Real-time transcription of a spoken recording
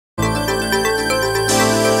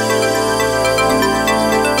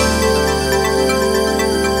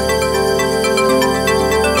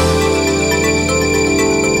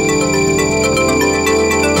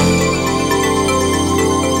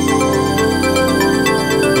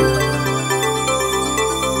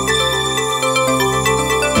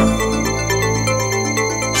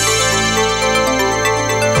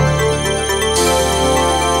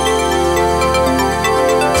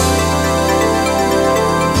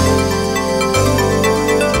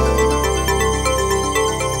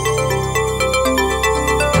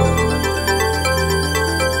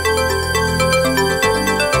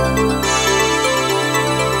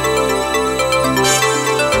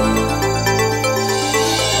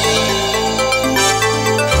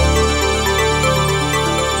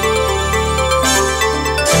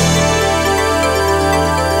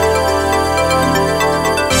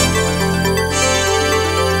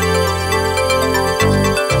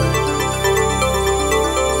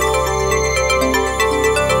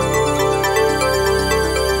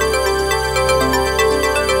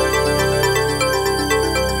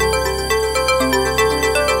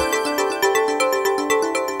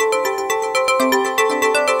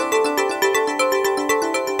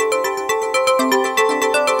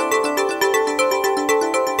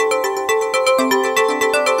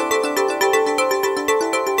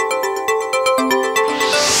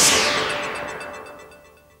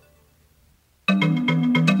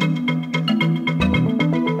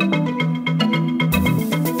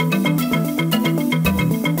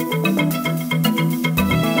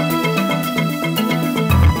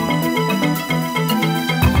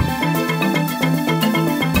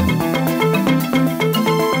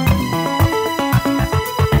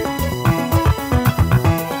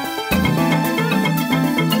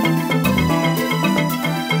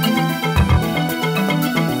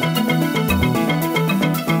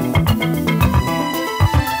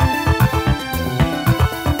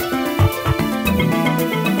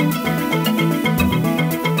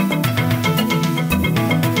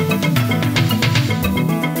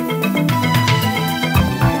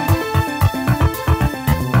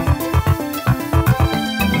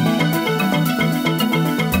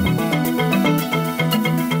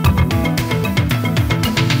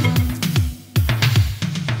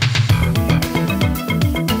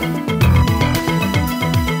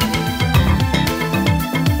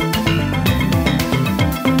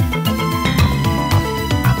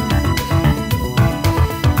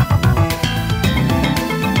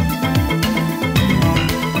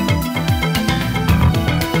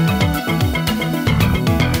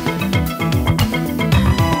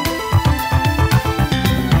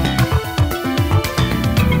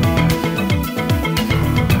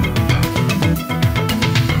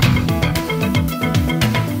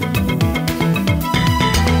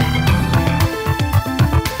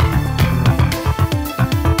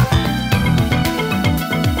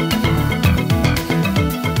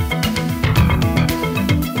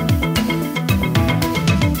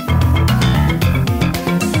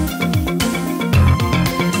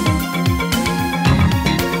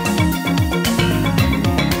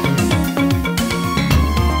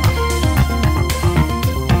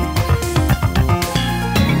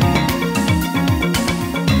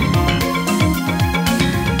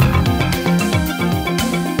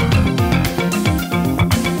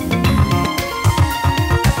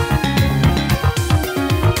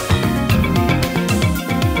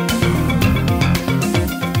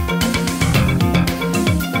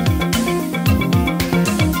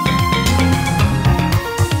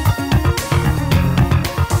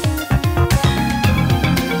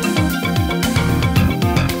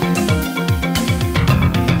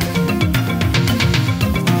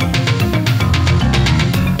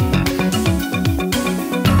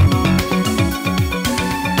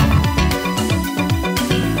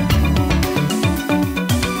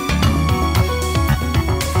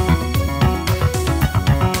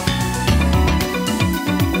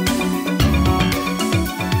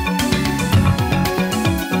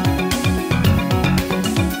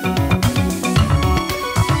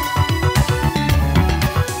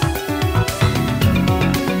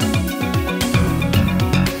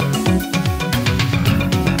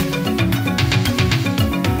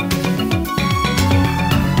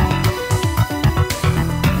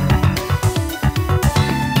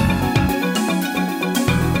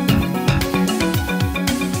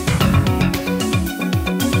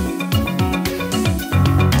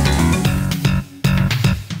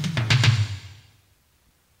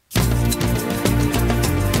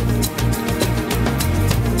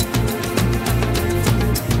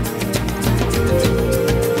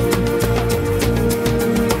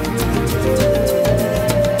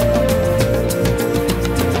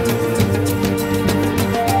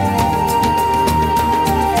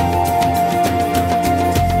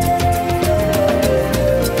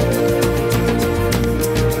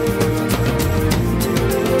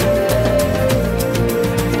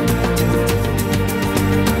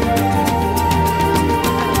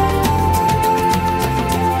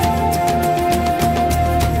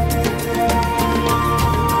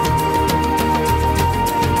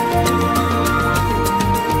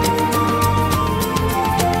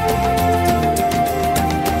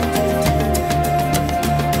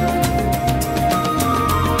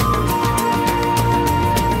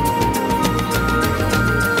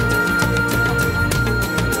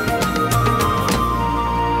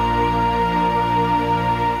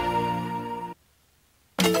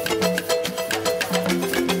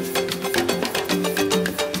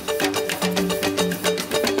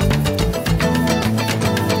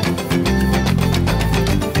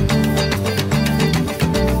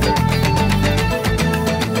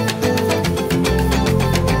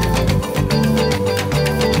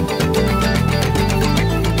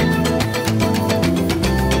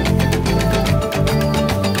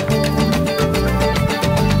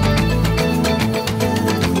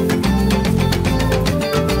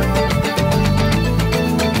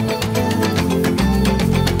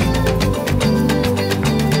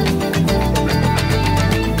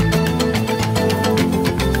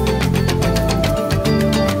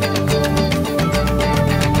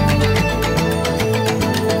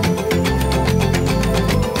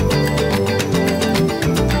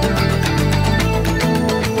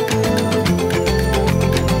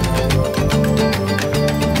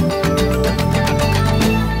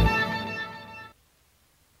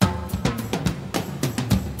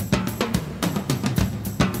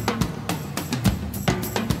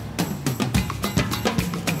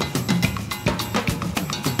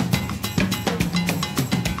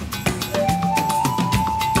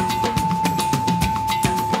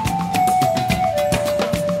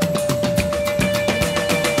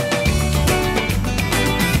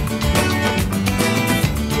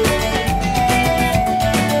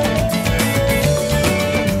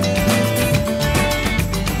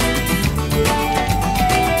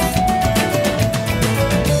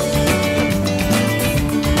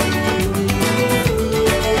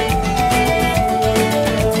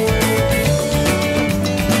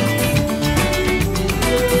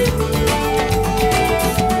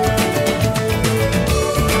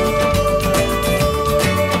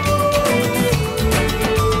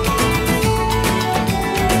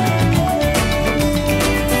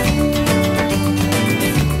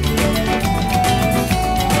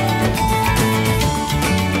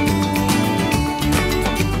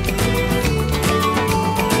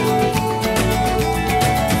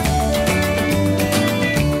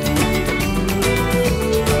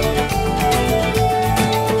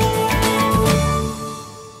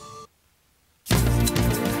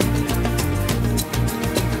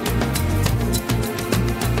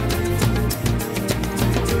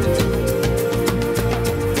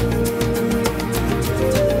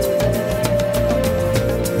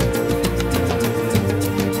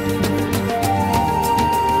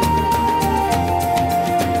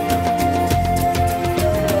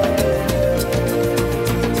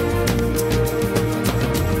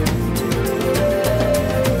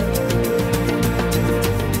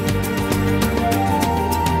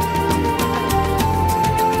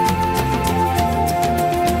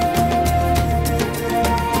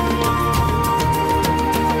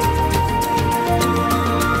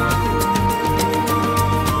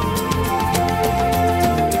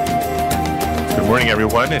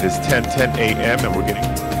everyone. It is 10:10 a.m. and we're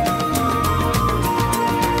getting...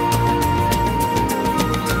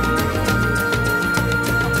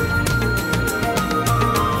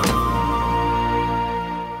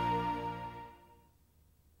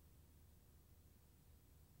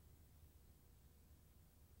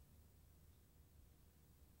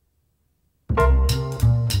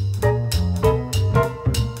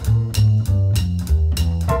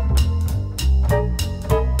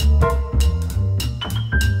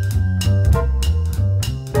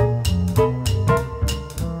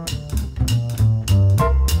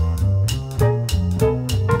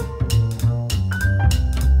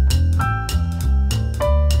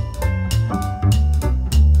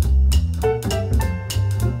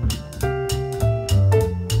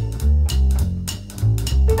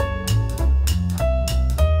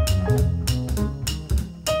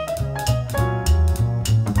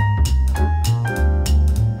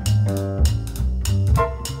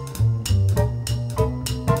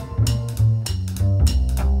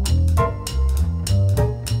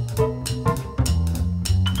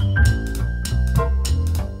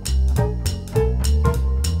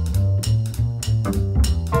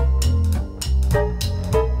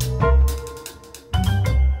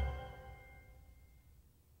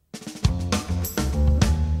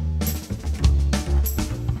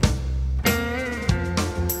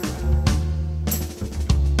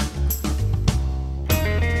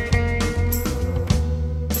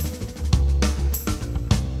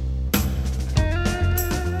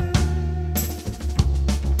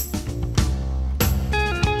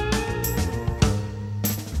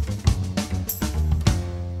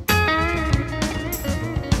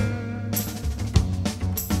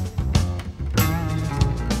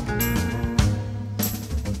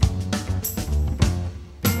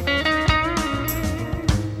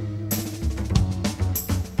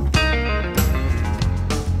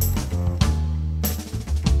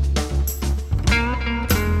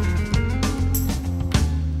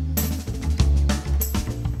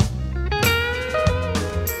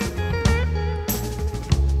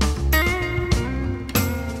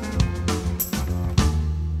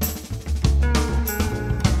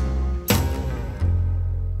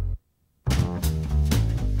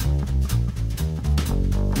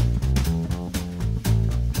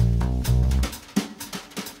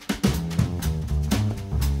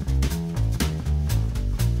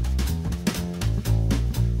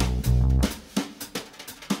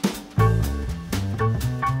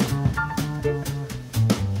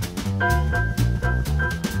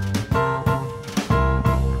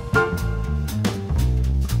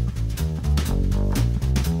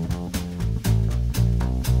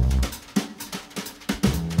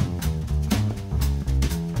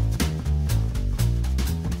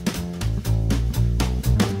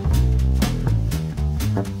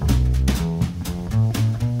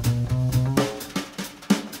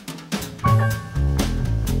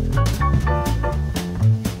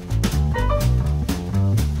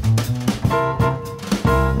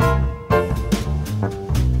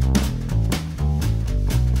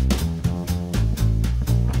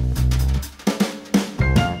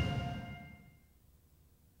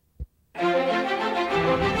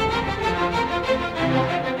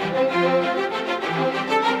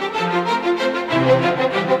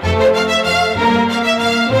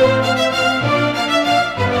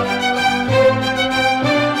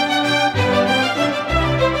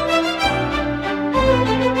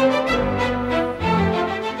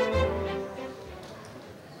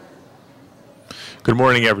 Good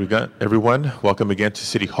morning, everyone. Welcome again to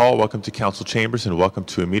City Hall. Welcome to Council Chambers, and welcome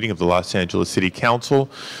to a meeting of the Los Angeles City Council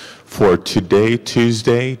for today,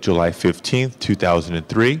 Tuesday, July 15th,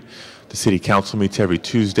 2003. The City Council meets every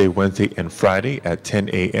Tuesday, Wednesday, and Friday at 10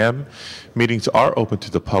 a.m. Meetings are open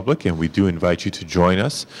to the public, and we do invite you to join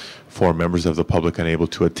us. For members of the public unable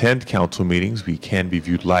to attend council meetings, we can be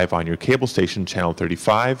viewed live on your cable station, Channel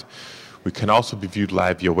 35. We can also be viewed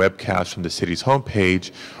live via webcast from the city's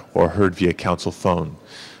homepage or heard via council phone.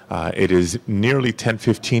 It is nearly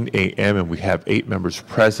 10:15 a.m. and we have 8 members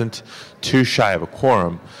present, 2 shy of a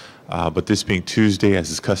quorum. But this being Tuesday,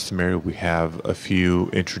 as is customary, we have a few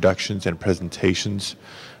introductions and presentations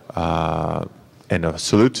and a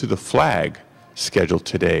salute to the flag scheduled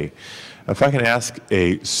today. If I can ask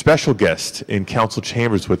a special guest in council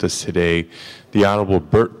chambers with us today, the Honorable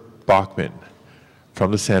Bert Bachman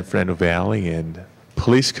from the San Fernando Valley and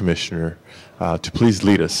Police Commissioner, to please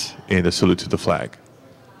lead us in the salute to the flag.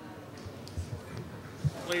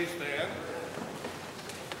 Please stand.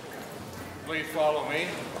 Please follow me.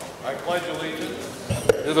 I pledge allegiance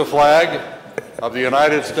to the flag of the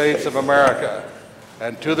United States of America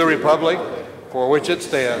and to the republic for which it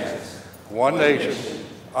stands, one nation,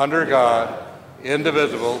 under God,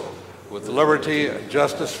 indivisible, with liberty and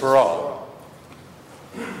justice for all.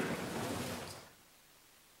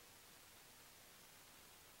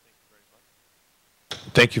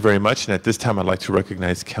 Thank you very much. And at this time, I'd like to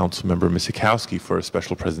recognize Councilmember Misikowski for a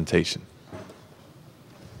special presentation.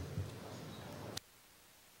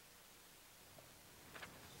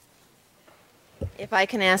 If I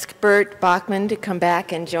can ask Bert Bachman to come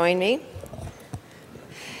back and join me.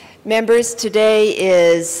 Members, today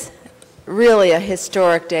is really a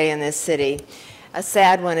historic day in this city, a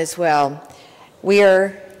sad one as well. We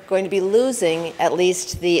are going to be losing at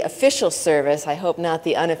least the official service, I hope not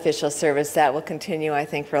the unofficial service, that will continue, I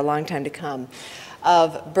think, for a long time to come,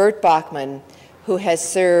 of Bert Bachman, who has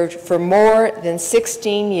served for more than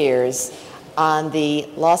 16 years on the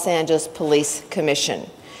Los Angeles Police Commission.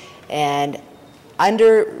 And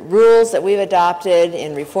under rules that we've adopted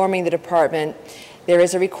in reforming the department, there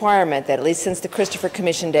is a requirement that, at least since the Christopher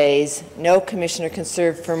Commission days, no commissioner can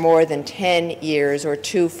serve for more than 10 years or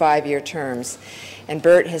 2 5-year terms. And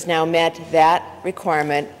Bert has now met that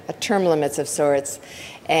requirement, a term limits of sorts,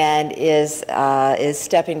 and is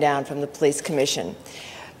stepping down from the police commission.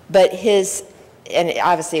 But and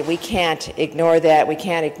obviously we can't ignore that, we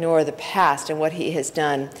can't ignore the past and what he has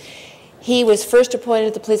done. He was first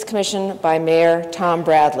appointed to the police commission by Mayor Tom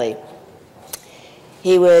Bradley.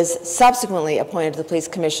 He was subsequently appointed to the police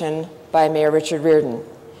commission by Mayor Richard Reardon,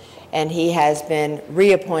 and he has been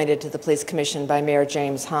reappointed to the police commission by Mayor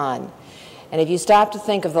James Hahn. And if you stop to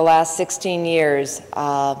think of the last 16 years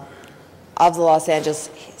of the Los Angeles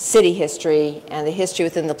city history and the history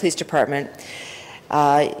within the police department,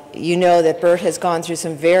 you know that Bert has gone through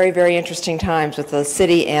some very, very interesting times with the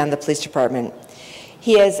city and the police department.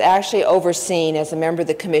 He has actually overseen, as a member of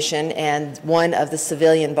the commission and one of the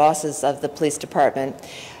civilian bosses of the police department,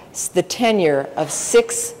 the tenure of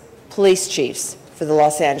 6 police chiefs for the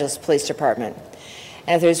Los Angeles Police Department.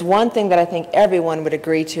 And if there's one thing that I think everyone would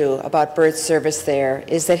agree to about Bert's service there,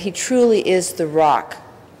 is that he truly is the rock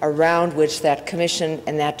around which that commission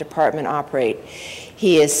and that department operate.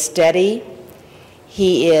 He is steady.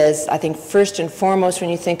 He is, I think, first and foremost, when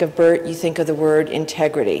you think of Bert, you think of the word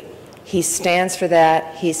integrity. He stands for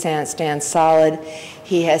that. He stands solid.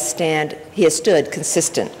 He has stood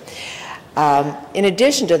consistent. In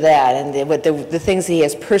addition to that, and the things that he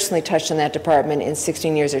has personally touched in that department in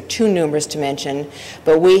 16 years are too numerous to mention,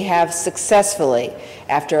 but we have successfully,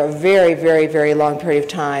 after a very, very, very long period of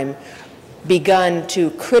time, begun to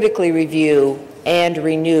critically review and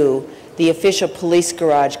renew the official police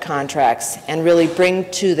garage contracts and really bring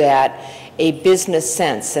to that a business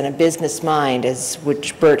sense and a business mind,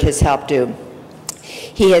 which Bert has helped do.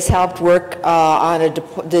 He has helped work on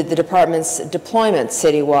the department's deployment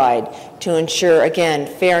citywide to ensure, again,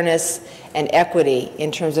 fairness and equity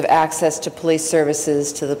in terms of access to police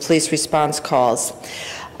services, to the police response calls.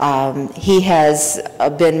 He has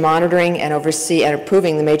been monitoring and overseeing and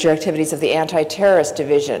approving the major activities of the Anti-Terrorist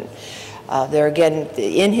Division. There again,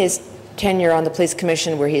 in his tenure on the police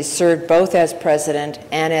commission, where he's served both as president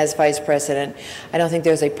and as vice president, I don't think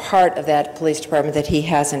there's a part of that police department that he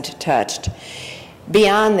hasn't touched.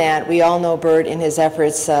 Beyond that, we all know Bert in his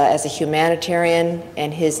efforts as a humanitarian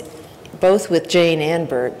and his, both with Jane and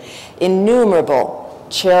Bert, innumerable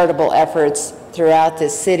charitable efforts throughout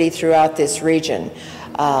this city, throughout this region.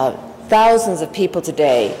 Thousands of people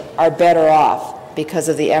today are better off because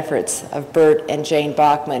of the efforts of Bert and Jane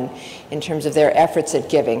Bachman in terms of their efforts at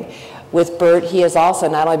giving. With Bert, he has also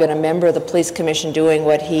not only been a member of the police commission doing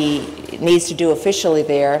what he needs to do officially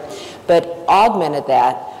there, but augmented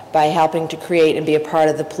that by helping to create and be a part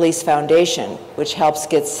of the Police Foundation, which helps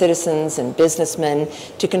get citizens and businessmen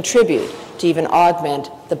to contribute to even augment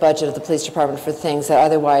the budget of the police department for things that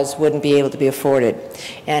otherwise wouldn't be able to be afforded.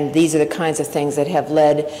 And these are the kinds of things that have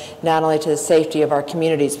led not only to the safety of our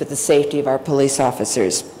communities, but the safety of our police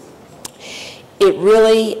officers. It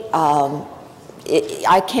really,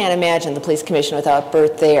 I can't imagine the police commission without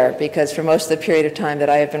Bert there, because for most of the period of time that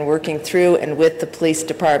I have been working through and with the police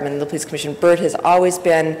department and the police commission, Bert has always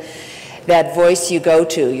been that voice you go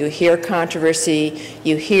to. You hear controversy,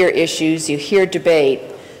 you hear issues, you hear debate,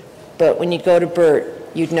 but when you go to Bert,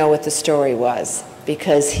 you'd know what the story was,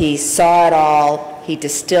 because he saw it all, he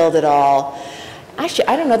distilled it all. Actually,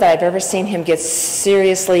 I don't know that I've ever seen him get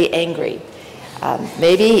seriously angry.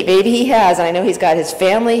 Maybe he has, and I know he's got his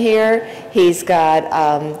family here. He's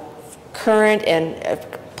got current and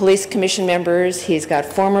police commission members. He's got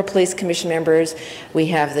former police commission members. We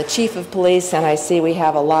have the chief of police, and I see we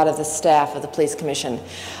have a lot of the staff of the police commission.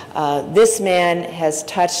 This man has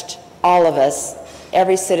touched all of us,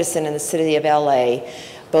 every citizen in the city of LA,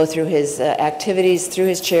 both through his activities, through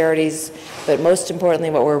his charities, but most importantly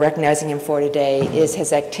what we're recognizing him for today is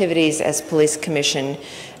his activities as Police Commission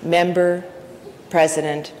member,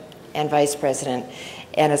 president, and vice president.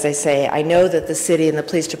 And as I say, I know that the city and the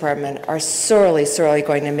police department are sorely, sorely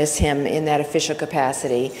going to miss him in that official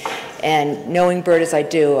capacity. And knowing Bert as I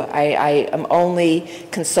do, I am only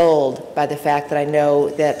consoled by the fact that I know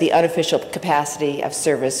that the unofficial capacity of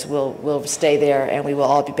service will stay there and we will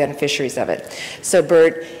all be beneficiaries of it. So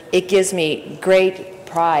Bert, it gives me great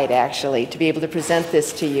pride actually to be able to present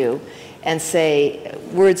this to you and say,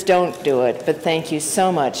 words don't do it, but thank you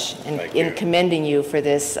so much in commending you for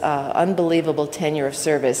this unbelievable tenure of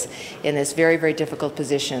service in this very, very difficult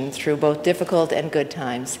position through both difficult and good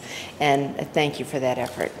times. And thank you for that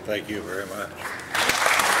effort. Thank you very much.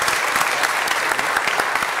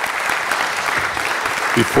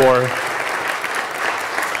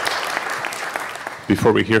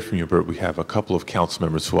 Before we hear from you, Bert, we have a couple of council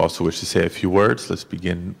members who also wish to say a few words. Let's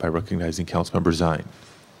begin by recognizing Councilmember Zine.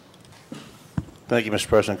 Thank you, Mr.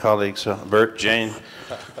 President, colleagues. Bert, Jane,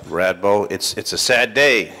 Radbo, it's a sad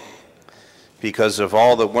day because of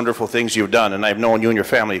all the wonderful things you've done, and I've known you and your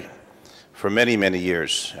family for many, many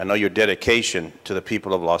years. I know your dedication to the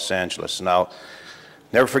people of Los Angeles. Now,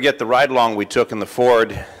 never forget the ride-along we took in the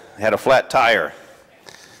Ford. It had a flat tire,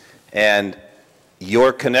 and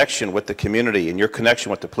your connection with the community and your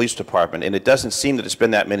connection with the police department, and it doesn't seem that it's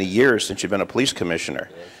been that many years since you've been a police commissioner.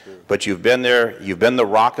 But you've been there, you've been the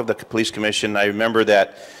rock of the police commission. I remember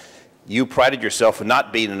that you prided yourself in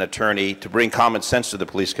not being an attorney to bring common sense to the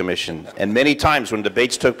police commission. And many times when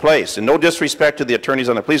debates took place, and no disrespect to the attorneys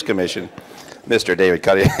on the police commission, Mr. David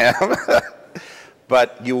Cunningham,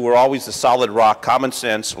 but you were always the solid rock, common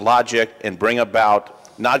sense, logic, and bring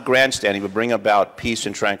about, not grandstanding, but bring about peace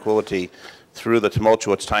and tranquility through the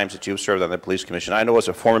tumultuous times that you've served on the police commission. I know as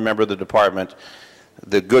a former member of the department,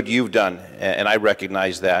 the good you've done, and I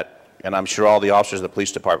recognize that, and I'm sure all the officers of the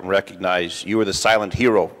police department recognize you were the silent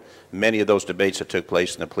hero in many of those debates that took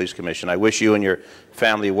place in the police commission. I wish you and your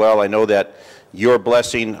family well. I know that your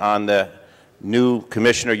blessing on the new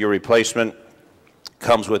commissioner, your replacement,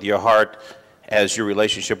 comes with your heart, as your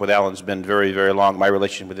relationship with Alan's been very, very long. My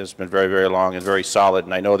relationship with him has been very, very long and very solid,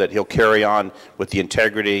 and I know that he'll carry on with the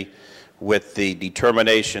integrity, with the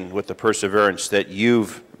determination, with the perseverance that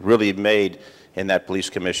you've really made in that police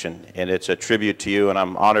commission. And it's a tribute to you, and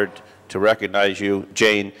I'm honored to recognize you,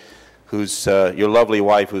 Jane, who's your lovely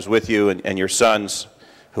wife, who's with you, and your sons,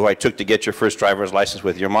 who I took to get your first driver's license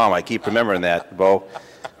with your mom. I keep remembering that, Bo.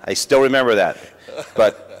 I still remember that.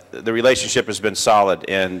 But the relationship has been solid,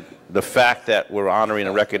 and the fact that we're honoring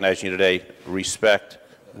and recognizing you today, respect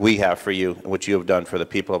we have for you and what you have done for the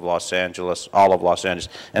people of Los Angeles, all of Los Angeles,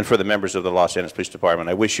 and for the members of the Los Angeles Police Department.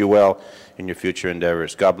 I wish you well in your future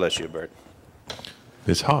endeavors. God bless you, Bert.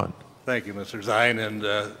 Ms. Hahn. Thank you, Mr. Zine,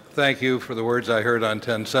 and thank you for the words I heard on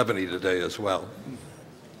 1070 today as well.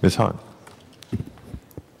 Ms. Hahn.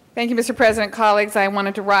 Thank you, Mr. President, colleagues. I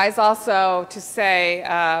wanted to rise also to say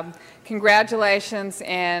congratulations,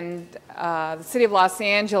 and the City of Los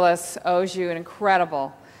Angeles owes you an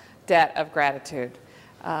incredible debt of gratitude.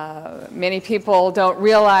 Many people don't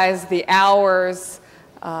realize the hours,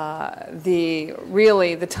 the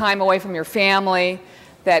time away from your family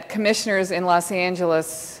that commissioners in Los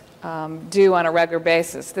Angeles do on a regular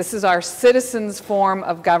basis. This is our citizens' form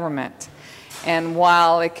of government. And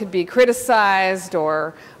while it could be criticized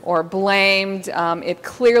or blamed, it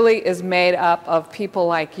clearly is made up of people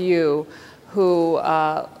like you who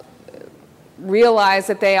realize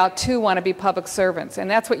that they ought to want to be public servants. And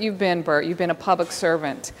that's what you've been, Bert. You've been a public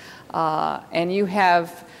servant. And you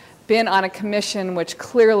have been on a commission which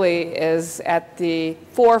clearly is at the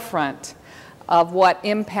forefront of what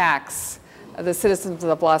impacts the citizens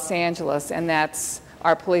of Los Angeles, and that's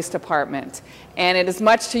our police department. And it is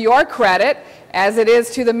much to your credit as it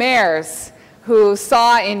is to the mayors who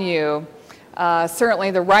saw in you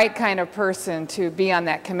certainly the right kind of person to be on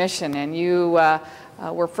that commission. And you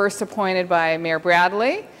were first appointed by Mayor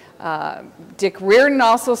Bradley. Dick Reardon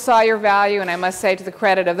also saw your value, and I must say to the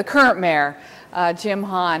credit of the current mayor, Jim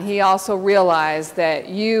Hahn, he also realized that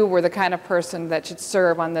you were the kind of person that should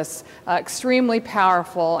serve on this extremely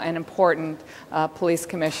powerful and important police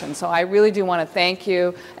commission. So I really do want to thank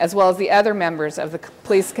you, as well as the other members of the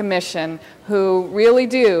police commission who really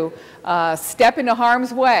do step into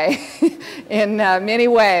harm's way in many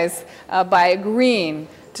ways by agreeing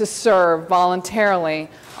to serve voluntarily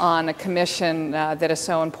on a commission that is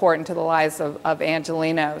so important to the lives of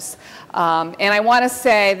Angelenos. And I want to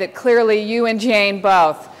say that clearly you and Jane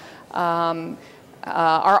both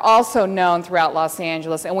are also known throughout Los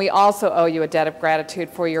Angeles, and we also owe you a debt of gratitude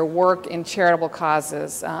for your work in charitable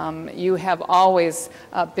causes. You have always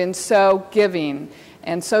been so giving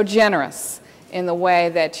and so generous in the way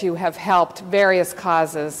that you have helped various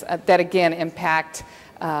causes that, again, impact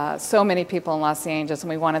so many people in Los Angeles, and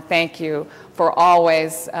we want to thank you for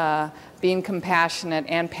always being compassionate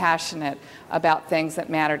and passionate about things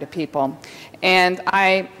that matter to people. And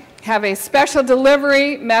I have a special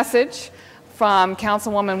delivery message from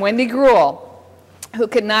Councilwoman Wendy Gruhl, who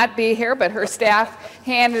could not be here, but her staff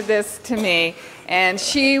handed this to me, and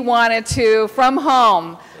she wanted to, from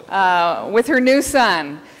home, with her new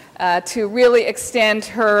son, to really extend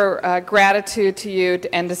her gratitude to you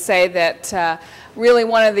and to say that really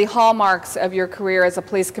one of the hallmarks of your career as a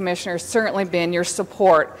police commissioner has certainly been your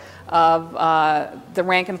support of the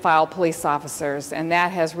rank and file police officers, and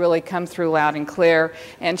that has really come through loud and clear.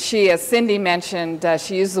 And she, as Cindy mentioned,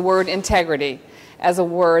 she used the word integrity as a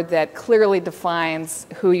word that clearly defines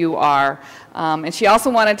who you are. And she also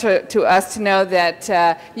wanted to us to know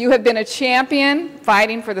that you have been a champion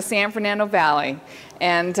fighting for the San Fernando Valley.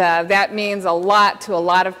 And that means a lot to a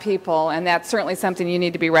lot of people, and that's certainly something you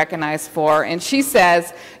need to be recognized for. And she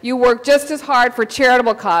says you work just as hard for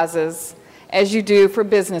charitable causes as you do for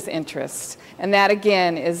business interests. And that,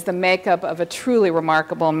 again, is the makeup of a truly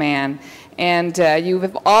remarkable man. And you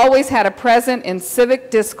have always had a presence in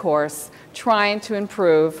civic discourse trying to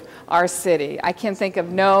improve our city. I can think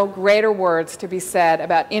of no greater words to be said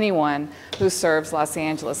about anyone who serves Los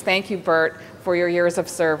Angeles. Thank you, Bert, for your years of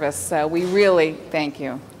service. We really thank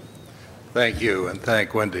you. Thank you, and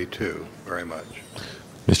thank Wendy, too, very much.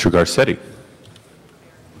 Mr. Garcetti.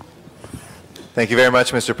 Thank you very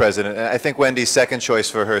much, Mr. President. I think Wendy's second choice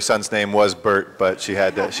for her son's name was Bert, but she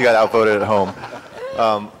got outvoted at home.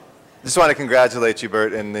 Just want to congratulate you,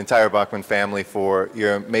 Bert, and the entire Bachman family for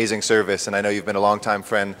your amazing service. And I know you've been a longtime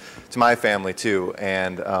friend to my family, too.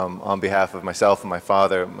 And on behalf of myself and my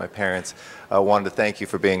father, my parents, I wanted to thank you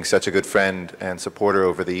for being such a good friend and supporter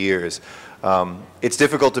over the years. It's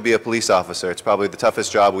difficult to be a police officer. It's probably the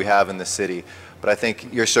toughest job we have in this city. But I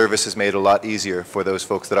think your service has made it a lot easier for those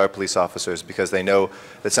folks that are police officers because they know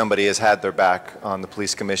that somebody has had their back on the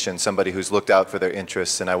police commission, somebody who's looked out for their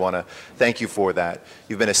interests, and I want to thank you for that.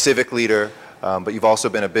 You've been a civic leader, but you've also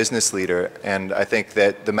been a business leader, and I think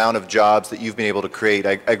that the amount of jobs that you've been able to create,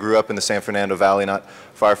 I grew up in the San Fernando Valley, not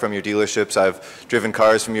far from your dealerships. I've driven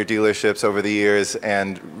cars from your dealerships over the years,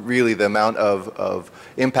 and really the amount of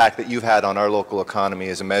impact that you've had on our local economy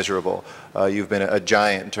is immeasurable. You've been a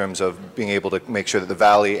giant in terms of being able to make sure that the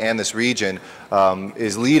Valley and this region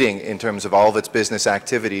is leading in terms of all of its business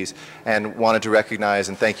activities, and wanted to recognize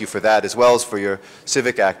and thank you for that, as well as for your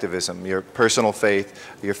civic activism, your personal faith,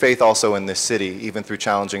 your faith also in this city, even through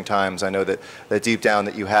challenging times. I know that deep down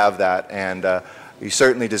that you have that, and you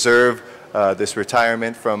certainly deserve this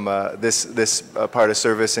retirement from this part of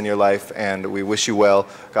service in your life, and we wish you well.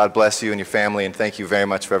 God bless you and your family, and thank you very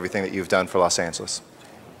much for everything that you've done for Los Angeles.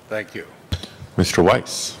 Thank you. Mr.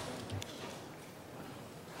 Weiss.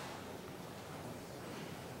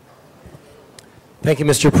 Thank you,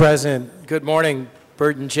 Mr. President. Good morning,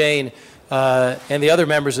 Bert and Jane, and the other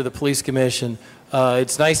members of the Police Commission.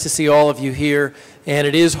 It's nice to see all of you here, and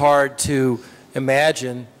it is hard to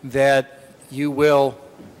imagine that you will,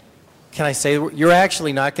 can I say, you're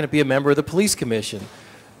actually not going to be a member of the Police Commission.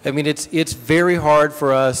 I mean, it's very hard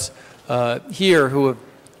for us here who have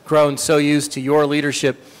grown so used to your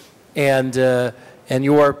leadership and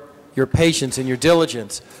your patience and your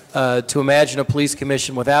diligence to imagine a police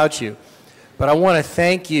commission without you. But I want to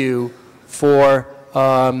thank you for,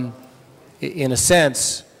 in a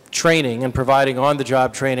sense, training and providing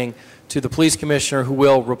on-the-job training to the police commissioner who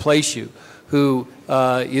will replace you, who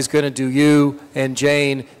is going to do you and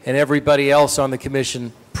Jane and everybody else on the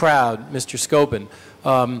commission proud, Mr. Scobin.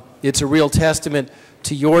 It's a real testament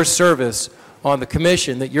to your service on the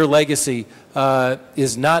commission that your legacy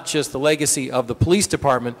is not just the legacy of the police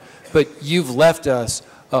department, but you've left us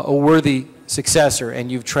a worthy successor,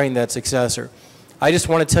 and you've trained that successor. I just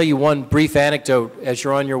want to tell you one brief anecdote as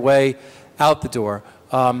you're on your way out the door.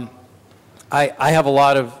 I have a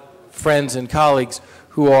lot of friends and colleagues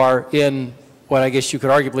who are in what I guess you could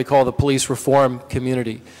arguably call the police reform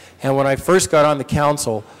community. And when I first got on the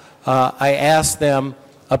council, I asked them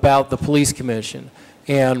about the police commission.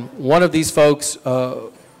 And one of these folks,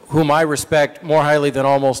 whom I respect more highly than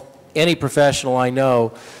almost any professional I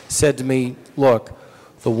know, said to me, look,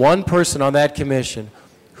 the one person on that commission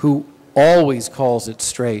who always calls it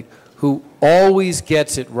straight, who always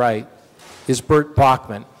gets it right, is Bert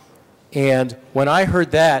Bachman. And when I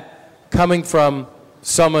heard that coming from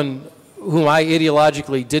someone whom I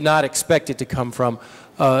ideologically did not expect it to come from,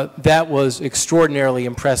 that was extraordinarily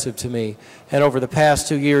impressive to me. And over the past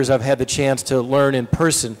 2 years, I've had the chance to learn in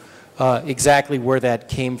person exactly where that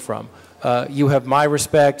came from. You have my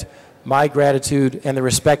respect, my gratitude, and the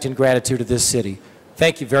respect and gratitude of this city.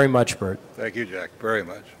 Thank you very much, Bert. Thank you, Jack, very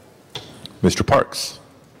much. Mr. Parks.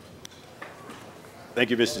 Thank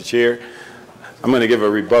you, Mr. Chair. I'm going to give a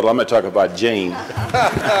rebuttal. I'm going to talk about Jane.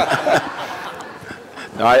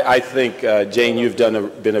 Now, I think, Jane, you've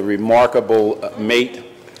been a remarkable mate,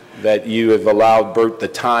 that you have allowed Bert the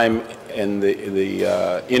time and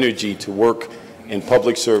the energy to work in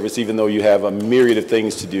public service, even though you have a myriad of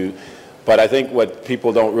things to do. But I think what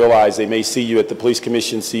people don't realize, they may see you at the police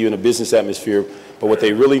commission, see you in a business atmosphere, but what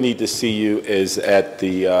they really need to see you is at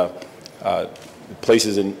the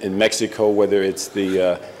places in Mexico, whether it's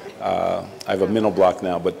the, I have a mental block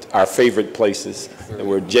now, but our favorite places,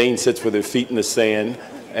 where Jane sits with her feet in the sand,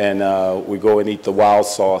 and we go and eat the wild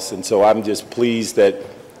sauce. And so I'm just pleased that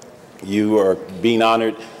you are being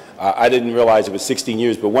honored. I didn't realize it was 16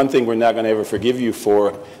 years, but one thing we're not going to ever forgive you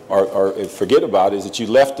for or forget about is that you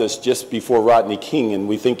left us just before Rodney King, and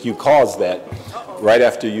we think you caused that. Right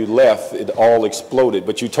after you left, it all exploded.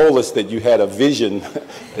 But you told us that you had a vision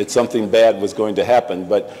that something bad was going to happen.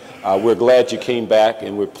 But we're glad you came back,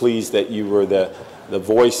 and we're pleased that you were the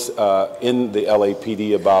voice in the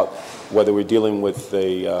LAPD about whether we're dealing with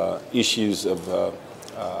the issues of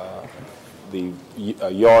the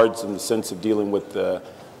yards, in the sense of dealing with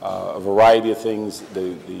a variety of things,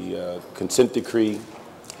 the consent decree,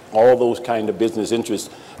 all those kind of business interests.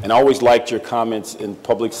 And I always liked your comments in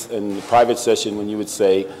public, in the private session, when you would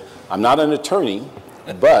say, I'm not an attorney,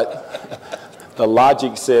 but the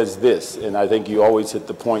logic says this. And I think you always hit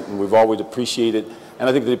the point, and we've always appreciated, and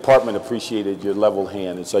I think the department appreciated your level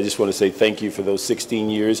hand. And so I just want to say thank you for those 16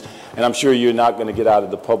 years. And I'm sure you're not going to get out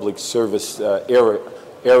of the public service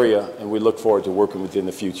area, and we look forward to working with you in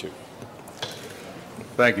the future.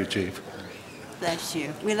 Thank you, Chief. Bless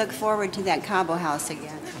you. We look forward to that Cabo House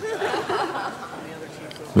again.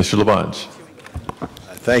 Mr. Labange.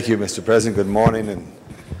 Thank you, Mr. President. Good morning. And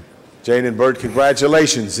Jane and Bert,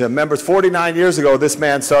 congratulations. Members, 49 years ago, this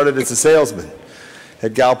man started as a salesman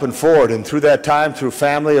at Galpin Ford. And through that time, through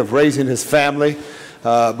family, of raising his family,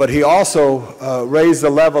 but he also raised the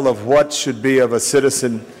level of what should be of a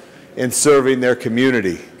citizen in serving their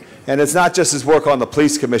community. And it's not just his work on the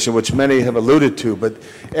police commission, which many have alluded to, but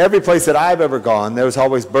every place that I've ever gone, there was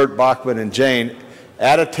always Bert Bachman and Jane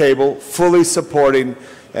at a table, fully supporting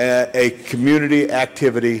a community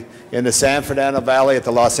activity in the San Fernando Valley, at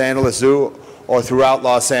the Los Angeles Zoo, or throughout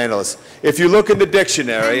Los Angeles. If you look in the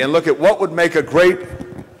dictionary and look at what would make a great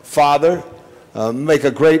father, make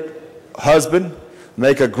a great husband,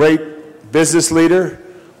 make a great business leader,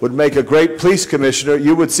 would make a great police commissioner,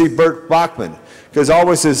 you would see Bert Bachman. Because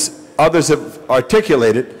always, as others have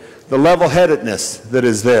articulated, the level-headedness that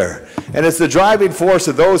is there. And it's the driving force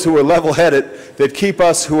of those who are level-headed that keep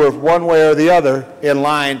us who are one way or the other in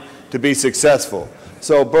line to be successful.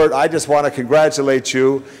 So, Bert, I just want to congratulate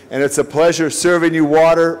you, and it's a pleasure serving you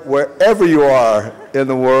water wherever you are in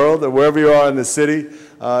the world, or wherever you are in the city.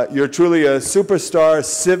 You're truly a superstar,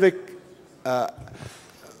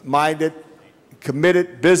 civic-minded,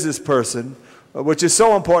 committed business person, which is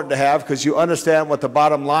so important to have, because you understand what the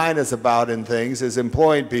bottom line is about in things, is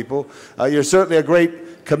employing people. You're certainly a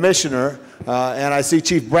great commissioner, and I see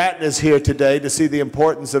Chief Bratton is here today to see the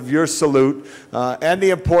importance of your salute and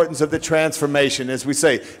the importance of the transformation. As we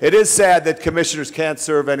say, it is sad that commissioners can't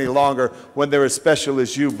serve any longer when they're as special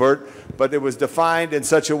as you, Bert, but it was defined in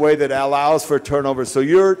such a way that allows for turnover. So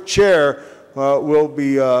your chair will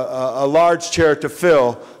be a large chair to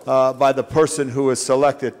fill by the person who is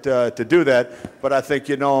selected to do that, but I think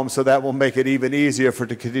you know him, so that will make it even easier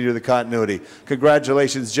to continue the continuity.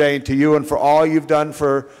 Congratulations, Jane, to you and for all you've done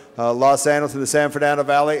for Los Angeles and the San Fernando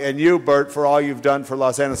Valley, and you, Bert, for all you've done for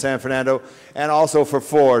Los Angeles, San Fernando, and also for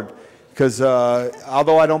Ford, because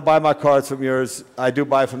although I don't buy my cars from yours, I do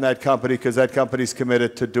buy from that company, because that company's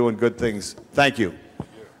committed to doing good things. Thank you.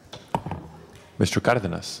 Mr.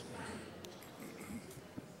 Cardenas.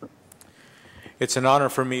 It's an honor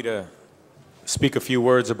for me to speak a few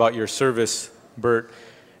words about your service, Bert,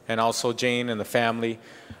 and also Jane and the family.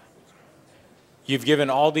 You've given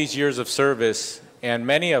all these years of service, and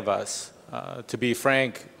many of us, to be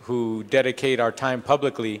frank, who dedicate our time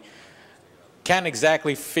publicly, can't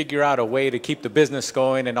exactly figure out a way to keep the business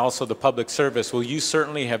going and also the public service. Well, you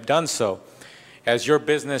certainly have done so. As your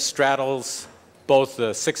business straddles both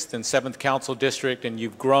the 6th and 7th Council District, and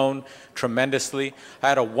you've grown tremendously. I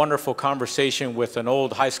had a wonderful conversation with an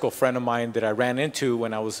old high school friend of mine that I ran into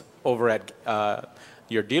when I was over at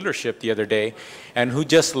your dealership the other day, and who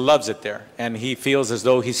just loves it there, and he feels as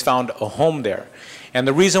though he's found a home there. And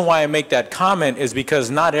the reason why I make that comment is because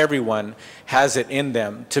not everyone has it in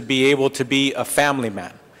them to be able to be a family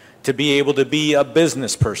man, to be able to be a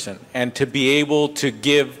business person, and to be able to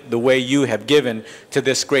give the way you have given to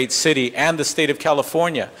this great city and the state of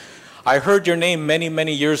California. I heard your name many,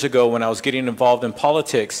 many years ago when I was getting involved in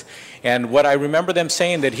politics, and what I remember them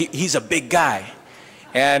saying that he's a big guy.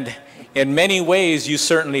 And in many ways, you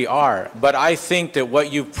certainly are. But I think that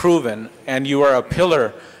what you've proven, and you are a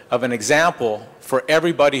pillar of an example for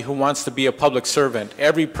everybody who wants to be a public servant,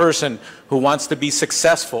 every person who wants to be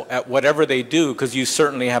successful at whatever they do, because you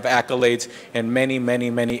certainly have accolades in many, many,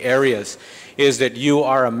 many areas, is that you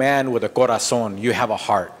are a man with a corazón. You have a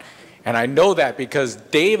heart. And I know that because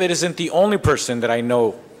David isn't the only person that I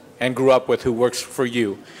know and grew up with who works for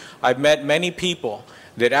you. I've met many people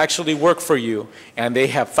that actually work for you, and they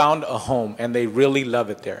have found a home, and they really love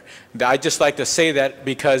it there. I just like to say that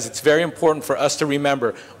because it's very important for us to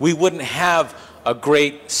remember we wouldn't have a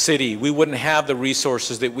great city, we wouldn't have the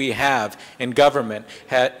resources that we have in government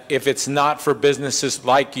if it's not for businesses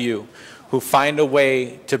like you who find a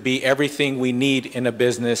way to be everything we need in a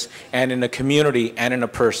business and in a community and in a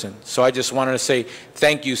person. So I just wanted to say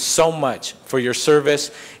thank you so much for your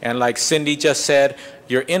service, and like Cindy just said,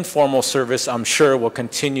 your informal service, I'm sure, will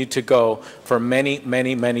continue to go for many,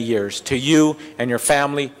 many, many years. To you and your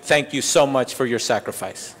family, thank you so much for your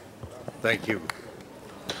sacrifice. Thank you.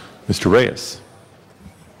 Mr. Reyes.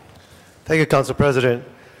 Thank you, Council President.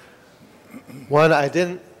 One, I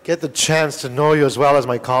didn't get the chance to know you as well as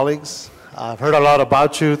my colleagues. I've heard a lot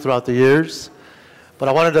about you throughout the years, but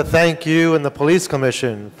I wanted to thank you and the Police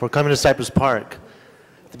Commission for coming to Cypress Park.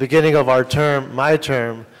 At the beginning of our term, my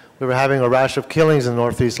term, we were having a rash of killings in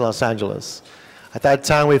Northeast Los Angeles. At that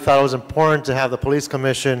time, we thought it was important to have the Police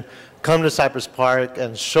Commission come to Cypress Park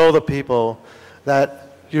and show the people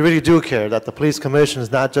that you really do care, that the Police Commission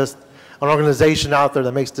is not just an organization out there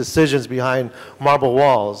that makes decisions behind marble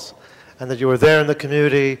walls, and that you were there in the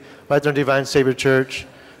community, right there in Divine Savior Church,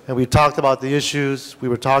 and we talked about the issues, we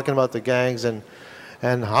were talking about the gangs, and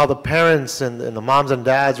how the parents and the moms and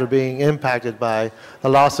dads were being impacted by the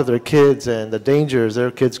loss of their kids and the dangers their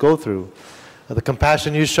kids go through. The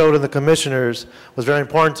compassion you showed in the commissioners was very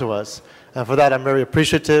important to us, and for that I'm very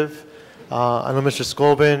appreciative. I know Mr.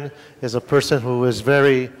 Scobin is a person who is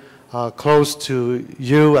very close to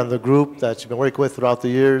you and the group that you've been working with throughout the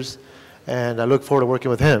years, and I look forward to working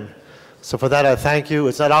with him. So for that I thank you.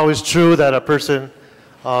 It's not always true that a person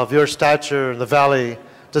of your stature in the Valley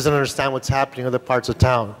doesn't understand what's happening in other parts of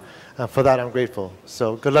town. And for that, I'm grateful.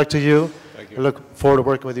 So good luck to you. Thank you. I look forward to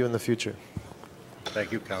working with you in the future.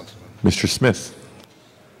 Thank you, Councilman. Mr. Smith.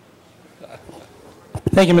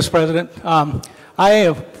 Thank you, Mr. President. I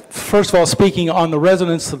am, first of all, speaking on the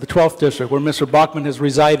residents of the 12th District, where Mr. Bachman has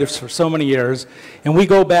resided for so many years. And we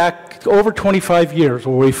go back over 25 years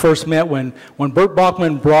where we first met when Bert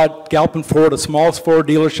Bachman brought Galpin Ford, a small Ford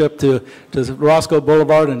dealership, to Roscoe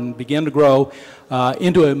Boulevard and began to grow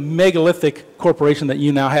into a megalithic corporation that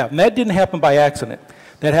you now have. And that didn't happen by accident.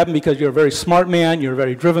 That happened because you're a very smart man, you're a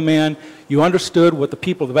very driven man, you understood what the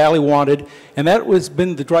people of the Valley wanted, and that has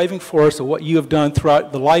been the driving force of what you have done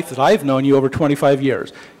throughout the life that I've known you over 25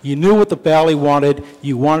 years. You knew what the Valley wanted,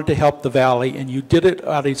 you wanted to help the Valley, and you did it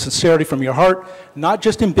out of sincerity from your heart, not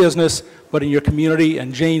just in business, but in your community,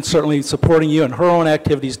 and Jane certainly supporting you in her own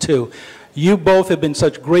activities too. You both have been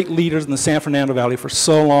such great leaders in the San Fernando Valley for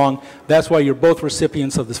so long. That's why you're both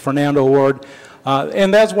recipients of this Fernando Award.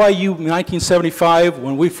 And that's why you, in 1975,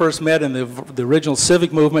 when we first met in the original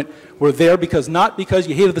civic movement, were there because not because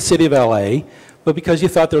you hated the city of LA, but because you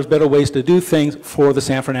thought there was better ways to do things for the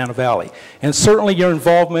San Fernando Valley. And certainly your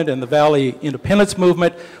involvement in the Valley independence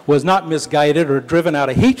movement was not misguided or driven out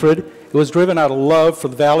of hatred. It was driven out of love for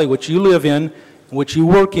the Valley, which you live in, which you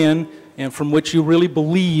work in, and from which you really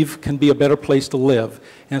believe can be a better place to live.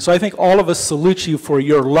 And so I think all of us salute you for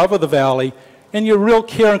your love of the Valley and your real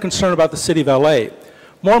care and concern about the city of LA.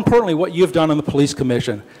 More importantly, what you've done on the Police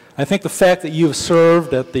Commission. I think the fact that you've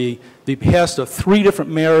served at the behest of 3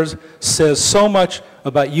 different mayors says so much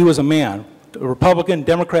about you as a man. A Republican,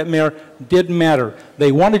 Democrat mayor, didn't matter.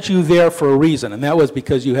 They wanted you there for a reason, and that was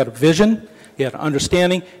because you had a vision, you had an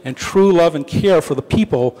understanding, and true love and care for the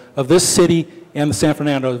people of this city and the San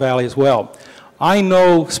Fernando Valley as well. I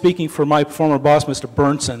know, speaking for my former boss, Mr.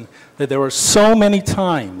 Bernson, that there were so many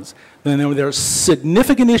times then there were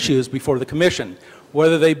significant issues before the commission,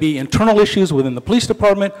 whether they be internal issues within the police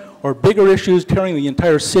department or bigger issues tearing the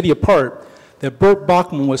entire city apart, that Bert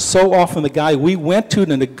Bachman was so often the guy we went to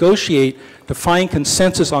negotiate to find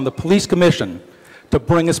consensus on the police commission, to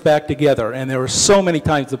bring us back together. And there were so many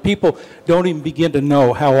times the people don't even begin to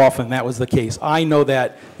know how often that was the case. I know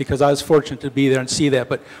that because I was fortunate to be there and see that.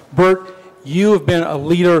 But Bert, you have been a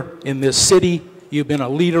leader in this city. You've been a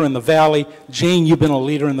leader in the Valley. Jane, you've been a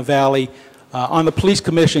leader in the Valley. On the police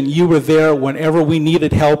commission, you were there whenever we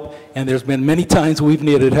needed help, and there's been many times we've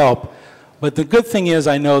needed help. But the good thing is,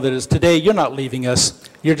 I know that is today you're not leaving us.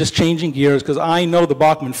 You're just changing gears, because I know the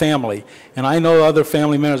Bachman family, and I know other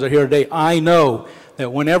family members are here today. I know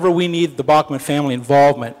that whenever we need the Bachman family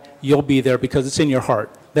involvement, you'll be there because it's in your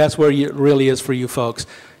heart. That's where it really is for you folks.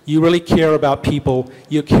 You really care about people.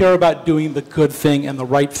 You care about doing the good thing and the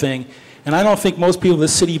right thing. And I don't think most people in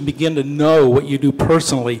this city begin to know what you do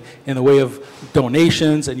personally in the way of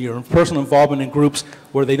donations and your personal involvement in groups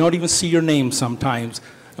where they don't even see your name sometimes.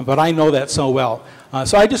 But I know that so well.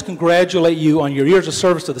 So I just congratulate you on your years of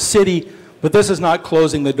service to the city, but this is not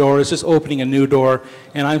closing the door, it's just opening a new door.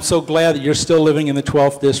 And I'm so glad that you're still living in the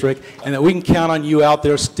 12th District and that we can count on you out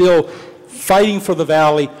there still fighting for the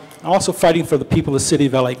Valley, and also fighting for the people of the city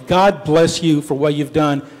of LA. God bless you for what you've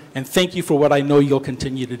done, and thank you for what I know you'll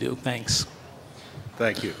continue to do. Thanks.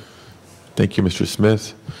 Thank you. Thank you, Mr.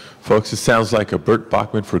 Smith. Folks, it sounds like a Bert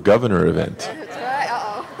Bachman for governor event. That's right.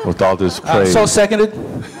 Uh-oh. With all this praise. So seconded.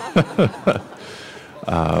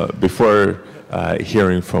 Before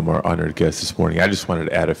hearing from our honored guest this morning, I just wanted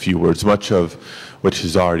to add a few words. Much of which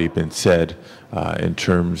has already been said in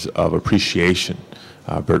terms of appreciation,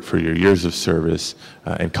 Bert, for your years of service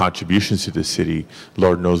and contributions to the city.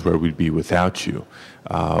 Lord knows where we'd be without you.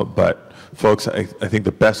 But folks, I think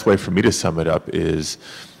the best way for me to sum it up is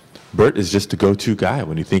Bert is just the go-to guy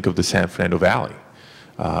when you think of the San Fernando Valley.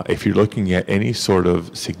 If you're looking at any sort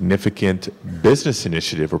of significant business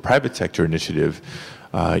initiative or private sector initiative,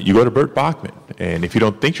 you go to Bert Bachman. And if you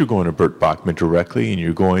don't think you're going to Bert Bachman directly and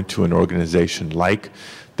you're going to an organization like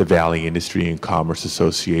the Valley Industry and Commerce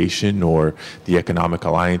Association or the Economic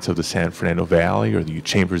Alliance of the San Fernando Valley or the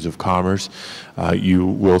Chambers of Commerce, you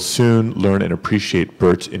will soon learn and appreciate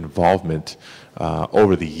Bert's involvement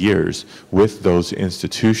over the years with those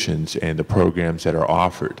institutions and the programs that are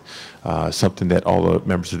offered. Something that all the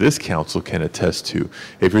members of this council can attest to.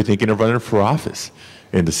 If you're thinking of running for office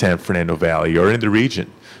in the San Fernando Valley or in the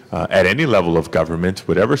region, at any level of government,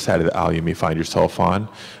 whatever side of the aisle you may find yourself on,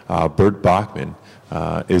 Bert Bachman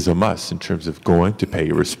is a must in terms of going to pay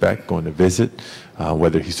your respect, going to visit.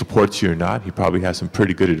 Whether he supports you or not, he probably has some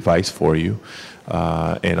pretty good advice for you.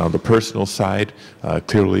 And on the personal side,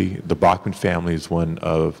 clearly the Bachman family is one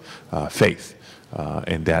of faith,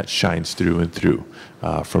 and that shines through and through.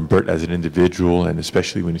 From Bert as an individual, and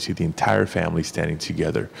especially when you see the entire family standing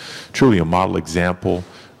together. Truly a model example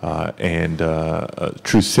and a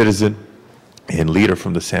true citizen and leader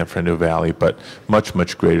from the San Fernando Valley, but much,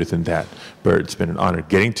 much greater than that. Bert, it's been an honor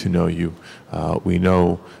getting to know you. We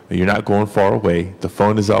know you're not going far away. The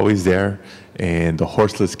phone is always there, and the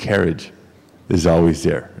horseless carriage is always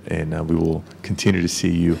there. And we will continue to see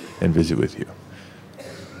you and visit with you.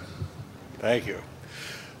 Thank you.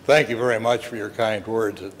 Thank you very much for your kind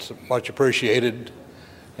words. It's much appreciated,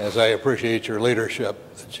 as I appreciate your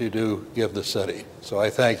leadership that you do give the city. So I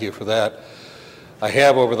thank you for that. I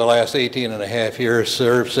have, over the last 18 and a half years,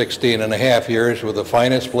 served 16 and a half years with the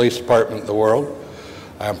finest police department in the world.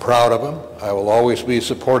 I'm proud of them. I will always be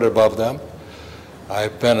supportive of them.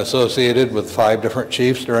 I've been associated with 5 different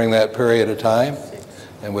chiefs during that period of time,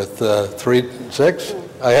 and with 6?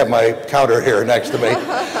 I have my counter here next to me.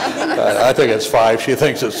 I think it's 5. She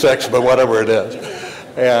thinks it's 6, but whatever it is.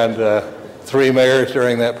 And 3 mayors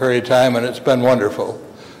during that period of time, and it's been wonderful.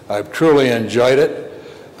 I've truly enjoyed it.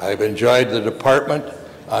 I've enjoyed the department.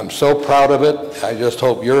 I'm so proud of it. I just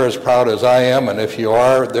hope you're as proud as I am, and if you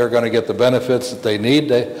are, they're going to get the benefits that they need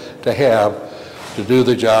to have to do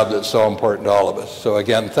the job that's so important to all of us. So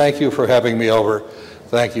again, thank you for having me over.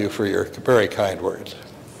 Thank you for your very kind words.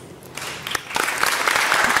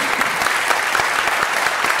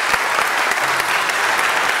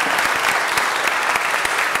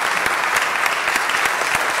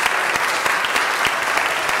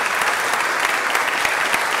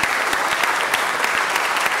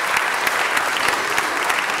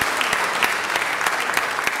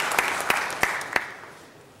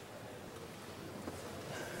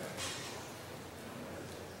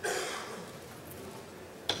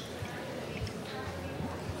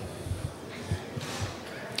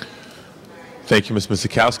 Thank you, Ms.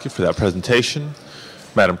 Misikowski, for that presentation.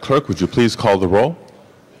 Madam Clerk, would you please call the roll?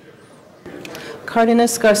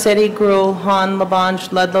 Cardenas, Garcetti, Gruel, Hahn,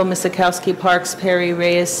 Labange, Ludlow, Misikowski, Parks, Perry,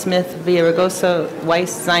 Reyes, Smith, Villaraigosa,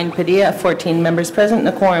 Weiss, Zine, Padilla, 14 members present, and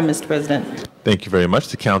a quorum, Mr. President. Thank you very much.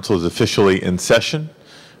 The council is officially in session.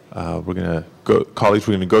 We're going to go, colleagues,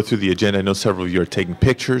 we're going to go through the agenda. I know several of you are taking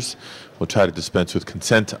pictures. We'll try to dispense with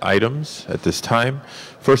consent items at this time.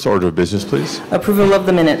 First order of business, please. Approval of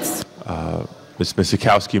the minutes. Ms.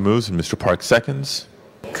 Misikowski moves and Mr. Park seconds.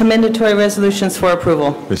 Commendatory resolutions for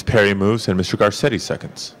approval. Ms. Perry moves and Mr. Garcetti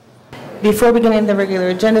seconds. Before beginning the regular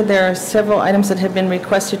agenda, there are several items that have been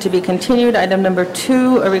requested to be continued. Item number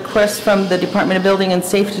 2, a request from the Department of Building and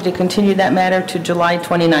Safety to continue that matter to July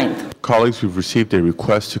 29th. Colleagues, we've received a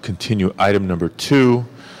request to continue item number 2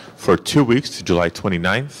 for 2 weeks to July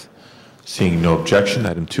 29th. Seeing no objection,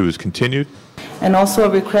 item 2 is continued. And also a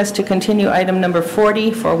request to continue item number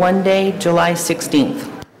 40 for 1 day, July 16th.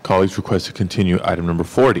 Colleagues request to continue item number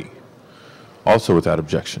 40, also without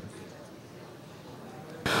objection.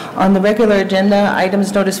 On the regular agenda,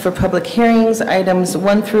 items noticed for public hearings, items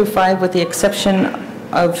 1 through 5, with the exception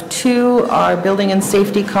of 2, are building and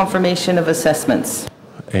safety confirmation of assessments.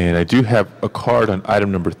 And I do have a card on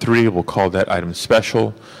item number 3. We'll call that item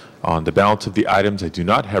special. On the balance of the items, I do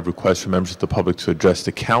not have requests from members of the public to address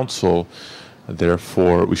the council.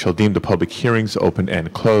 Therefore, we shall deem the public hearings open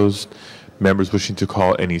and closed. Members wishing to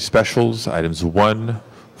call any specials, items 1,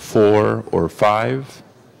 4, or 5.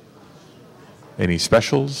 Any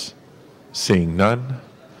specials? Seeing none.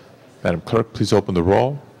 Madam Clerk, please open the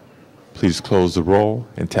roll. Please close the roll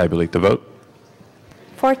and tabulate the vote.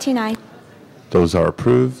 49. Those are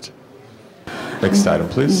approved. Next item,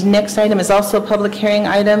 please. Next item is also a public hearing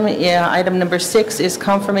item. Item number 6 is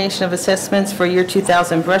confirmation of assessments for year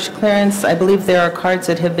 2000 brush clearance. I believe there are cards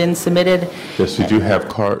that have been submitted. Yes, we do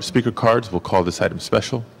have speaker cards. We'll call this item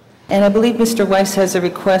special. And I believe Mr. Weiss has a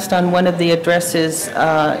request on one of the addresses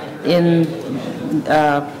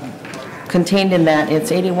contained in that.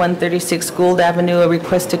 It's 8136 Gould Avenue, a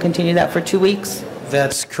request to continue that for 2 weeks.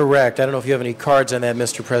 That's correct. I don't know if you have any cards on that,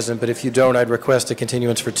 Mr. President, but if you don't, I'd request a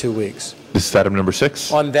continuance for 2 weeks. This is item number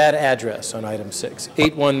 6? On that address, on item 6,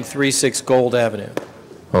 8136 Gold Avenue.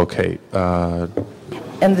 Okay.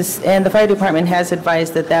 And the fire department has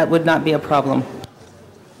advised that that would not be a problem.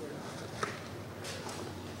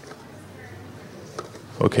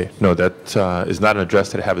 Okay. No, that is not an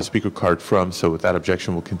address that I have a speaker card from, so without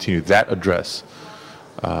objection, we'll continue that address.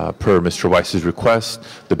 Per Mr. Weiss's request,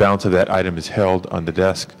 the balance of that item is held on the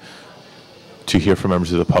desk to hear from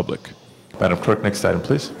members of the public. Madam Clerk, next item,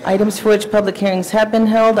 please. Items for which public hearings have been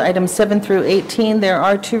held, items 7 through 18. There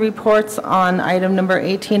are 2 reports on item number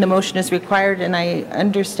 18. A motion is required, and I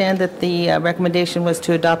understand that the recommendation was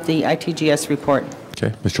to adopt the ITGS report.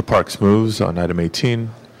 Okay. Mr. Parks moves on item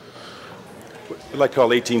 18. I'd like to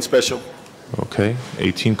call 18 special. Okay.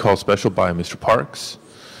 18 call special by Mr. Parks.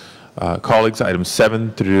 Colleagues, items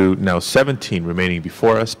 7 through now 17 remaining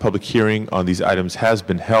before us. Public hearing on these items has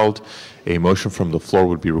been held. A motion from the floor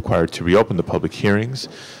would be required to reopen the public hearings.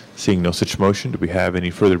 Seeing no such motion, do we have any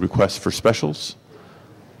further requests for specials?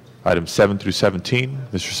 Items 7 through 17.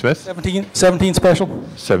 Mr. Smith? 17 special.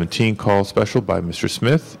 17 call special by Mr.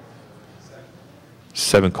 Smith.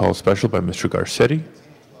 7 call special by Mr. Garcetti.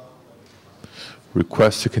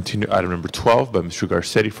 Request to continue item number 12 by Mr.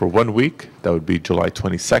 Garcetti for 1 week. That would be July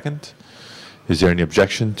 22nd. Is there any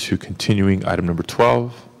objection to continuing item number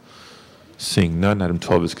 12? Seeing none, item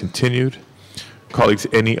 12 is continued. Colleagues,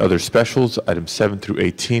 any other specials, items 7 through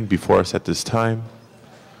 18 before us at this time?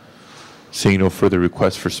 Seeing no further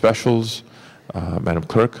requests for specials, Madam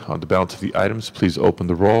Clerk, on the balance of the items, please open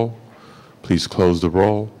the roll, please close the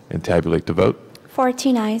roll, and tabulate the vote.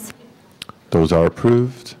 14 ayes. Those are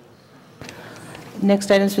approved.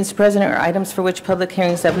 Next items, Mr. President, are items for which public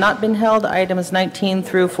hearings have not been held, items 19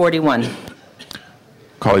 through 41.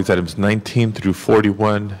 Colleagues, items 19 through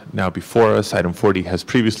 41 now before us. Item 40 has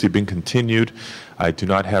previously been continued. I do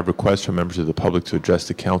not have requests from members of the public to address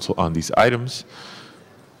the council on these items.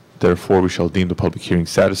 Therefore, we shall deem the public hearing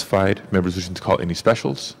satisfied. Members wishing to call any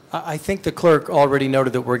specials? I think the clerk already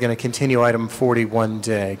noted that we're going to continue item 41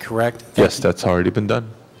 day, correct? Yes, that's already been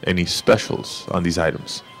done. Any specials on these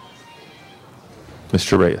items?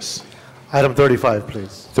 Mr. Reyes. Item 35,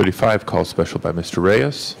 please. 35, call special by Mr.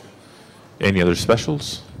 Reyes. Any other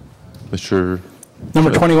specials? Mr. Number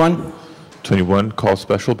 21. 21, call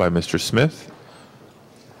special by Mr. Smith.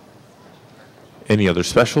 Any other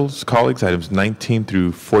specials? Colleagues, items 19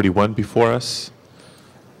 through 41 before us.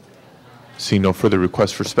 Seeing no further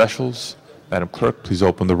requests for specials, Madam Clerk, please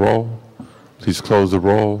open the roll. Please close the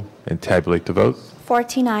roll and tabulate the vote.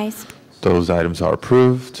 14 ayes. Those items are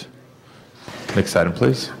approved. Next item,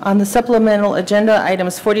 please. On the supplemental agenda,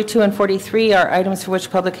 items 42 and 43 are items for which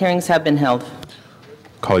public hearings have been held.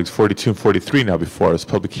 Colleagues, 42 and 43 now before us.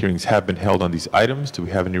 Public hearings have been held on these items. Do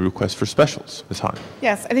we have any requests for specials? Ms. Hahn.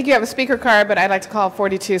 Yes, I think you have a speaker card, but I'd like to call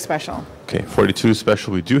 42 special. Okay, 42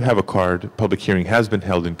 special. We do have a card. Public hearing has been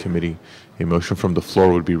held in committee. A motion from the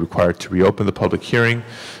floor would be required to reopen the public hearing.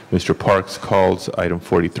 Mr. Parks calls item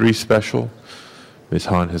 43 special. Ms.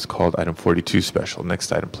 Hahn has called item 42 special.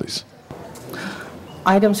 Next item, please.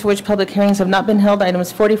 Items for which public hearings have not been held,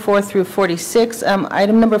 items 44 through 46.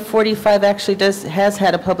 Item number 45 actually has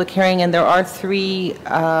had a public hearing, and there are 3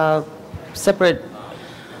 separate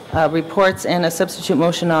reports and a substitute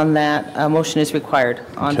motion on that. Motion is required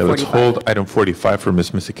on 45. Okay, let's hold item 45 for Ms.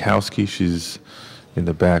 Misikowski. She's in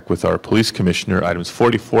the back with our police commissioner. Items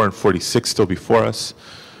 44 and 46 still before us.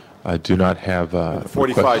 I do not have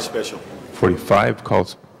 45 special. 45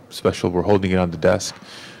 calls special. We're holding it on the desk.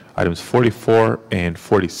 Items 44 and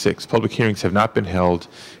 46. Public hearings have not been held,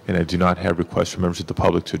 and I do not have requests from members of the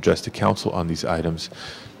public to address the council on these items.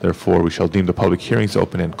 Therefore, we shall deem the public hearings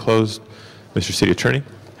open and closed. Mr. City Attorney?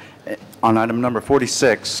 On item number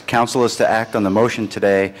 46, council is to act on the motion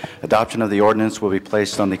today. Adoption of the ordinance will be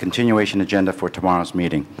placed on the continuation agenda for tomorrow's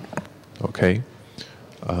meeting. Okay.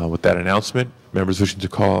 With that announcement, members wishing to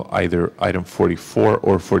call either item 44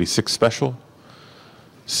 or 46 special?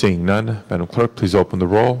 Seeing none, Madam Clerk, please open the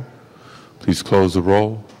roll. Please close the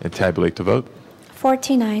roll and tabulate the vote.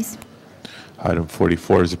 14 ayes. Item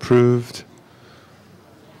 44 is approved.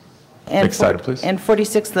 And Next item, please. And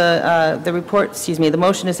 46, the report, the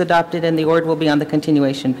motion is adopted, and the order will be on the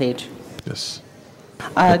continuation page. Yes.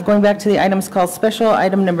 Going back to the items called special,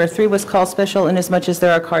 item number 3 was called special inasmuch as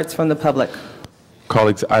there are cards from the public.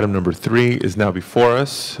 Colleagues, item number 3 is now before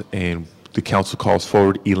us, and the council calls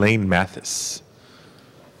forward Elaine Mathis.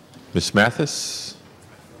 Ms. Mathis?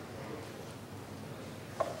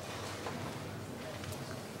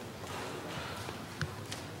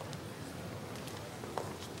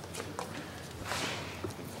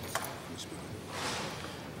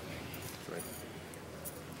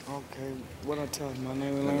 Okay, what I tell you, my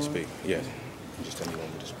name is Let me speak, yes. Just tell me you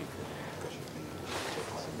want me to speak.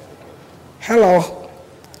 Hello.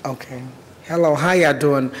 Okay. Hello, how y'all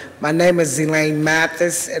doing? My name is Elaine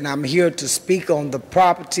Mathis, and I'm here to speak on the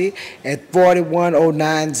property at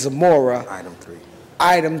 4109 Zamora. Item 3.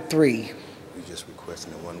 Item 3. We're just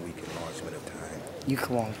requesting a 1-week enlargement of time. You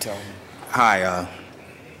come on, tell me. Hi,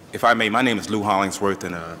 if I may, my name is Lou Hollingsworth,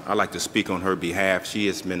 and I'd like to speak on her behalf. She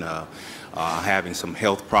has been having some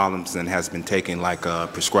health problems and has been taking like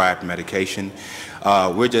prescribed medication.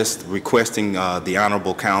 We're just requesting the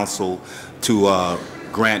Honorable Council to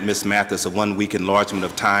grant Ms. Mathis a 1-week enlargement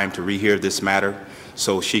of time to rehear this matter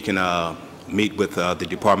so she can meet with the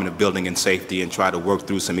Department of Building and Safety and try to work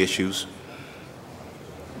through some issues.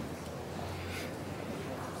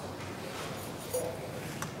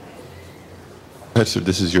 Yes, sir,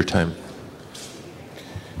 this is your time.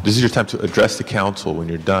 This is your time to address the council. When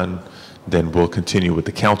you're done, then we'll continue with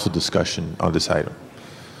the council discussion on this item.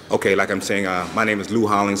 Okay, like I'm saying, my name is Lou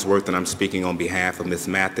Hollingsworth, and I'm speaking on behalf of Ms.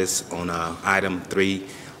 Mathis on item 3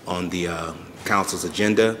 on the council's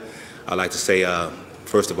agenda. I'd like to say,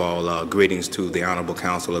 first of all, greetings to the Honorable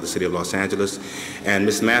Council of the City of Los Angeles. And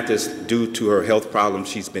Ms. Mathis, due to her health problems,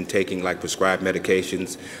 she's been taking like prescribed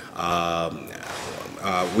medications.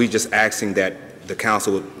 We just asking that the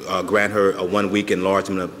council would grant her a 1-week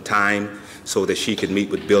enlargement of time so that she could meet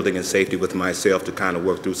with Building and Safety with myself to kind of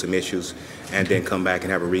work through some issues and then come back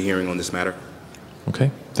and have a rehearing on this matter. Okay,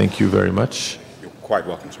 thank you very much. You're quite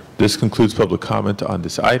welcome, sir. This concludes public comment on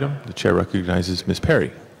this item. The chair recognizes Ms.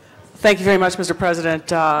 Perry. Thank you very much, Mr. President.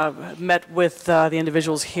 Met with the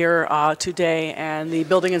individuals here today, and the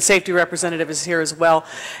Building and Safety representative is here as well,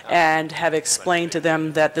 and have explained to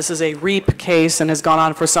them that this is a REAP case and has gone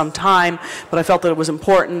on for some time, but I felt that it was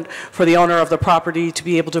important for the owner of the property to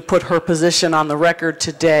be able to put her position on the record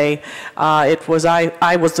today. I was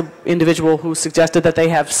the individual who suggested that they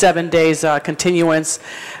have 7 days continuance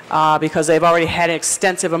because they've already had an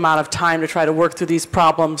extensive amount of time to try to work through these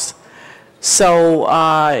problems. So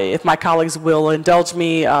if my colleagues will indulge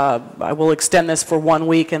me, I will extend this for 1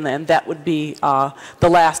 week, and then that would be the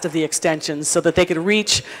last of the extensions so that they could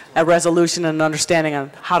reach a resolution and an understanding on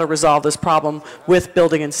how to resolve this problem with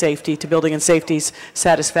Building and Safety to Building and Safety's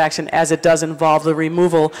satisfaction, as it does involve the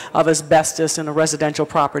removal of asbestos in a residential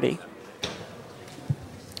property.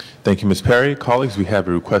 Thank you, Ms. Perry. Colleagues, we have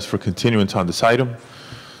a request for continuance on this item.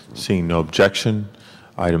 Seeing no objection,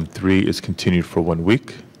 item 3 is continued for 1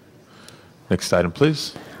 week. Next item,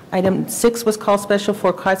 please. Item 6 was called special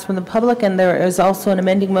for cards from the public, and there is also an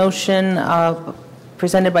amending motion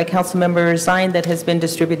presented by Councilmember Zine that has been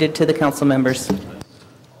distributed to the council members.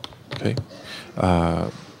 Okay.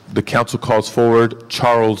 The council calls forward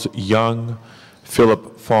Charles Young,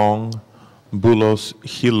 Philip Fong, Bulos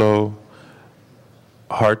Hilo,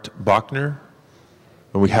 Hart Bachner.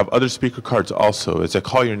 And we have other speaker cards also. As I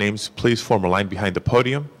call your names, please form a line behind the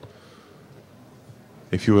podium.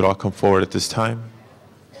 If you would all come forward at this time.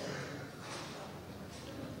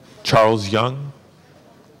 Charles Young.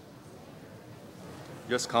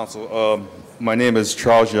 Yes, Council. My name is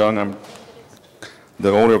Charles Young. I'm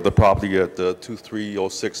the owner of the property at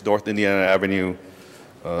 2306 North Indiana Avenue,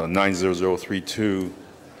 90032.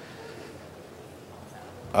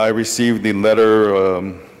 I received the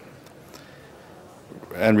letter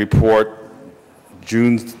and report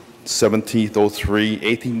June 17th, 03,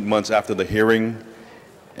 18 months after the hearing,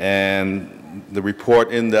 and the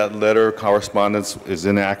report in that letter correspondence is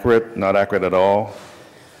inaccurate, not accurate at all.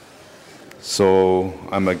 So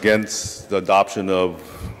I'm against the adoption of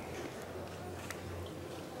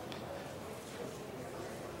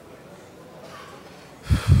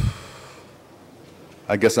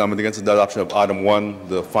item 1,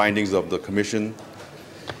 the findings of the commission.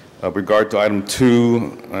 With regard to item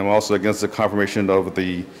 2, I'm also against the confirmation of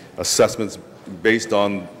the assessments based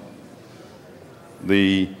on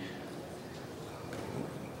the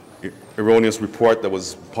erroneous report that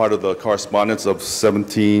was part of the correspondence of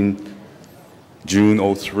 17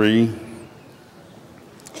 June 03.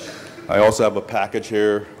 I also have a package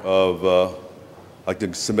here of I'd like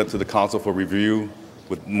to submit to the council for review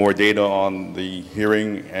with more data on the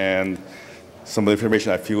hearing and some of the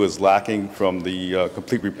information I feel is lacking from the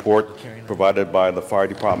complete report provided by the fire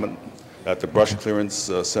department at the brush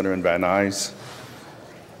clearance center in Van Nuys.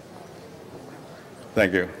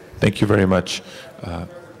 Thank you. Thank you very much.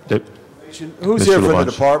 Who's here from the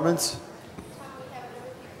departments?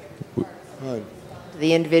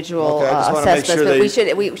 The individual Okay, I just wanna make assessments, sure but they we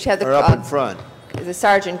should have the, are up in front. the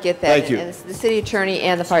sergeant get that. Thank you. And the city attorney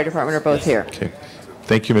and the fire department are both here. Okay.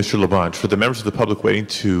 Thank you, Mr. Labange. For the members of the public waiting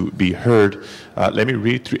to be heard, let me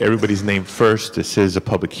read through everybody's name first. This is a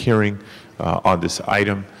public hearing on this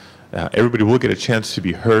item. Everybody will get a chance to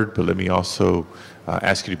be heard, but let me also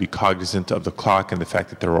ask you to be cognizant of the clock and the fact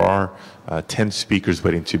that there are 10 speakers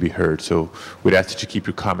waiting to be heard. So we'd ask that you keep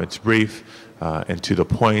your comments brief and to the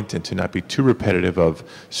point and to not be too repetitive of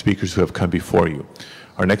speakers who have come before you.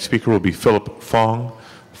 Our next speaker will be Philip Fong,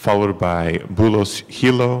 followed by Bulos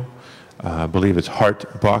Hilo, I believe it's Hart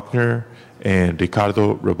Bachner, and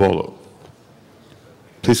Ricardo Rebolo.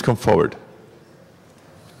 Please come forward.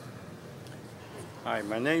 Hi,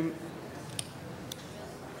 my name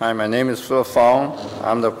is Phil Fong.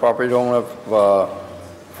 I'm the property owner of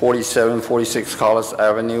 4746 Collis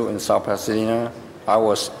Avenue in South Pasadena. I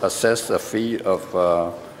was assessed a fee of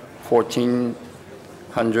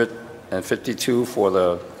 $1,452 for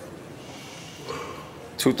the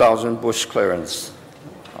 2,000 bush clearance.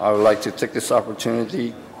 I would like to take this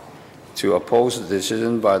opportunity to oppose the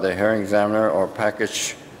decision by the hearing examiner or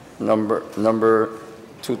package number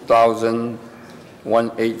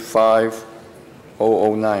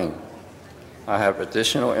 20185009. I have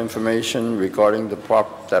additional information regarding the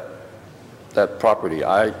that property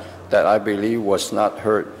that I believe was not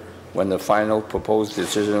heard when the final proposed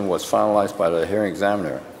decision was finalized by the hearing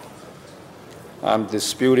examiner. I'm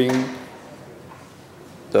disputing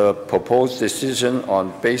the proposed decision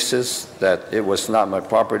on basis that it was not my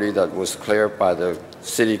property that was cleared by the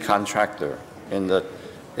city contractor. In the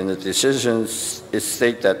decisions, it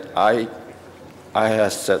states that I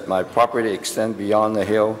have said my property extend beyond the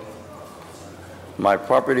hill. My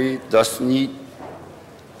property does need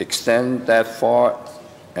extend that far,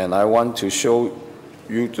 and I want to show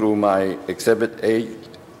you through my Exhibit A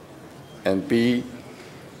and B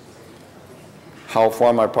how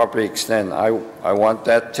far my property extend. I want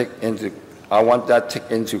that take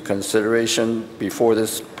into consideration before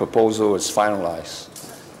this proposal is finalized.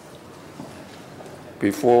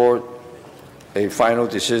 Before a final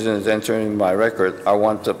decision is entered in my record, I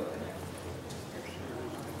want the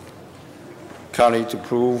county to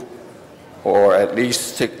prove or at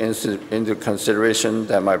least take into consideration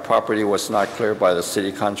that my property was not cleared by the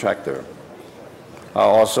city contractor. I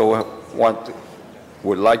also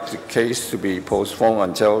would like the case to be postponed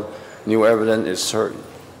until new evidence is certain.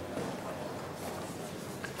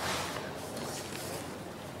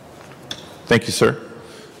 Thank you, sir.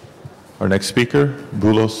 Our next speaker,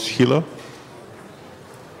 Bulos Hilo.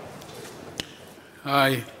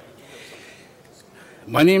 Hi.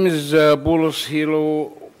 My name is Bulos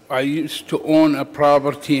Hilo. I used to own a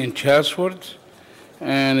property in Chatsworth,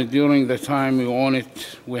 and during the time we own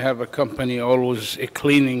it, we have a company always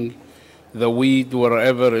cleaning the weed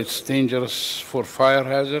wherever it's dangerous for fire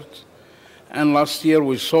hazards. And last year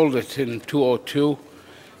we sold it in 202,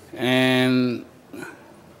 And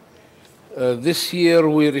this year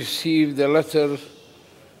we received a letter,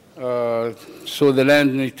 so the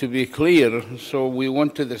land needs to be clear. So we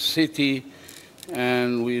went to the city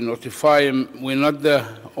and we notify him we're not the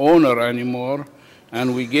owner anymore,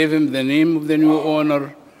 and we gave him the name of the new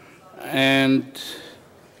owner. And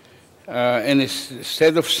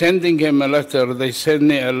instead of sending him a letter, they sent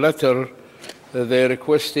me a letter that they're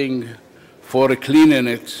requesting for cleaning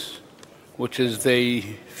it, which is they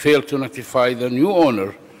failed to notify the new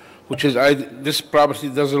owner, which is this property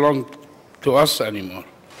doesn't belong to us anymore.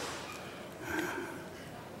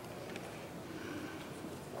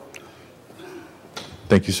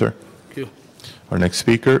 Thank you, sir. Thank you. Our next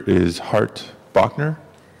speaker is Hart Bachner.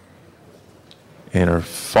 And our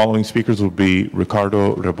following speakers will be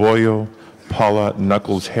Ricardo Rebollo, Paula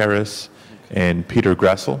Knuckles-Harris, and Peter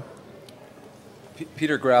Grassel.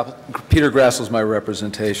 Peter Grassel is my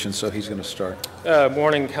representation, so he's going to start.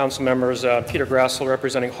 Morning, council members. Peter Grassel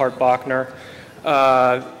representing Hart Bachner.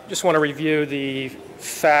 Just want to review the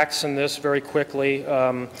facts in this very quickly.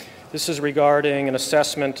 This is regarding an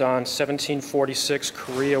assessment on 1746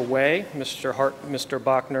 Korea Way, Mr.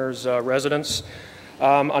 Bachner's residence.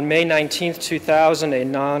 On May 19, 2000, a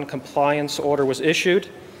non-compliance order was issued.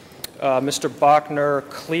 Mr. Bachner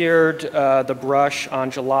cleared the brush on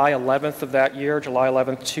July 11th of that year, July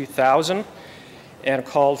 11th, 2000, and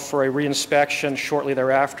called for a reinspection shortly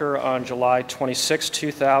thereafter on July 26,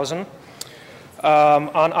 2000.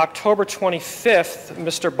 On October 25th,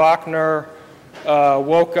 Mr. Bachner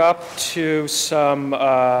woke up to some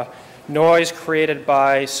noise created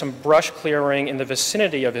by some brush clearing in the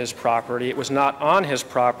vicinity of his property. It was not on his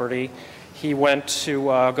property. He went to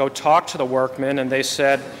go talk to the workmen, and they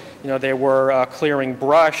said, you know, they were clearing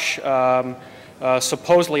brush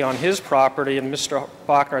supposedly on his property, and Mr.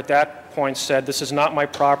 Bachner at that point said, "This is not my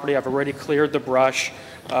property. I've already cleared the brush."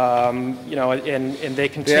 You know, and they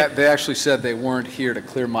continued. They actually said they weren't here to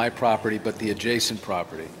clear my property, but the adjacent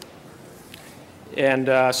property.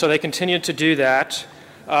 And so they continued to do that.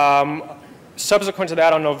 Subsequent to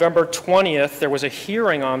that, on November 20th, there was a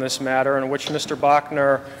hearing on this matter in which Mr.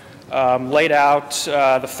 Bachner laid out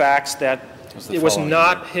the facts that it was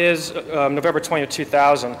not his, November 20th,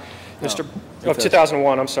 2000, of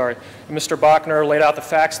 2001, I'm sorry. Mr. Bachner laid out the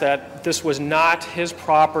facts that this was not his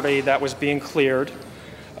property that was being cleared.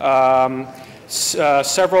 A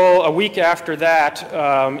week after that,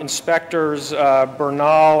 inspectors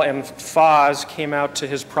Bernal and Foz came out to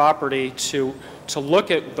his property to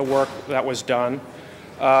look at the work that was done.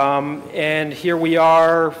 And here we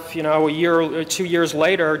are, you know, 2 years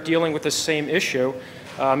later, dealing with the same issue.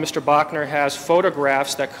 Mr. Bachner has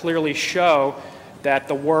photographs that clearly show that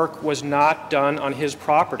the work was not done on his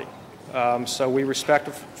property. So we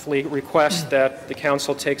respectfully request that the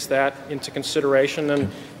council takes that into consideration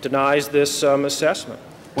and denies this assessment.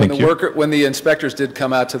 When the inspectors did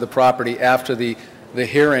come out to the property after the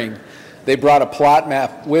hearing, they brought a plot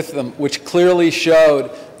map with them which clearly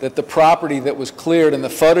showed that the property that was cleared and the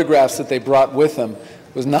photographs that they brought with them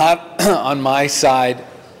was not on my side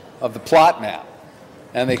of the plot map.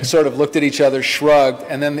 And they sort of looked at each other, shrugged,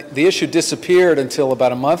 and then the issue disappeared until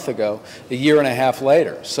about a month ago, a year and a half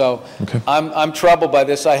later. So I'm troubled by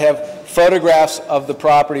this. I have photographs of the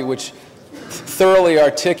property which thoroughly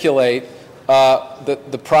articulate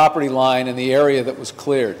the property line and the area that was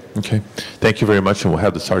cleared. Okay. Thank you very much, and we'll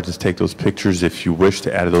have the sergeants take those pictures if you wish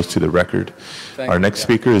to add those to the record. Our next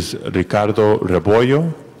speaker is Ricardo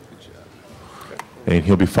Rebollo, and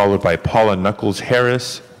he'll be followed by Paula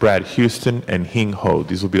Knuckles-Harris, Brad Houston, and Hing Ho.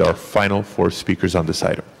 These will be our final 4 speakers on this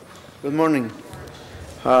item. Good morning.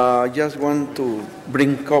 I just want to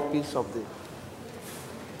bring copies of the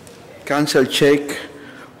cancel check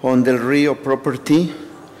on Del Rio property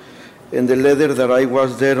and the letter that I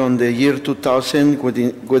was there on the year 2000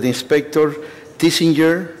 with Inspector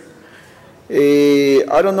Tissinger.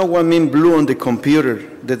 I don't know what mean blue on the computer.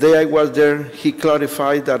 The day I was there, he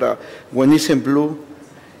clarified that when it's in blue,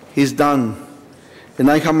 it's done. And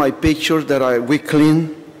I have my pictures that we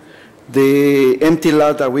clean the empty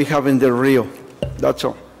lot that we have in the Rio. That's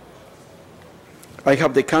all. I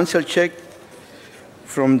have the cancel check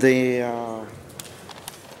from the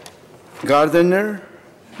gardener,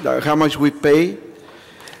 how much we pay.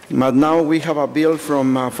 But now we have a bill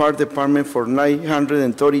from fire department for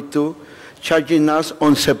 $932, charging us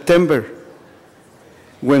on September,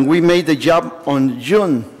 when we made the job on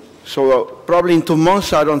June. So probably in 2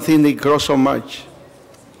 months, I don't think it grows so much.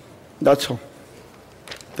 That's all.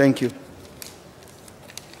 Thank you.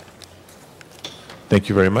 Thank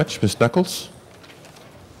you very much. Ms. Knuckles?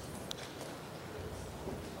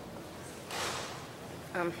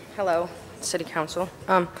 Hello. City Council.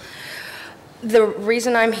 The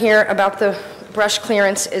reason I'm here about the brush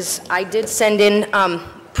clearance is I did send in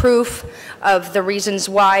proof of the reasons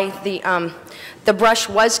why the brush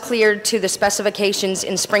was cleared to the specifications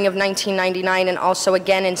in spring of 1999 and also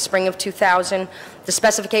again in spring of 2000. The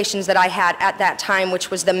specifications that I had at that time,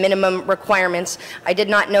 which was the minimum requirements. I did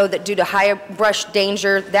not know that due to high brush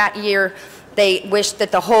danger that year, they wished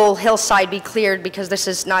that the whole hillside be cleared because this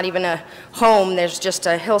is not even a home, there's just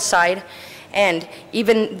a hillside. And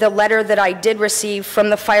even the letter that I did receive from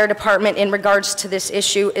the fire department in regards to this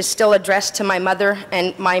issue is still addressed to my mother.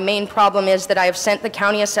 And my main problem is that I have sent the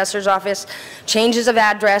county assessor's office changes of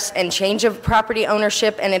address and change of property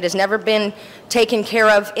ownership, and it has never been taken care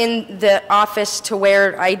of in the office to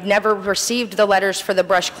where I never received the letters for the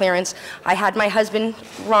brush clearance. I had my husband,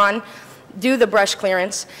 Ron, do the brush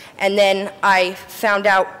clearance, and then I found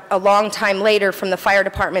out a long time later from the fire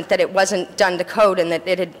department that it wasn't done to code and that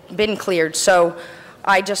it had been cleared. So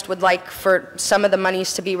I just would like for some of the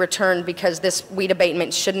monies to be returned because this weed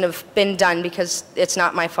abatement shouldn't have been done, because it's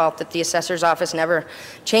not my fault that the assessor's office never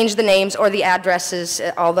changed the names or the addresses,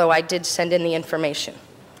 although I did send in the information.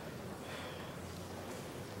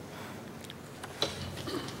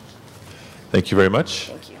 Thank you very much.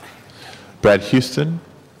 Thank you. Brad Houston.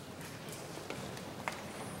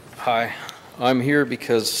 Hi, I'm here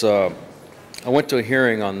because I went to a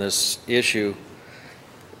hearing on this issue,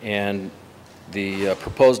 and the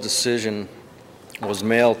proposed decision was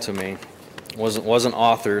mailed to me. Wasn't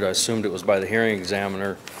authored. I assumed it was by the hearing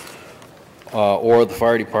examiner or the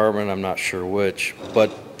fire department. I'm not sure which.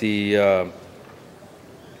 But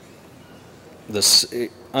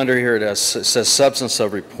under here it says substance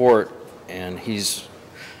of report, and he's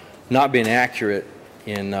not being accurate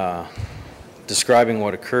in describing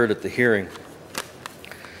what occurred at the hearing.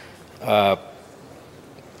 The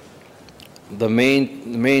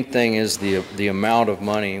main thing is the amount of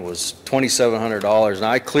money was $2,700, and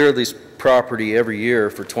I clear this property every year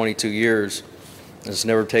for 22 years. It's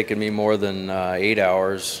never taken me more than 8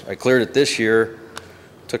 hours. I cleared it this year.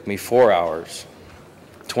 It took me 4 hours.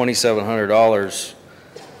 $2,700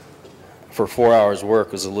 for 4 hours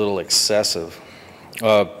work was a little excessive.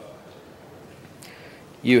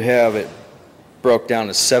 You have it broke down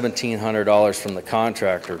to $1,700 from the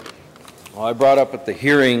contractor. Well, I brought up at the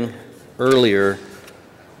hearing earlier,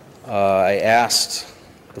 I asked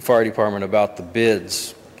the fire department about the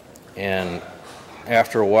bids, and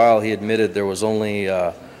after a while he admitted there was only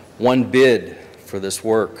one bid for this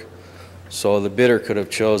work. So the bidder could have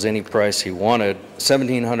chose any price he wanted.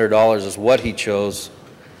 $1,700 is what he chose.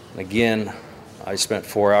 And again, I spent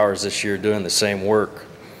 4 hours this year doing the same work.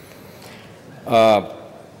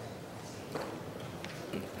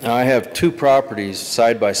 Now I have two properties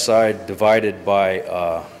side by side divided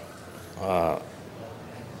by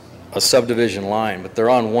a subdivision line, but they're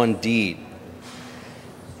on one deed.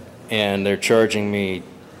 And they're charging me,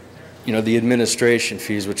 you know, the administration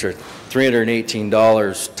fees, which are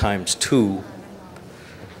 $318 times 2.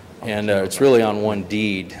 And it's really on one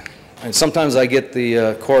deed. And sometimes I get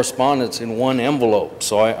the correspondence in one envelope,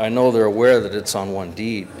 so I know they're aware that it's on one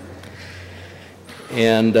deed.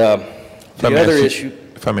 And the other issue...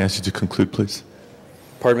 If I may ask you to conclude, please.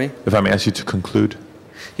 Pardon me? If I may ask you to conclude.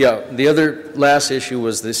 Yeah, the other last issue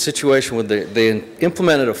was the situation with they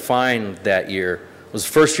implemented a fine that year. It was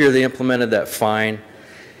the first year they implemented that fine,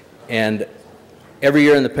 and every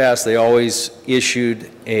year in the past they always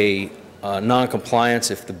issued a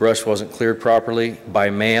non-compliance if the brush wasn't cleared properly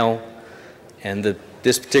by mail, and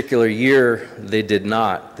this particular year they did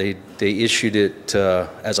not. They issued it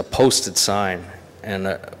as a posted sign,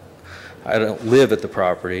 and I don't live at the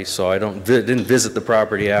property, so I didn't visit the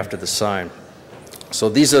property after the sign. So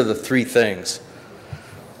these are the three things.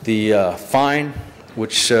 The fine,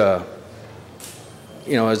 which you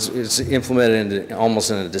know, is implemented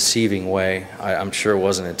almost in a deceiving way. I'm sure it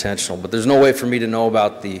wasn't intentional, but there's no way for me to know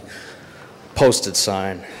about the posted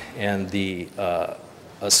sign, and the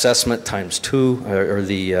assessment times 2, or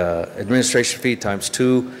the administration fee times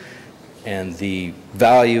 2, and the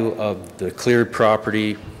value of the cleared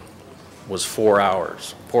property was 4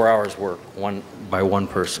 hours. 4 hours work by one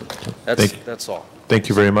person. That's all. Thank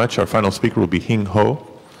you very much. Our final speaker will be Hing Ho.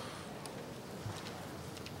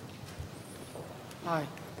 Hi,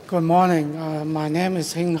 good morning. My name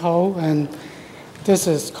is Hing Ho, and this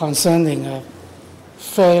is concerning a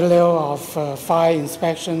failure of fire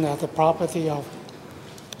inspection at the property of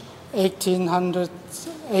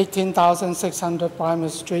 18,600 Primer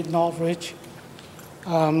Street, Northridge.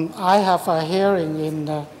 I have a hearing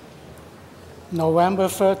in November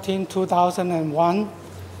 13, 2001,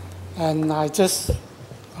 and I didn't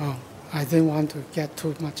want to get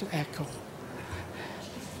too much echo.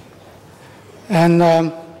 And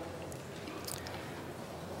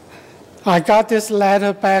I got this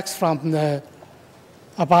letter back from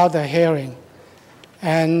about the hearing.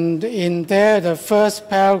 And in there, the first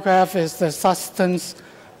paragraph is the substance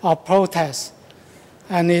of protest.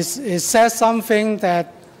 And it says something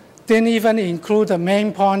that didn't even include the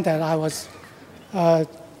main point that I was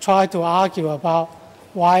trying to argue about,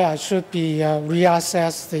 why I should be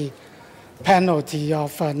reassess the penalty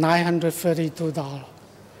of $932.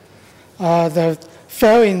 The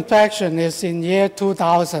failed inspection is in year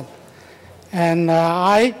 2000. And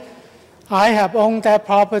I have owned that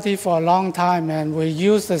property for a long time, and we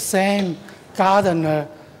use the same gardener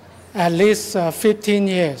at least 15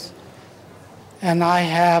 years. And I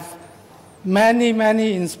have many,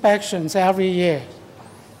 many inspections every year.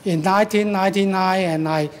 In 1999, and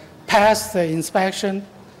I passed the inspection.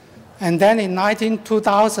 And then in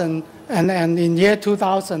 2000, and in year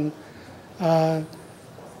 2000,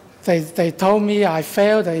 they told me I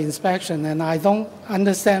failed the inspection, and I don't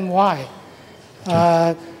understand why.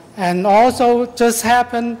 And also just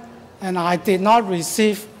happened, and I did not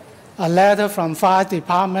receive a letter from fire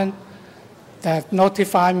department that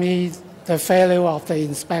notified me the failure of the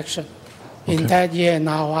inspection in that year.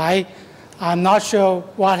 Now I'm not sure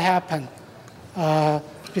what happened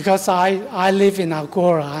because I live in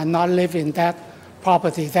Agoura. I not live in that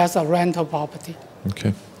property. That's a rental property.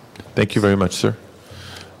 Okay. Thank you very much, sir.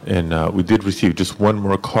 And we did receive just one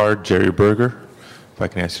more card, Jerry Berger. If I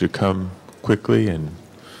can ask you to come quickly, and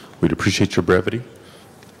we'd appreciate your brevity.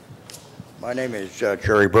 My name is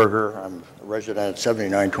Jerry Berger. I'm a resident at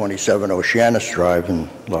 7927 Oceanus Drive in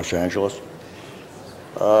Los Angeles.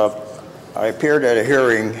 I appeared at a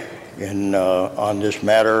hearing on this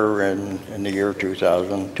matter in the year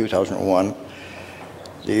 2001.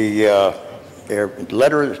 The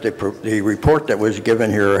report that was given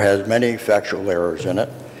here has many factual errors in it.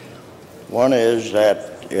 One is that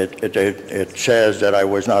it says that I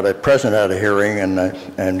was not present at a hearing,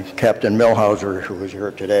 and Captain Milhauser, who was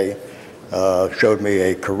here today, showed me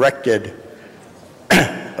a corrected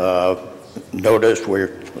notice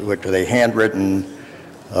with the handwritten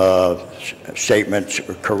statements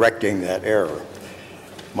correcting that error.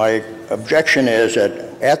 My objection is that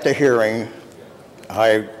at the hearing,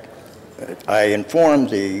 I informed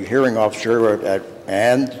the hearing officer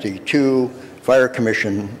and the two fire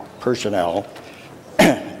commission personnel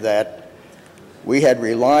that we had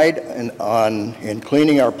relied in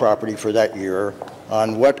cleaning our property for that year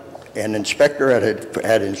on what an inspector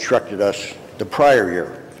had instructed us the prior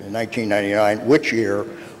year, in 1999, which year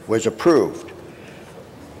was approved.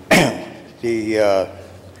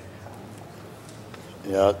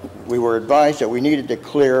 We were advised that we needed to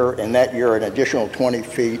clear in that year an additional 20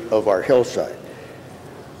 feet of our hillside.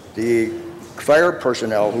 The fire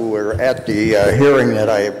personnel who were at the hearing that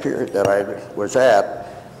I was at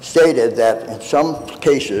stated that in some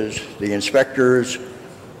cases the inspectors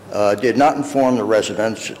did not inform the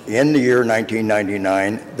residents in the year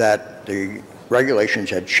 1999 that the regulations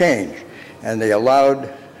had changed, and they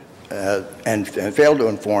allowed and failed to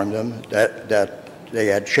inform them that they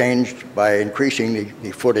had changed by increasing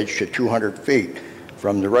the footage to 200 feet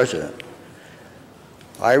from the resident.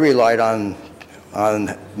 I relied on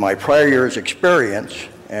my prior year's experience,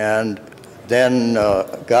 and then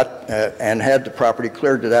and had the property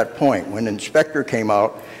cleared to that point. When the inspector came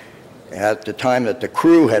out at the time that the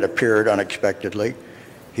crew had appeared unexpectedly,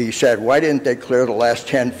 he said, "Why didn't they clear the last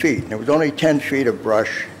 10 feet?" And there was only 10 feet of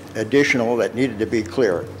brush additional that needed to be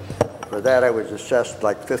cleared. For that, I was assessed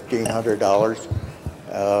like $1,500,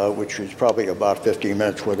 which was probably about 15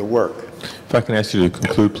 minutes worth of work. If I can ask you to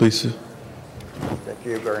conclude, please. Thank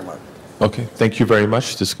you very much. Okay, thank you very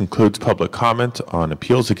much. This concludes public comment on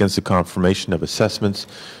appeals against the confirmation of assessments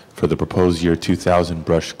for the proposed year 2000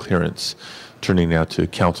 brush clearance. Turning now to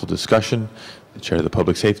council discussion, the Chair of the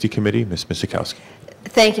Public Safety Committee, Ms. Misikowski.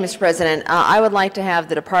 Thank you, Mr. President. I would like to have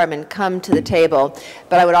the department come to the table,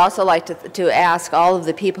 but I would also like to ask all of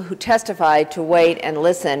the people who testified to wait and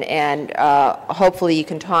listen, and hopefully you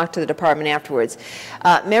can talk to the department afterwards.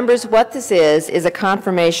 Members, what this is a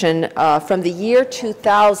confirmation from the year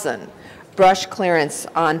 2000 brush clearance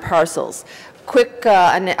on parcels. Quick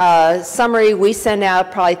summary, we send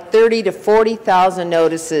out probably 30 to 40,000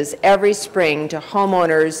 notices every spring to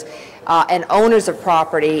homeowners and owners of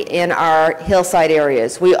property in our hillside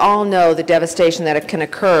areas. We all know the devastation that it can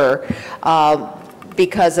occur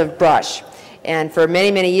because of brush. And for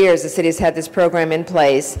many, many years, the city has had this program in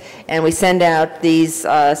place, and we send out these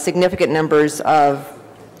significant numbers of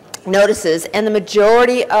notices, and the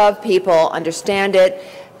majority of people understand it.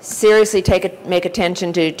 seriously make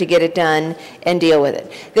attention to get it done and deal with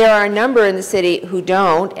it. There are a number in the city who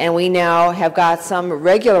don't, and we now have got some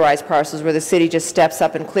regularized parcels where the city just steps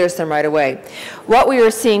up and clears them right away. What we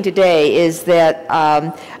are seeing today is that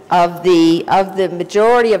of the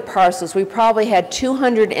majority of parcels, we probably had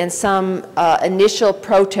 200 and some initial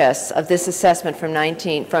protests of this assessment from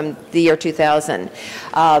the year 2000.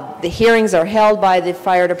 The hearings are held by the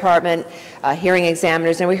fire department, hearing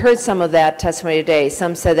examiners, and we heard some of that testimony today.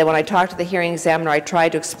 Some said that when I talked to the hearing examiner, I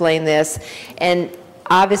tried to explain this, and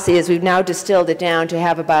obviously, as we've now distilled it down to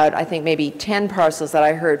have about, I think, maybe 10 parcels that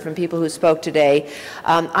I heard from people who spoke today,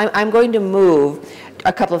 I'm going to move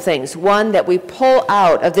a couple of things. One, that we pull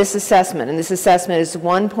out of this assessment, and this assessment is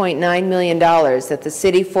 $1.9 million that the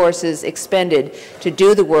city forces expended to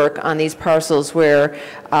do the work on these parcels where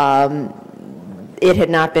it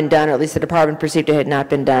had not been done, or at least the department perceived it had not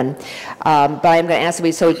been done. But I'm going to ask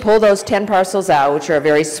that we pull those 10 parcels out, which are a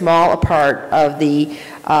very small part of the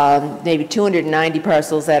maybe 290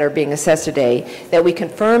 parcels that are being assessed today, that we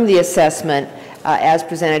confirm the assessment as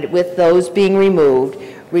presented with those being removed,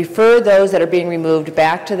 refer those that are being removed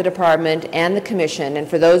back to the department and the commission, and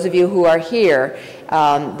for those of you who are here,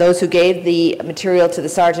 those who gave the material to the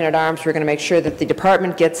Sergeant at Arms, we're going to make sure that the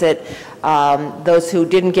department gets it. Those who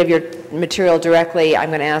didn't give your material directly, I'm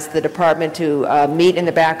going to ask the department to meet in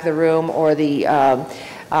the back of the room or the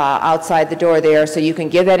outside the door there, so you can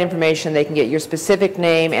give that information. They can get your specific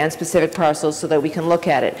name and specific parcels so that we can look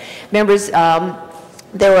at it. Members,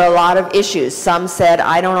 there were a lot of issues. Some said,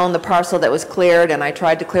 I don't own the parcel that was cleared, and I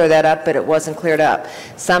tried to clear that up, but it wasn't cleared up.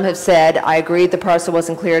 Some have said, I agreed the parcel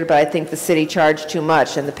wasn't cleared, but I think the city charged too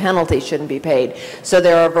much, and the penalty shouldn't be paid. So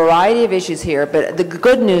there are a variety of issues here, but the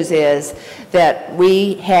good news is that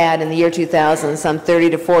we had, in the year 2000, some 30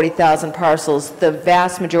 to 40,000 parcels. The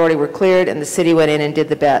vast majority were cleared, and the city went in and did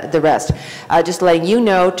the rest. Just letting you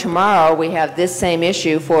know, tomorrow we have this same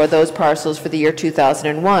issue for those parcels for the year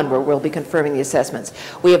 2001, where we'll be confirming the assessments.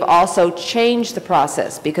 We have also changed the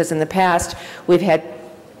process, because in the past we've had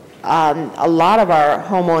a lot of our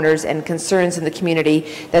homeowners and concerns in the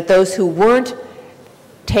community that those who weren't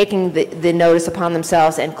taking the notice upon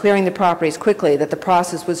themselves and clearing the properties quickly, that the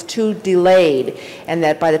process was too delayed, and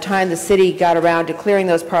that by the time the city got around to clearing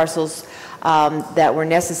those parcels that were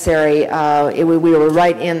necessary, we were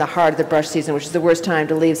right in the heart of the brush season, which is the worst time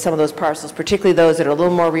to leave some of those parcels, particularly those that are a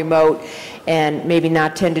little more remote and maybe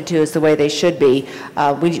not tended to as the way they should be.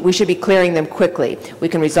 We should be clearing them quickly. We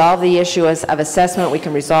can resolve the issue of assessment. We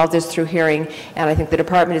can resolve this through hearing, and I think the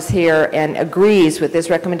department is here and agrees with this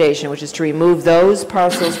recommendation, which is to remove those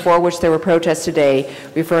parcels for which there were protests today,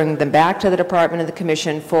 referring them back to the department and the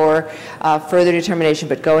commission for further determination,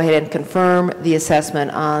 but go ahead and confirm the assessment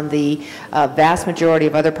on the vast majority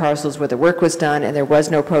of other parcels where the work was done and there was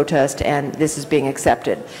no protest, and this is being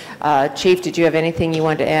accepted. Chief, did you have anything you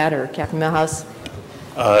wanted to add, or Captain Millhouse?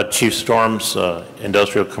 Chief Storms,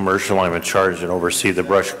 Industrial Commercial, I'm in charge and oversee the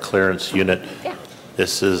brush clearance unit. Yeah.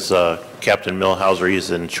 This is Captain Millhauser.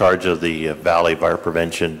 He's in charge of the Valley Fire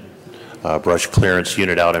Prevention brush clearance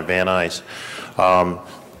unit out in Van Nuys.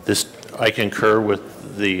 I concur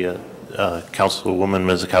with the Councilwoman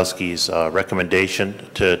Mizikowski's recommendation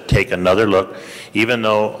to take another look, even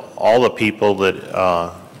though all the people that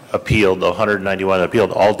appealed, the 191 that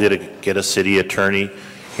appealed, all did get a city attorney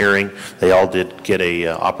hearing. They all did get a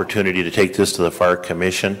opportunity to take this to the Fire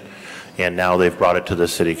Commission, and now they've brought it to the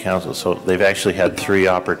City Council. So they've actually had 3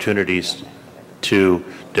 opportunities to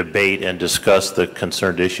debate and discuss the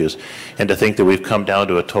concerned issues. And to think that we've come down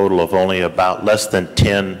to a total of only about less than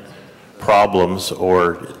 10 problems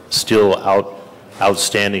or still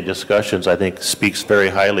outstanding discussions, I think speaks very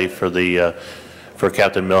highly for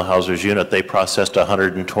Captain Millhauser's unit. They processed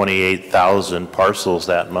 128,000 parcels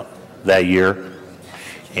that year,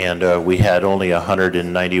 and we had only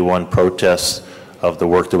 191 protests of the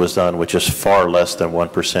work that was done, which is far less than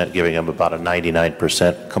 1%, giving them about a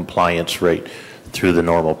 99% compliance rate through the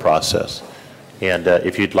normal process. And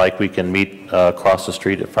if you'd like, we can meet across the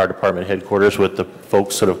street at Fire Department headquarters with the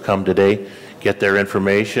folks that have come today, get their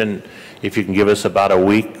information. If you can give us about a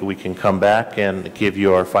week, we can come back and give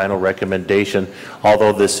you our final recommendation.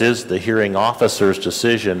 Although this is the hearing officer's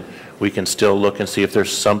decision, we can still look and see if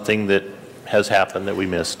there's something that has happened that we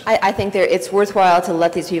missed. I think it's worthwhile to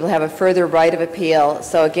let these people have a further right of appeal.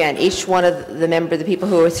 So again, each one of the people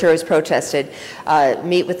who has protested,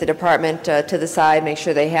 meet with the department to the side, make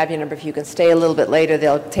sure they have your number. If you can stay a little bit later,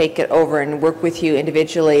 they'll take it over and work with you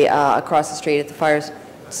individually across the street at the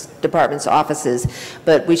department's offices.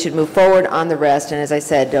 But we should move forward on the rest, and as I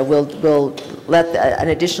said, we'll let an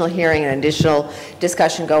additional hearing and additional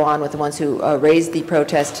discussion go on with the ones who raised the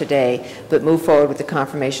protest today, but move forward with the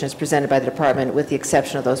confirmation as presented by the department with the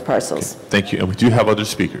exception of those parcels. Thank you. And we do have other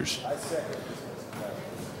speakers.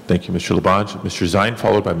 Thank you, Mr. Labange. Mr. Zine,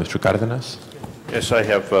 followed by Mr. Cardenas. Yes, I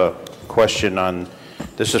have a question on,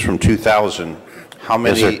 this is from 2000. How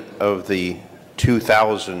many of the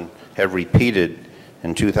 2,000 have repeated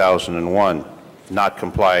in 2001, not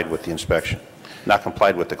complied with the inspection? Not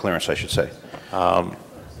complied with the clearance, I should say.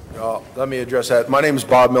 Let me address that. My name is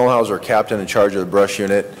Bob Milhauser, captain in charge of the brush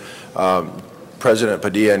unit. President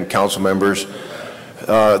Padilla and council members.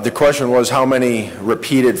 The question was how many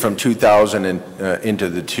repeated from 2000 into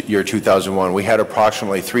the year 2001. We had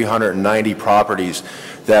approximately 390 properties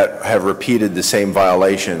that have repeated the same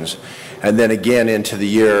violations. And then again into the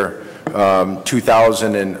year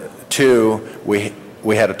 2002,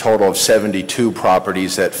 we had a total of 72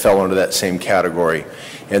 properties that fell into that same category.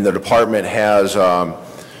 And the department has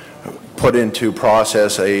put into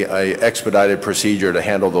process a expedited procedure to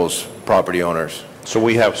handle those property owners. So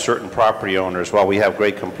we have certain property owners, while we have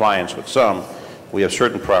great compliance with some, we have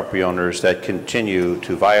certain property owners that continue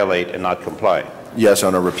to violate and not comply. Yes,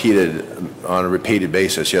 on a repeated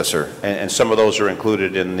basis, yes, sir. And some of those are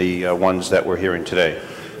included in the ones that we're hearing today.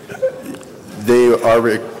 They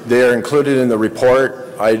are included in the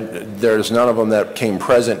report. There's none of them that came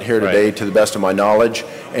present here today, right, to the best of my knowledge.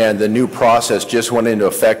 And the new process just went into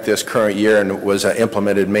effect this current year and was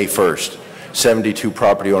implemented May 1st. 72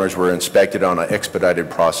 property owners were inspected on an expedited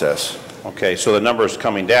process. Okay, so the number is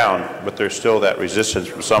coming down, but there's still that resistance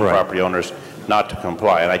from some property owners not to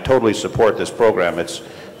comply. And I totally support this program. It's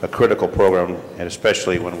a critical program, and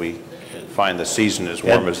especially when we find the season as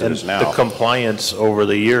warm as it is now. The compliance over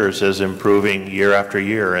the years is improving year after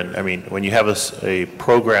year. And I mean, when you have a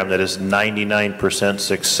program that is 99%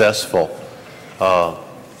 successful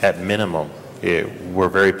at minimum, we're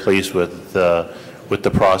very pleased with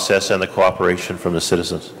the process and the cooperation from the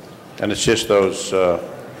citizens. And it's just those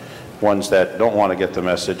ones that don't want to get the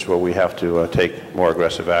message where we have to take more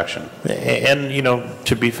aggressive action. And, you know,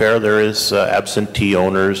 to be fair, there is absentee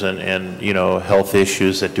owners and, you know, health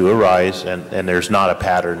issues that do arise, and there's not a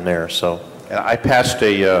pattern there, so. And I passed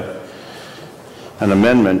an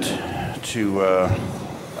amendment to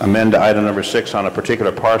amend item number 6 on a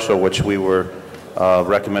particular parcel, which we were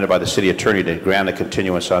recommended by the city attorney to grant a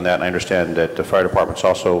continuance on that, and I understand that the fire department's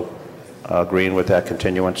also agreeing with that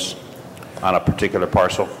continuance on a particular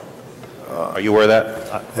parcel. Are you aware of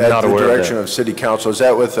that? At the direction of city council. Is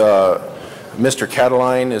that with Mr.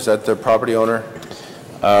 Cataline? Is that the property owner?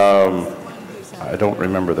 I don't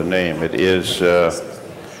remember the name. It is,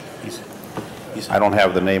 I don't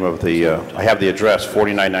have the name of the, I have the address,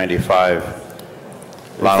 4995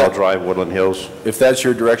 Lionel Drive, Woodland Hills. If that's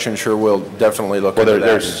your direction, sure, we'll definitely look into that.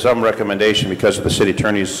 There's some recommendation because of the city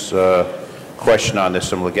attorney's question on this,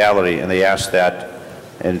 some legality, and they asked that,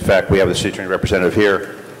 in fact, we have the city attorney representative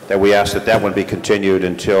here, that we asked that that one be continued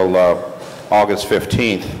until August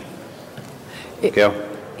 15th. Gail?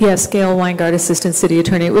 Yes, Gail Weingart, Assistant City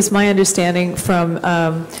Attorney. It was my understanding from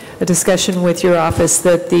a discussion with your office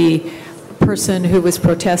that the person who was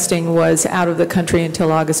protesting was out of the country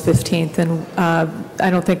until August 15th, and I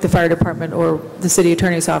don't think the fire department or the city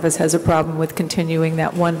attorney's office has a problem with continuing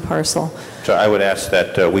that one parcel. So I would ask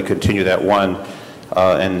that we continue that one,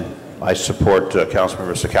 and I support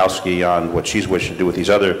Councilmember Sikowski on what she's wishing to do with these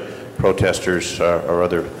other protesters or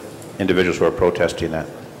other individuals who are protesting that.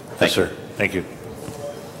 Thank you. Sir. Thank you.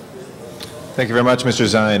 Thank you very much, Mr.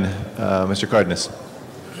 Zine. Mr. Cardenas.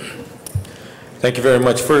 Thank you very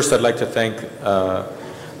much. First, I'd like to thank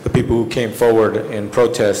the people who came forward in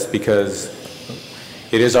protest, because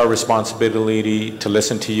it is our responsibility to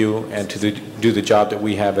listen to you and to do the job that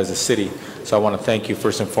we have as a city. So I want to thank you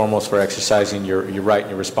first and foremost for exercising your right and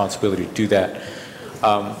your responsibility to do that.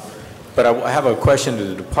 But I have a question to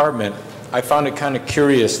the department. I found it kind of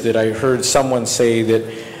curious that I heard someone say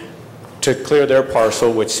that to clear their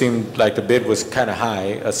parcel, which seemed like the bid was kind of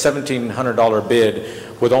high, a $1,700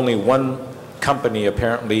 bid with only one company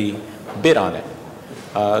apparently bid on it.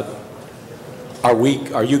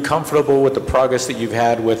 Are you comfortable with the progress that you've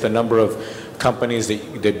had with a number of companies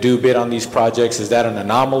that do bid on these projects? Is that an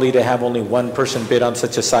anomaly to have only one person bid on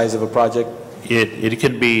such a size of a project? It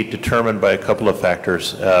can be determined by a couple of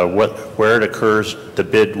factors. Where it occurs, the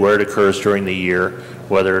bid, where it occurs during the year,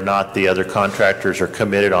 whether or not the other contractors are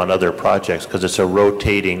committed on other projects, because it's a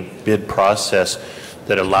rotating bid process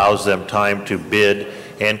that allows them time to bid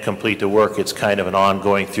and complete the work. It's kind of an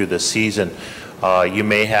ongoing through the season. You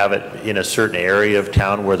may have it in a certain area of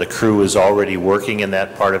town where the crew is already working in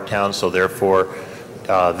that part of town, so therefore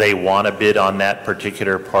they want to bid on that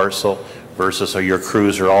particular parcel versus your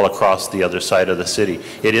crews are all across the other side of the city.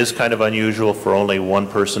 It is kind of unusual for only one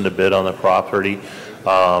person to bid on the property,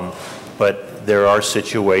 but there are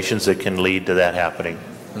situations that can lead to that happening.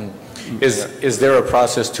 Is there a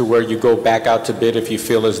process to where you go back out to bid if you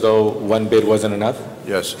feel as though one bid wasn't enough?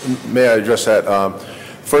 Yes. May I address that?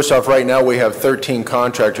 First off, right now we have 13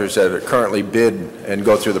 contractors that are currently bid and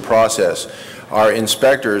go through the process. Our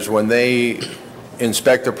inspectors, when they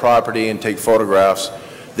inspect the property and take photographs,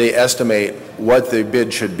 they estimate what the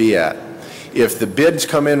bid should be at. If the bids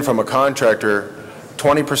come in from a contractor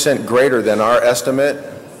 20% greater than our estimate,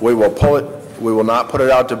 we will pull it, we will not put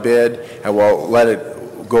it out to bid, and we'll let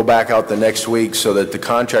it go back out the next week so that the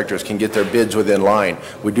contractors can get their bids within line.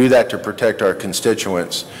 We do that to protect our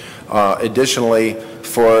constituents. Additionally,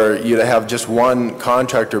 for you to have just one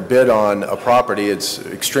contractor bid on a property, it's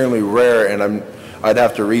extremely rare, and I'd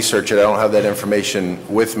have to research it. I don't have that information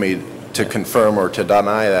with me to confirm or to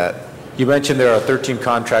deny that. You mentioned there are 13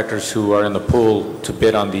 contractors who are in the pool to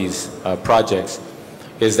bid on these projects.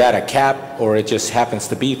 Is that a cap, or it just happens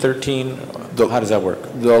to be 13? How does that work?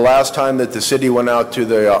 The last time that the city went out to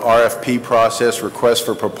the RFP process, request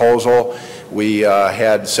for proposal, we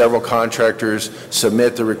had several contractors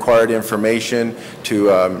submit the required information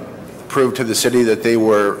to prove to the city that they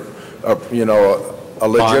were, a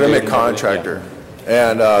legitimate contractor.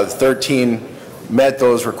 And 13 met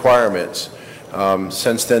those requirements.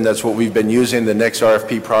 Since then, that's what we've been using. The next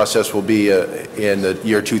RFP process will be in the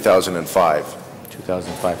year 2005.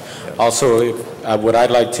 2005. Yeah. Also, what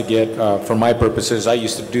I'd like to get, for my purposes, I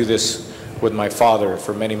used to do this with my father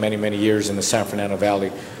for many, many, many years in the San Fernando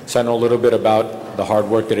Valley. So I know a little bit about the hard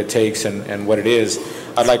work that it takes and what it is.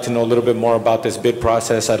 I'd like to know a little bit more about this bid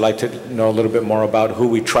process. I'd like to know a little bit more about who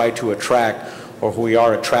we try to attract or who we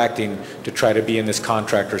are attracting to try to be in this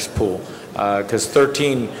contractor's pool. Because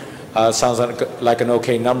 13 sounds like an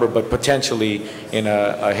okay number, but potentially in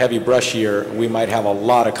a heavy brush year, we might have a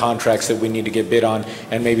lot of contracts that we need to get bid on,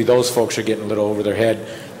 and maybe those folks are getting a little over their head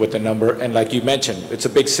with the number. And like you mentioned, it's a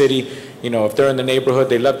big city. You know, if they're in the neighborhood,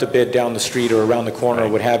 they love to bid down the street or around the corner or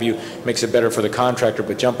what have you, makes it better for the contractor.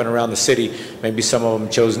 But jumping around the city, maybe some of them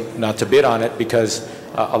chose not to bid on it because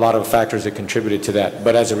a lot of factors that contributed to that.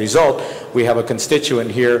 But as a result, we have a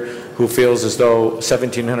constituent here who feels as though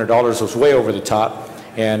 $1,700 was way over the top,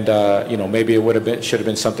 and maybe it should have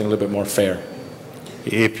been something a little bit more fair.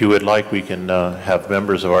 If you would like, we can have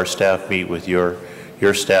members of our staff meet with your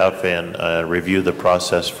staff and review the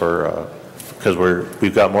process because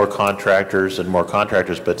we've got more contractors,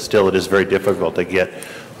 but still it is very difficult to get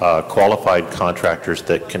qualified contractors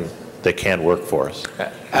that can work for us.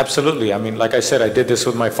 Absolutely. I mean, like I said, I did this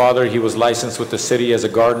with my father. He was licensed with the city as a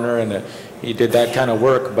gardener, and he did that kind of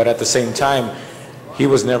work. But at the same time, he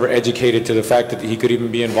was never educated to the fact that he could even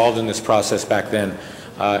be involved in this process back then.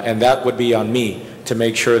 And that would be on me to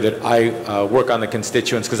make sure that I work on the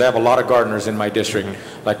constituents, because I have a lot of gardeners in my district,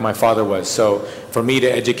 like my father was. So for me to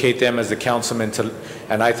educate them as the councilman,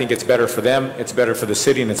 and I think it's better for them, it's better for the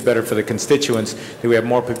city, and it's better for the constituents that we have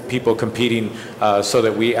more people competing so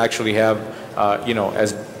that we actually have,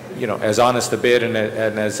 as honest a bid and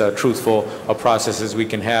as truthful a process as we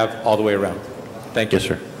can have all the way around. Thank you. Yes,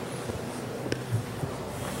 sir.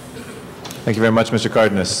 Thank you very much, Mr.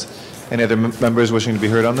 Cardenas. Any other members wishing to be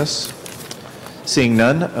heard on this? Seeing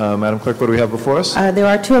none, Madam Clerk, what do we have before us? There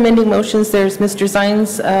are two amending motions. There's Mr.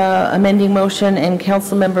 Zine's amending motion and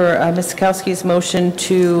Councilmember Miskowski's motion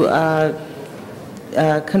to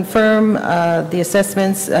confirm the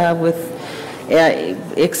assessments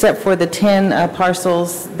except for the 10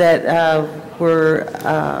 parcels that were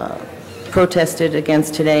protested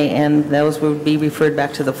against today, and those would be referred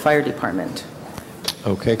back to the fire department.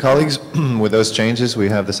 Okay, colleagues, with those changes, we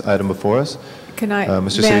have this item before us. Can I,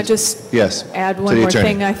 Mr. may I City, just yes, add one more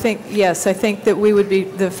thing? I think that we would be,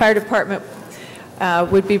 the fire department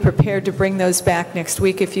would be prepared to bring those back next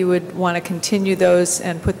week if you would want to continue those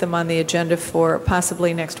and put them on the agenda for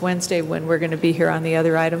possibly next Wednesday when we're going to be here on the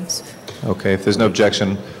other items. Okay, if there's no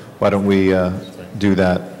objection, why don't we do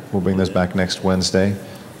that? We'll bring those back next Wednesday.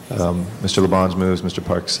 Mr. Labange moves, Mr.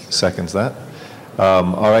 Parks seconds that.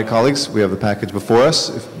 All right, colleagues, we have the package before us.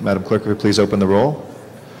 If Madam Clerk would please open the roll,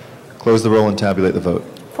 close the roll, and tabulate the vote.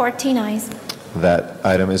 14 ayes. That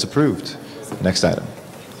item is approved. Next item.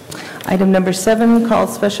 Item number 7, called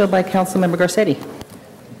special by Councilmember Garcetti.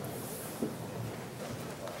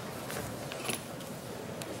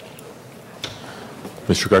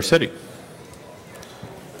 Mr. Garcetti.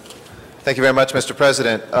 Thank you very much, Mr.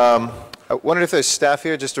 President. I wondered if there's staff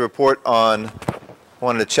here just to report on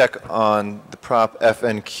wanted to check on the Prop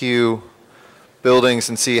FNQ buildings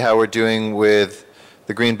and see how we're doing with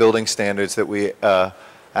the green building standards that we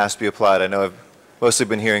asked be applied. I know I've mostly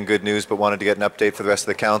been hearing good news, but wanted to get an update for the rest of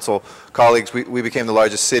the council. Colleagues, we became the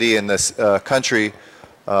largest city in this country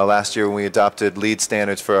last year when we adopted LEED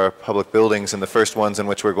standards for our public buildings, and the first ones in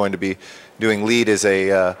which we're going to be doing LEED is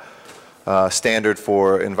a standard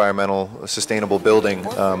for environmental sustainable building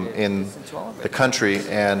in the country,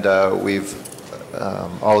 and we've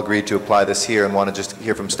all agreed to apply this here, and want to just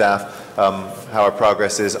hear from staff how our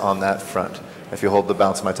progress is on that front. If you hold the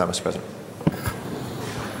balance of my time, Mr. President.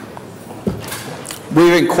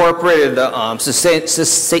 We've incorporated the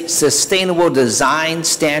sustainable design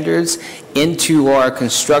standards into our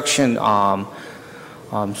construction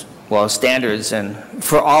standards, and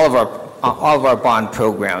for all of our bond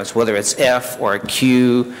programs, whether it's F or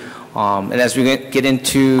Q, and as we get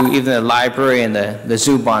into even the library and the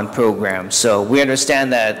zoo bond program. So we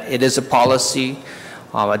understand that it is a policy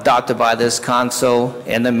adopted by this council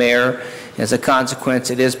and the mayor. As a consequence,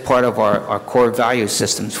 it is part of our core value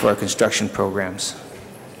systems for our construction programs.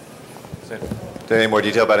 Is there any more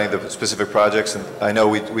detail about any of the specific projects? And I know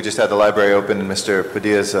we just had the library open in Mr.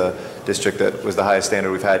 Padilla's district. That was the highest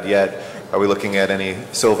standard we've had yet. Are we looking at any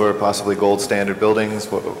silver, possibly gold standard buildings,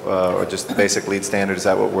 or just the basic LEED standard? Is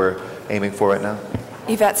that what we're aiming for right now?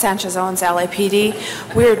 Yvette Sanchez Owens, LAPD.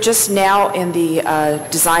 We're just now in the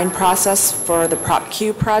design process for the Prop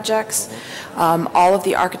Q projects. All of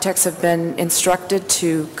the architects have been instructed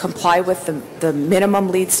to comply with the minimum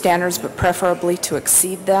LEED standards, but preferably to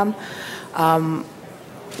exceed them.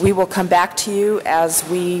 We will come back to you as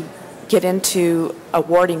we get into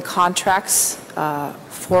awarding contracts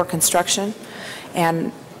for construction,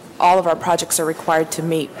 and all of our projects are required to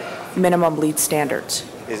meet minimum LEED standards.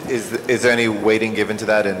 Is there any weighting given to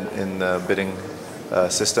that in the bidding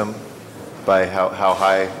system by how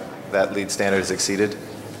high that LEED standard is exceeded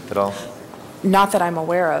at all? Not that I'm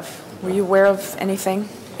aware of. Were you aware of anything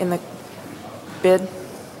in the bid,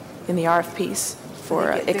 in the RFPs?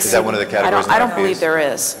 Is that one of the categories? I don't believe there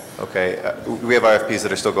is. Okay. We have RFPs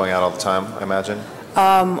that are still going out all the time, I imagine?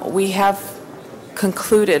 We have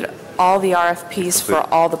concluded all the RFPs for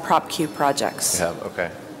all the Prop Q projects. Yeah,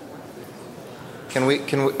 okay. Can we maybe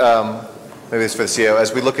this is for the CEO,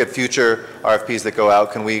 as we look at future RFPs that go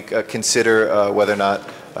out, can we consider whether or not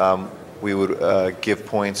we would give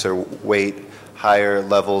points or weight higher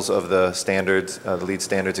levels of the standards, the LEED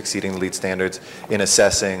standards, exceeding the LEED standards in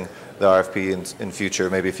assessing the RFP in future?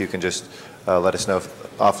 Maybe if you can just let us know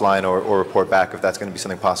offline or report back if that's going to be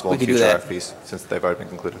something possible in future RFPs, since they've already been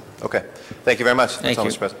concluded. Okay. Thank you very much. That's all,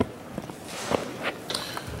 Mr. President.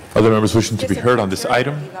 Other members wishing to be heard on this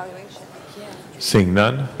item? Seeing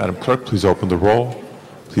none, Madam Clerk, please open the roll.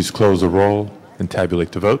 Please close the roll and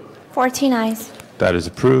tabulate the vote. 14 ayes. That is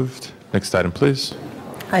approved. Next item, please.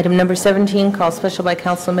 Item number 17, called special by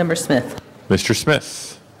Council Member Smith. Mr.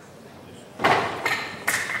 Smith.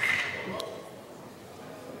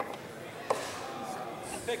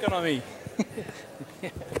 Picking on me.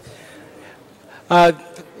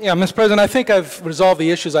 Yeah, Mr. President, I think I've resolved the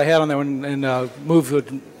issues I had on there and move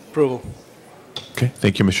with approval. Okay,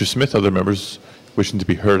 thank you, Mr. Smith. Other members wishing to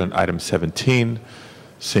be heard on item 17?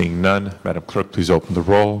 Seeing none, Madam Clerk, please open the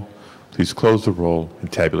roll. Please close the roll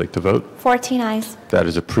and tabulate the vote. 14 ayes. That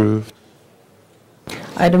is approved.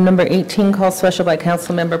 Item number 18, called special by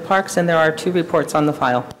Council Member Parks, and there are 2 reports on the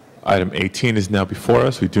file. Item 18 is now before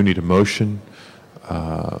us. We do need a motion.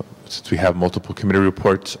 Since we have multiple committee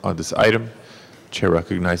reports on this item, Chair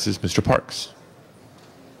recognizes Mr. Parks.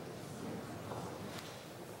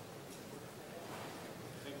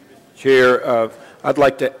 Chair, I'd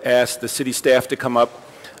like to ask the city staff to come up.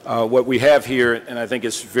 What we have here, and I think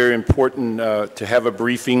it's very important to have a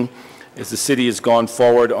briefing, is the city has gone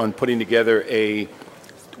forward on putting together a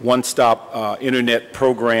one-stop internet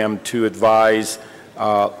program to advise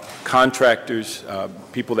contractors,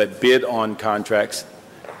 people that bid on contracts,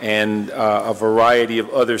 and a variety of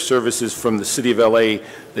other services from the City of LA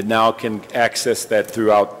that now can access that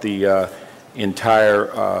throughout the entire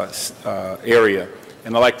area.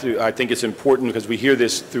 And I think it's important because we hear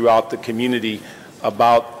this throughout the community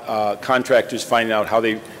about contractors finding out how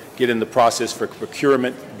they get in the process for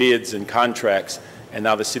procurement, bids, and contracts. And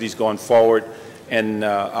now the city's gone forward, and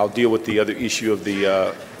I'll deal with the other issue of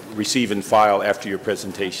the receive and file after your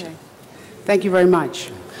presentation. Okay. Thank you very much.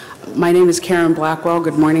 My name is Karen Blackwell.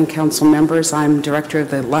 Good morning, council members. I'm director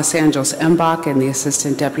of the Los Angeles MBOC and the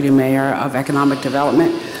Assistant Deputy Mayor of Economic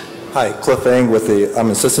Development. Hi, Cliff Eng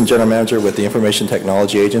I'm Assistant General Manager with the Information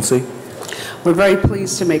Technology Agency. We're very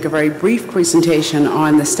pleased to make a very brief presentation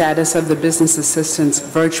on the status of the Business Assistance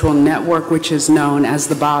Virtual Network, which is known as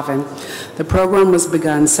the BAVN. The program was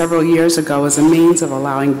begun several years ago as a means of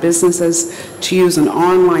allowing businesses to use an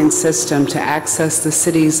online system to access the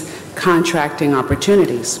city's contracting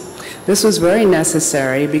opportunities. This was very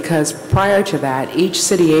necessary because prior to that, each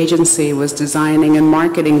city agency was designing and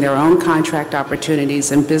marketing their own contract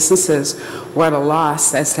opportunities, and businesses were at a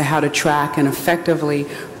loss as to how to track and effectively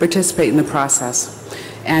participate in the process.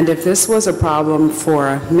 And if this was a problem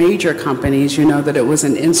for major companies, you know that it was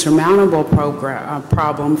an insurmountable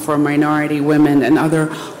problem for minority women and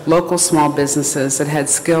other local small businesses that had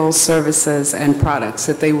skills, services, and products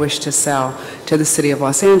that they wished to sell to the City of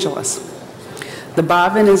Los Angeles. The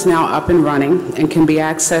BAVN is now up and running and can be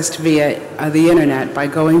accessed via the internet by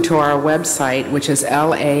going to our website, which is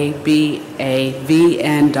labavn.org.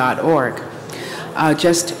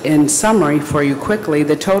 Just in summary for you quickly,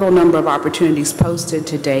 the total number of opportunities posted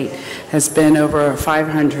to date has been over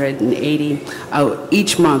 580.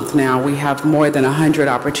 Each month now, we have more than 100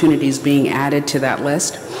 opportunities being added to that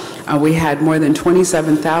list. We had more than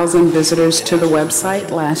 27,000 visitors to the website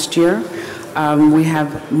last year. We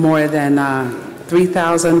have more than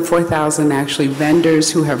 3,000, 4,000 actually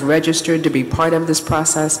vendors who have registered to be part of this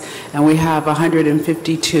process, and we have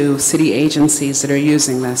 152 city agencies that are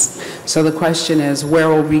using this. So the question is, where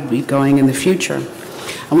will we be going in the future?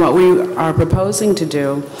 And what we are proposing to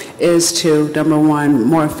do is to, number one,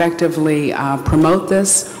 more effectively promote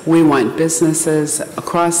this. We want businesses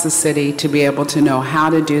across the city to be able to know how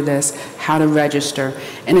to do this, how to register.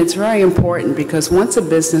 And it's very important because once a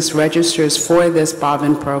business registers for this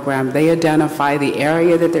BAVN program, they identify the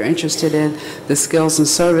area that they're interested in, the skills and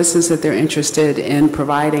services that they're interested in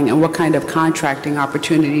providing, and what kind of contracting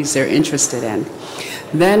opportunities they're interested in.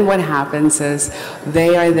 Then what happens is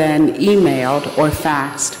they are then emailed or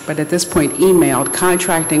faxed, but at this point emailed,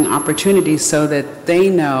 contracting opportunities so that they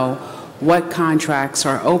know what contracts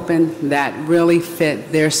are open that really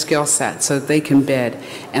fit their skill set so that they can bid.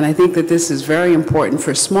 And I think that this is very important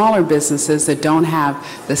for smaller businesses that don't have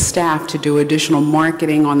the staff to do additional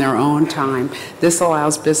marketing on their own time. This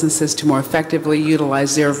allows businesses to more effectively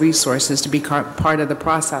utilize their resources to be part of the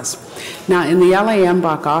process. Now, in the LA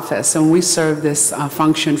MBOC office, and we serve this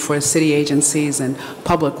function for city agencies and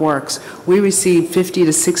public works, we receive 50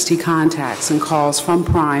 to 60 contacts and calls from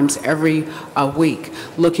primes every week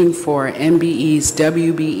looking for MBEs,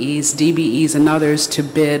 WBEs, DBEs, and others to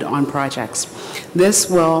bid on projects. This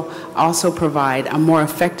will also provide a more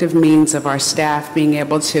effective means of our staff being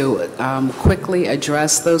able to quickly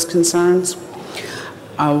address those concerns.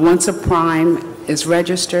 Once a prime is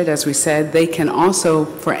registered, as we said, they can also,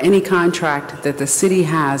 for any contract that the city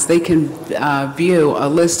has, they can view a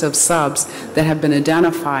list of subs that have been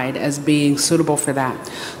identified as being suitable for that.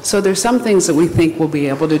 So there's some things that we think we'll be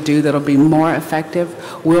able to do that'll be more effective.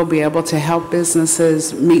 We'll be able to help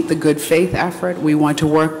businesses meet the good faith effort. We want to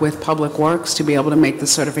work with Public Works to be able to make the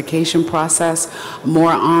certification process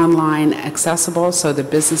more online accessible so that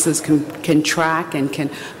businesses can track and can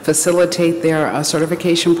facilitate their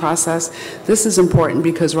certification process. This is important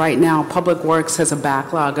because right now Public Works has a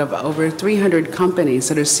backlog of over 300 companies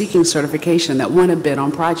that are seeking certification that want to bid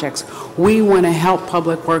on projects. We want to help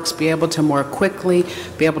Public Works be able to more quickly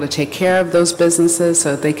be able to take care of those businesses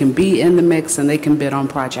so that they can be in the mix and they can bid on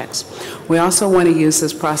projects. We also want to use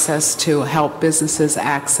this process to help businesses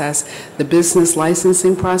access the business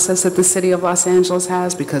licensing process that the City of Los Angeles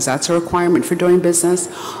has, because that's a requirement for doing business.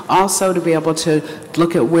 Also to be able to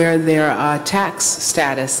look at where their tax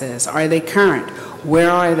status is. Are they current?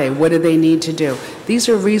 Where are they? What do they need to do? These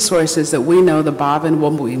are resources that we know the BAVN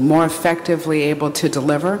will be more effectively able to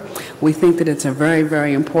deliver. We think that it's a very,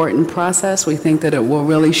 very important process. We think that it will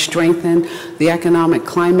really strengthen the economic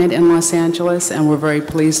climate in Los Angeles, and we're very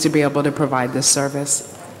pleased to be able to provide this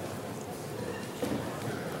service.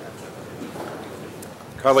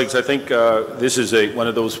 Colleagues, I think this is one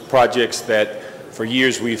of those projects that for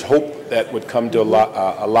years we've hoped that would come to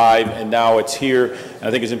alive, and now it's here. And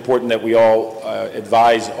I think it's important that we all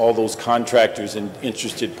advise all those contractors and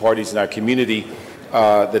interested parties in our community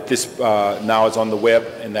that this now is on the web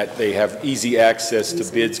and that they have easy access to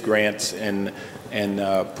bids, grants, and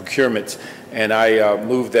procurements. And I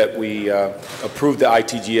move that we approve the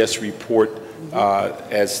ITGS report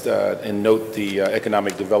and note the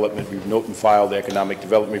economic development, we note and file the economic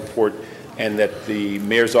development report, and that the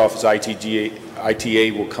Mayor's Office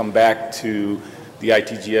ITA will come back to the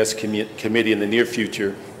ITGS committee in the near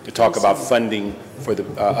future to talk about funding for the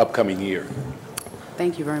upcoming year.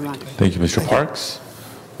 Thank you very much. Thank you, Mr. Parks.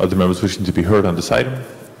 Other members wishing to be heard on this item?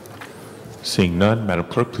 Seeing none, Madam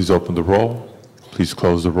Clerk, please open the roll, Please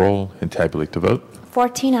close the roll and tabulate the vote.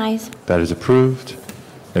 14 eyes. That is approved.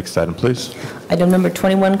 Next item, please. Item number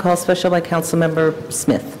 21, call special by Councilmember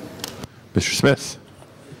Smith. Mr. Smith.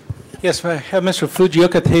 Yes, may I have Mr.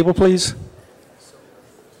 Fujioka at the table, please?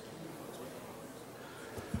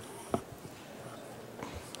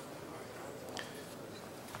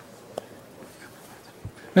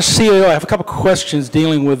 Mr. CEO, I have a couple of questions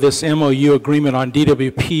dealing with this MOU agreement on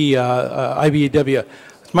DWP, IBEW.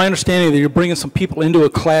 It's my understanding that you're bringing some people into a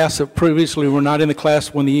class that previously were not in the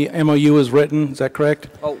class when the MOU was written. Is that correct?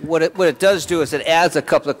 Well, what it does do is it adds a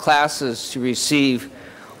couple of classes to receive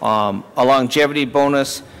a longevity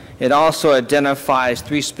bonus. It also identifies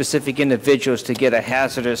 3 specific individuals to get a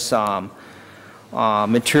hazardous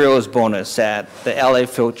materials bonus at the LA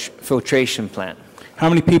filtration plant. How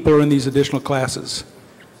many people are in these additional classes?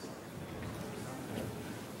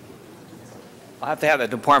 I'll have to have the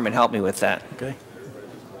department help me with that. Okay.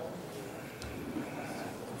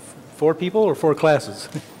 4 people or 4 classes?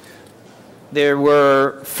 There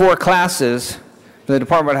were 4 classes. The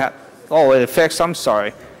department had,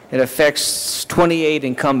 it affects 28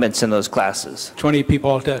 incumbents in those classes. 28 people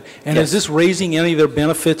all the time. And Yes. is this raising any of their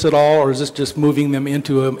benefits at all, or is this just moving them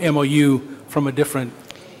into a MOU from a different?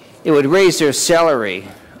 It would raise their salary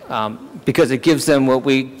because it gives them what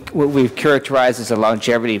we've characterized as a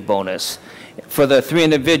longevity bonus. For the 3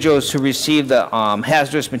 individuals who received the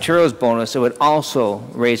hazardous materials bonus, it would also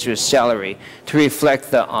raise their salary to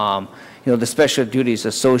reflect the the special duties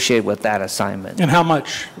associated with that assignment. And how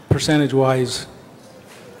much percentage-wise?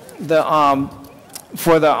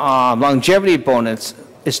 For the longevity bonus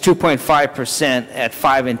is 2.5% at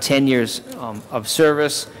 5 and 10 years of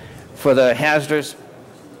service. For the hazardous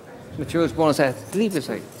materials bonus, I believe it's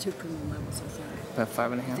like about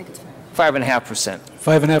 5.5%. 5.5%.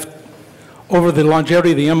 5.5 over the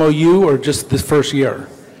longevity of the MOU, or just this first year?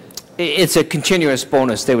 It's a continuous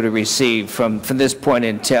bonus they would receive from this point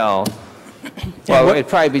until, well, it'd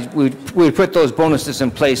probably be, we'd put those bonuses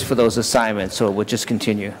in place for those assignments, so it would just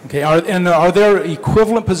continue. Okay, are there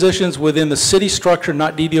equivalent positions within the city structure,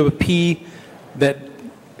 not DWP, that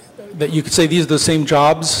you could say these are the same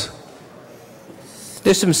jobs?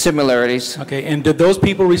 There's some similarities. Okay, and did those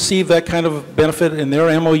people receive that kind of benefit in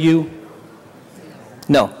their MOU?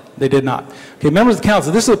 No. They did not. Okay, members of the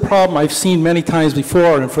council, this is a problem I've seen many times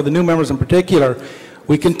before, and for the new members in particular,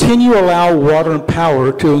 we continue to allow water and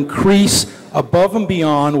power to increase above and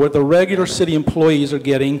beyond what the regular city employees are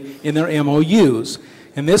getting in their MOUs.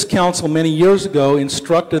 And this council many years ago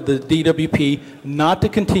instructed the DWP not to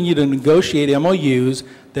continue to negotiate MOUs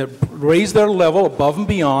that raise their level above and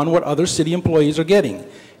beyond what other city employees are getting.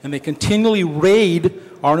 And they continually raid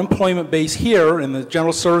our employment base here in the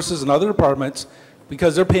general services and other departments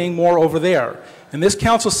because they're paying more over there. And this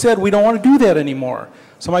council said we don't want to do that anymore.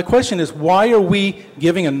 So my question is, why are we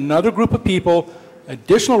giving another group of people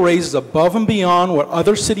additional raises above and beyond what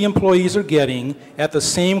other city employees are getting at the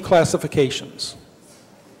same classifications?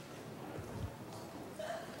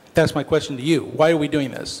 That's my question to you. Why are we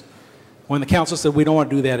doing this when the council said we don't want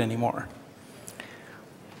to do that anymore?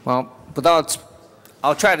 Well,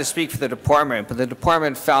 I'll try to speak for the department, but the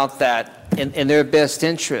department felt that in their best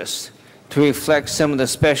interest to reflect some of the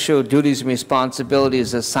special duties and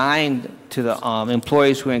responsibilities assigned to the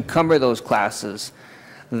employees who encumber those classes,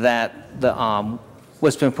 that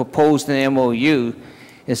what's been proposed in the MOU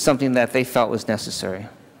is something that they felt was necessary.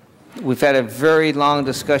 We've had a very long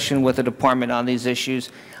discussion with the department on these issues.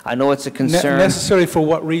 I know it's a concern. Necessary for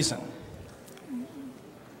what reason?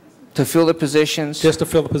 To fill the positions. Just to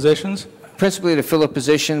fill the positions? Principally to fill a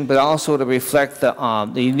position, but also to reflect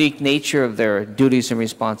the unique nature of their duties and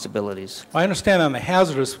responsibilities. I understand on the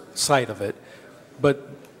hazardous side of it, but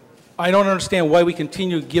I don't understand why we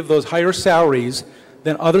continue to give those higher salaries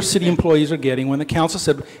than other city employees are getting when the council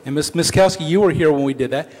said, and Ms. Miskowski, you were here when we did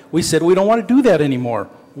that, we said we don't want to do that anymore.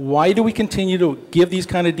 Why do we continue to give these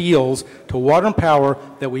kind of deals to water and power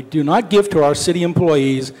that we do not give to our city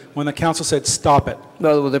employees when the council said stop it?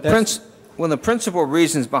 No, one of the principal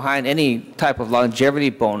reasons behind any type of longevity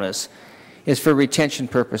bonus is for retention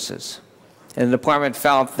purposes. And the department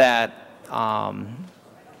felt that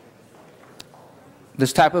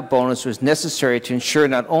this type of bonus was necessary to ensure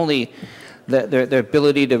not only their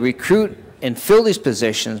ability to recruit and fill these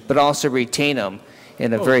positions, but also retain them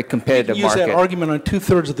in a very competitive market. We could use that argument on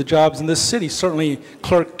 2/3 of the jobs in this city. Certainly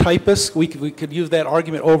clerk, typists, we could use that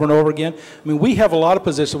argument over and over again. I mean, we have a lot of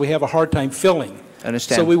positions we have a hard time filling.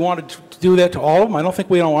 Understand. So we wanted to do that to all of them. I don't think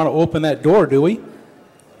we don't want to open that door, do we?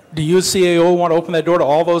 Do you, as CAO, want to open that door to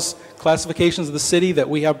all those classifications of the city that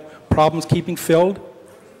we have problems keeping filled?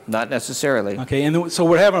 Not necessarily. Okay, and so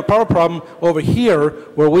we're having a power problem over here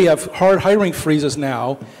where we have hard hiring freezes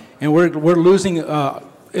now, and we're losing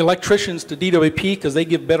electricians to DWP because they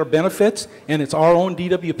give better benefits, and it's our own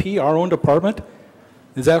DWP, our own department.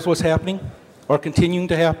 Is that what's happening or continuing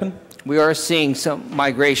to happen? We are seeing some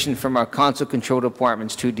migration from our console control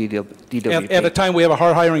departments to DWP. At a time we have a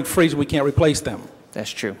hard hiring freeze, we can't replace them. That's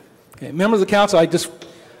true. Okay, members of the council,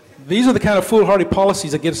 these are the kind of foolhardy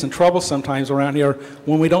policies that get us in trouble sometimes around here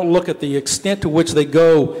when we don't look at the extent to which they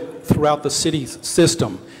go throughout the city's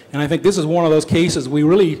system. And I think this is one of those cases we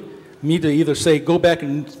really need to either say, go back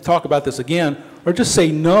and talk about this again, or just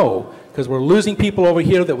say no, because we're losing people over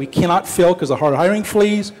here that we cannot fill because of hard hiring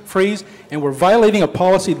freeze, and we're violating a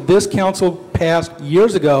policy this council passed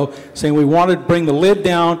years ago saying we wanted to bring the lid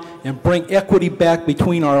down and bring equity back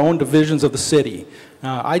between our own divisions of the city.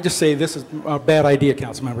 I just say this is a bad idea,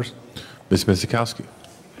 council members. Ms. Mizikowski.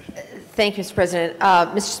 Thank you, Mr. President.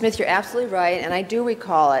 Mr. Smith, you're absolutely right, and I do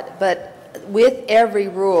recall it, but with every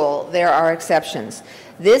rule, there are exceptions.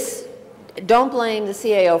 Don't blame the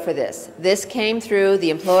CAO for this. This came through the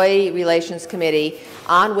Employee Relations Committee,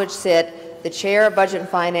 on which sit the Chair of Budget and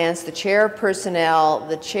Finance, the Chair of Personnel,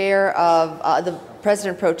 the Chair of the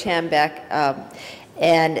President Pro Tem Beck,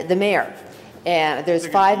 and the Mayor. And there's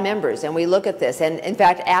 5 members, and we look at this. And in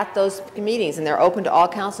fact, at those meetings, and they're open to all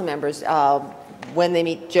council members when they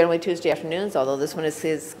meet generally Tuesday afternoons, although this one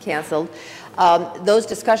is canceled, those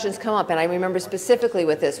discussions come up. And I remember specifically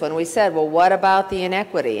with this one, we said, well, what about the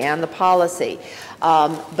inequity and the policy?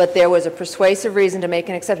 But there was a persuasive reason to make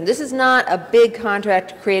an exception. This is not a big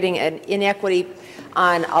contract creating an inequity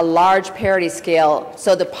on a large parity scale,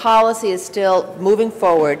 so the policy is still moving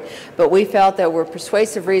forward, but we felt there were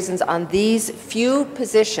persuasive reasons on these few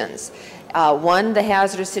positions. One, the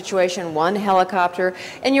hazardous situation, one, helicopter,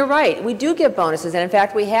 and you're right, we do give bonuses, and in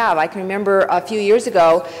fact we have. I can remember a few years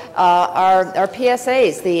ago, our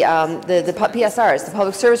PSAs, the PSRs, the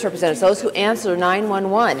public service representatives, those who answer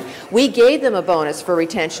 911, we gave them a bonus for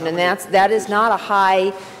retention, and that is not a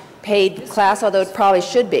high paid class, although it probably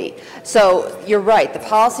should be. So you're right, the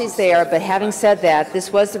policy's there, but having said that,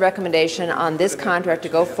 this was the recommendation on this contract to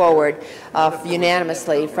go forward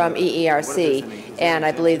unanimously from EERC, and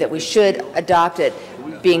I believe that we should adopt it,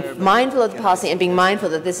 being mindful of the policy and being mindful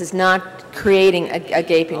that this is not creating a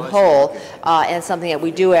gaping hole, and something that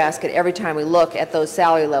we do ask at every time we look at those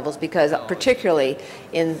salary levels, because particularly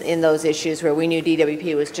in those issues where we knew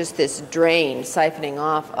DWP was just this drain siphoning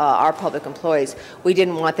off our public employees, we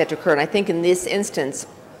didn't want that to occur. And I think in this instance,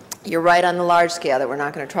 you're right on the large scale that we're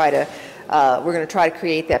not going to try to we're going to try to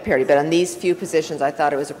create that parity, but on these few positions I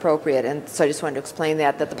thought it was appropriate, and so I just wanted to explain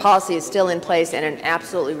that the policy is still in place, and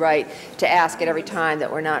absolutely right to ask at every time that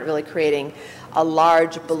we're not really creating a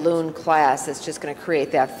large balloon class that's just going to create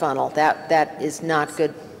that funnel. That is not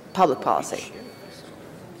good public policy.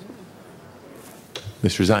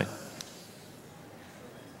 Mr. Zine.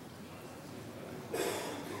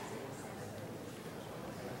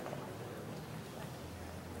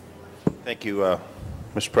 Thank you,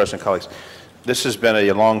 Mr. President, colleagues. This has been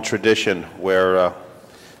a long tradition where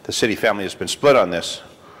the city family has been split on this,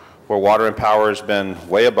 where water and power has been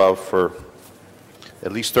way above for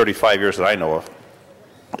at least 35 years that I know of.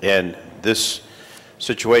 And this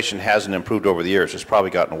situation hasn't improved over the years. It's probably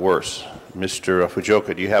gotten worse. Mr.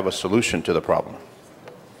 Fujioka, do you have a solution to the problem?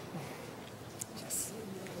 Yes.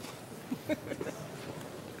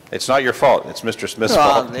 It's not your fault. It's Mr. Smith's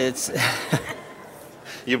fault. It's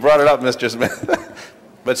You brought it up, Mr. Smith.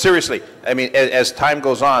 But seriously, I mean, as time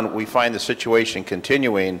goes on, we find the situation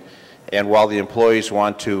continuing, and while the employees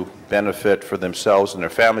want to benefit for themselves and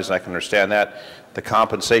their families, and I can understand that, the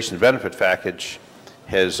compensation benefit package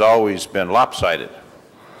has always been lopsided.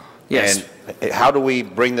 Yes. And how do we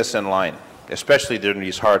bring this in line, especially during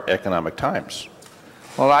these hard economic times?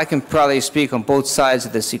 Well, I can probably speak on both sides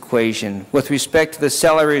of this equation. With respect to the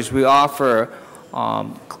salaries we offer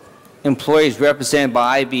employees represented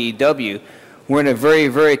by IBEW, we're in a very,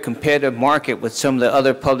 very competitive market with some of the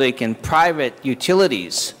other public and private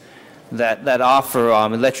utilities that offer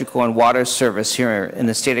electrical and water service here in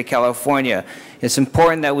the state of California. It's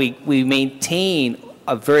important that we maintain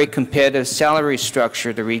a very competitive salary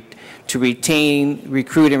structure to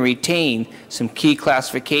recruit and retain some key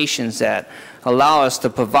classifications that allow us to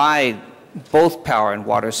provide both power and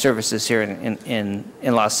water services here in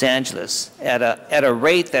Los Angeles at a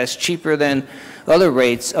rate that's cheaper than other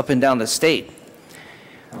rates up and down the state.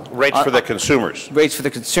 Rates for the consumers. Rates for the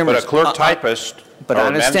consumers. But a clerk typist or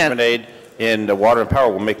a management aide in the water and power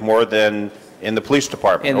will make more than in the police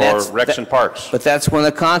department or Recs and Parks. But that's one of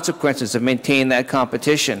the consequences of maintaining that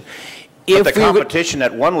competition. But the competition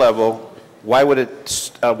at one level why would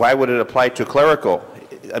it apply to clerical?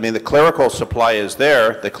 I mean, the clerical supply is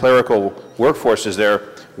there, the clerical workforce is there.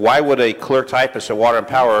 Why would a clerk typist at Water and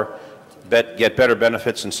Power get better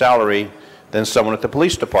benefits and salary than someone at the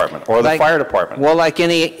police department or the fire department? Well, like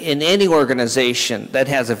in any organization that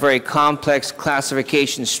has a very complex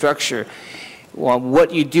classification structure, well,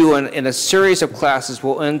 what you do in a series of classes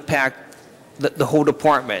will impact the whole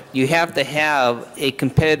department. You have to have a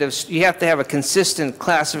consistent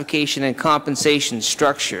classification and compensation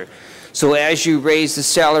structure. So as you raise the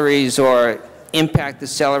salaries or impact the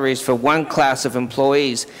salaries for one class of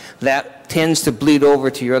employees, that tends to bleed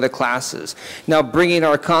over to your other classes. Now, bringing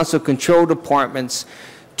our council control departments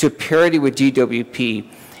to parity with DWP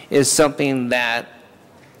is something that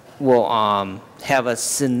will have a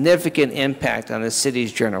significant impact on the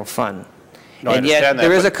city's general fund. No, and yet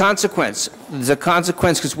there is a consequence. There's a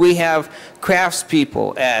consequence because we have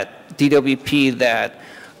craftspeople at DWP that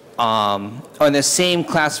are in the same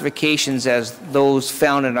classifications as those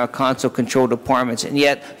found in our council control departments, and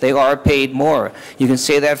yet they are paid more. You can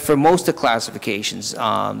say that for most of the classifications,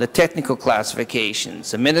 the technical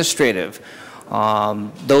classifications, administrative,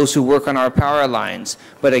 those who work on our power lines.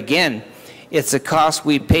 But again, it's a cost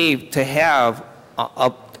we pay to have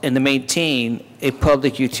and to maintain a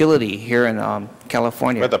public utility here in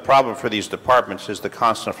California. But the problem for these departments is the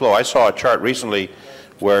constant flow. I saw a chart recently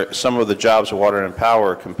where some of the jobs of Water and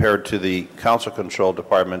Power compared to the council control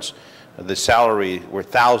departments, the salary were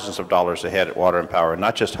thousands of dollars ahead at Water and Power,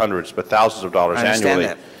 not just hundreds, but thousands of dollars annually.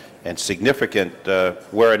 That. And significant,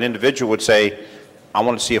 where an individual would say, I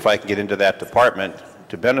want to see if I can get into that department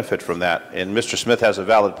to benefit from that. And Mr. Smith has a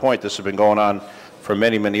valid point. This has been going on for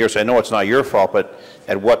many, many years. I know it's not your fault, but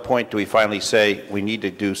at what point do we finally say we need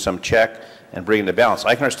to do some check and bring the balance?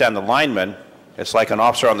 I can understand the lineman. It's like an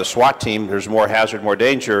officer on the SWAT team. There's more hazard, more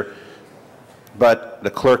danger. But the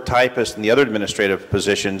clerk, typist, and the other administrative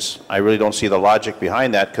positions, I really don't see the logic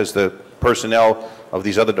behind that because the personnel of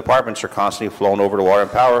these other departments are constantly flown over to Water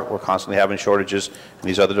and Power. We're constantly having shortages in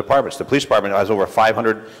these other departments. The police department has over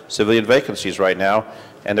 500 civilian vacancies right now,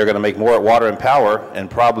 and they're going to make more at Water and Power and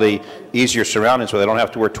probably easier surroundings where they don't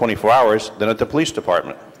have to work 24 hours than at the police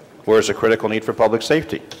department, where there's a critical need for public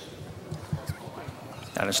safety.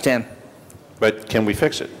 I understand. But can we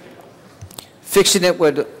fix it? Fixing it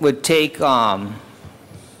would take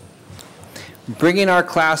bringing our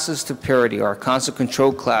classes to parity, our council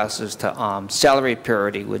control classes to salary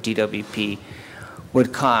parity with DWP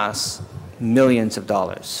would cost millions of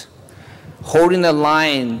dollars. Holding the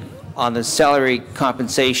line on the salary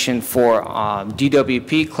compensation for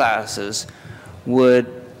DWP classes would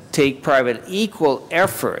take private equal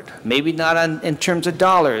effort, maybe not in terms of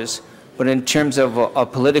dollars, but in terms of a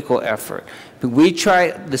political effort.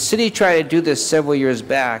 The city tried to do this several years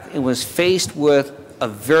back and was faced with a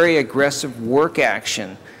very aggressive work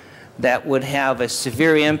action that would have a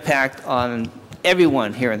severe impact on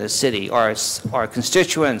everyone here in the city, our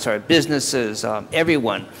constituents, our businesses,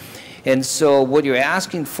 everyone. And so what you're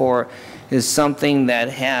asking for is something that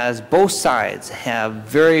has, both sides have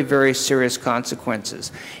very, very serious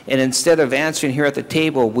consequences. And instead of answering here at the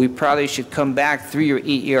table, we probably should come back through your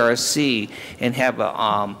EERC and have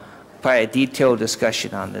probably a detailed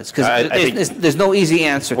discussion on this, because there's no easy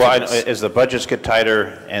answer to this. As the budgets get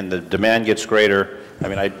tighter and the demand gets greater, I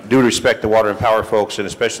mean, I do respect the Water and Power folks, and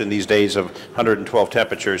especially in these days of 112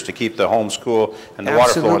 temperatures, to keep the homes cool and the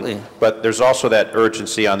water flowing. But there's also that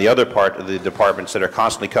urgency on the other part of the departments that are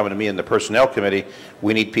constantly coming to me in the Personnel Committee.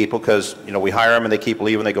 We need people because, you know, we hire them and they keep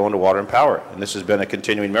leaving, they go into Water and Power. And this has been a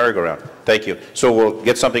continuing merry-go-round. Thank you. So we'll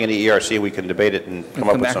get something in the ERC, we can debate it and come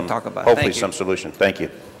up with some, hopefully some solution. Thank you.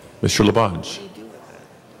 Mr. Labange.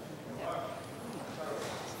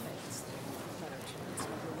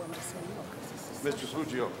 Mr.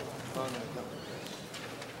 Fugio.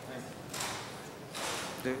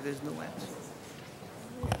 There's no answer.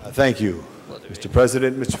 Thank you, Mr.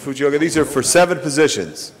 President. Mr. Fujioka, these are for 7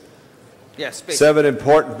 positions. Yes, basically. 7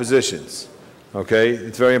 important positions. Okay,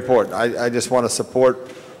 it's very important. I just want to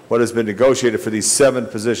support what has been negotiated for these 7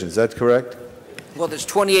 positions. Is that correct? Well, there's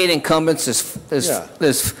 28 incumbents.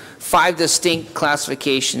 There's 5 distinct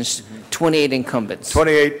classifications, 28 incumbents.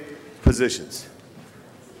 28 positions.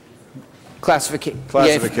 Classifications. All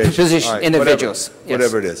right, individuals.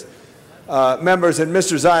 Whatever it is. Members, and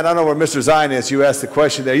Mr. Zine, I don't know where Mr. Zine is. You asked the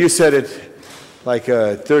question there. You said it like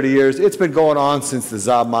 30 years. It's been going on since the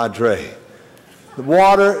Zab Madre. The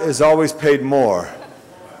water is always paid more.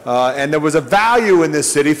 And there was a value in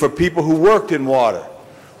this city for people who worked in water.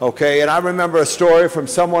 Okay, and I remember a story from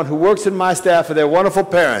someone who works in my staff and their wonderful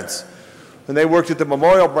parents when they worked at the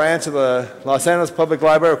Memorial Branch of the Los Angeles Public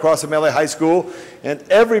Library across from LA High School, and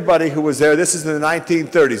everybody who was there, this is in the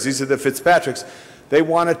 1930s, these are the Fitzpatricks, they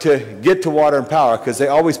wanted to get to water and power because they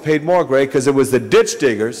always paid more, Greg, because it was the ditch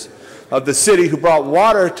diggers of the city who brought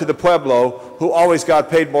water to the Pueblo who always got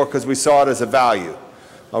paid more because we saw it as a value.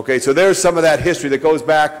 Okay, so there's some of that history that goes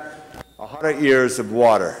back 100 years of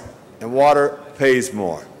water, and water pays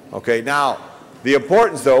more. Okay, now, the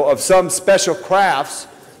importance, though, of some special crafts,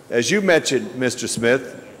 as you mentioned, Mr.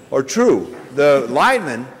 Smith, are true. The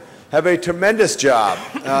linemen have a tremendous job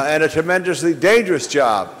and a tremendously dangerous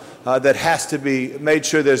job that has to be made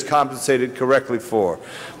sure there's compensated correctly for.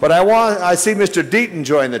 But I see Mr. Deaton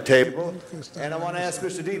join the table, and I want to ask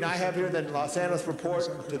Mr. Deaton, I have here the Los Angeles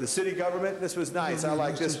report to the city government. This was nice. I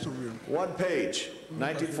like this one page,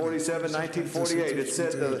 1947, 1948. It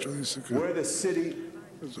said where the city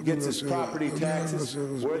gets its property taxes,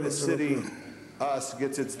 where the city, us,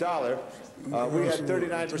 gets its dollar. We had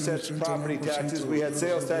 39% property taxes. We had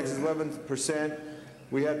sales taxes 11%.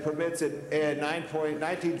 We had permits at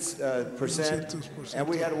 19%, and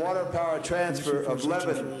we had a water power transfer of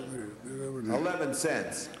 11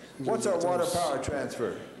 cents. What's our water power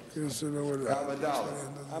transfer? $11.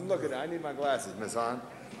 I'm looking. I need my glasses, Ms. Hahn.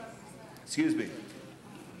 Excuse me.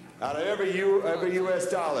 Out of every U.S.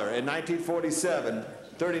 dollar in 1947,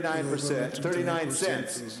 39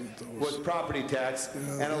 cents was property tax,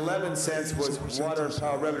 and 11 cents was water and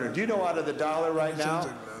power revenue. Do you know out of the dollar right now,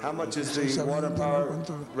 how much is the water and power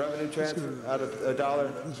revenue transfer out of a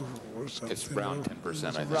dollar? It's around 10%,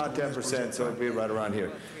 I think. Around 10%, so it'll be right around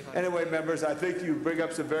here. Anyway, members, I think you bring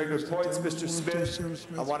up some very good points, Mr. Smith.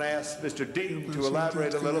 I want to ask Mr. Deaton to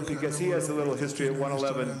elaborate a little because he has a little history at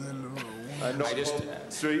 111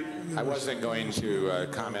 North Street. I wasn't going to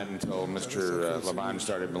comment until Mr. Laban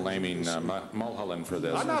started blaming Mulholland for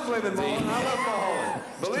this. I'm not blaming Mulholland. I love Mulholland.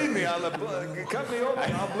 Believe me, cut me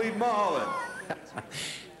open. I'll bleed Mulholland.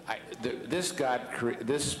 This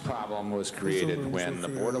problem was created when the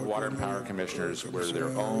Board of Water and Power Commissioners were their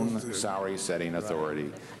own salary setting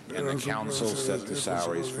authority, and the council set the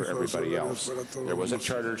salaries for everybody else. There was a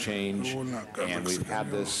charter change, and we've had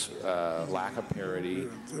this lack of parity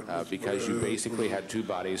because you basically had two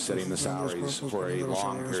bodies setting the salaries for a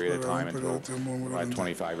long period of time until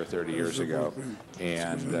 25 or 30 years ago.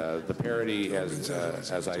 And the parity, as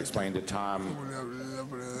I explained to Tom,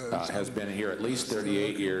 has been here at least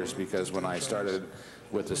 38 years because when I started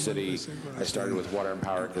with the city, I started with Water and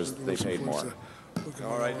Power because they paid more.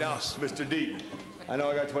 All right, now, Mr. Deaton, I know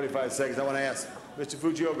I got 25 seconds. I want to ask Mr.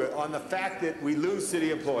 Fujioka on the fact that we lose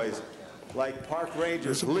city employees, like park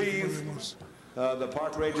rangers leave the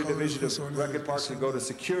Park Ranger Division of Rec Parks and go to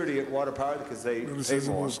security at Water Power because they pay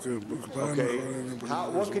more. Okay,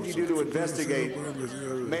 what can you do to investigate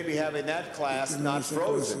maybe having that class not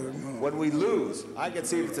frozen when we lose? I can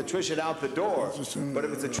see if it's attrition out the door, but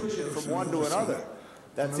if it's attrition from one to another,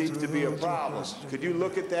 that seems to be a problem. Could you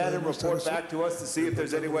look at that and report back to us to see if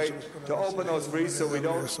there's any way to open those frees so we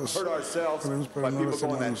don't hurt ourselves by people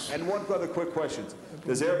going that? And one other quick question.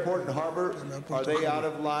 Does Airport and Harbor, are they out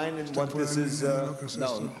of line in what this is?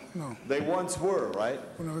 No. They once were, right?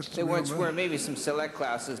 They once were, maybe some select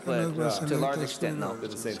classes, but to a large extent, no.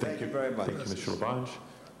 Thank you very much. Thank you, Mr. Labange.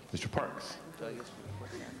 Mr. Parks.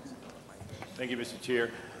 Thank you, Mr.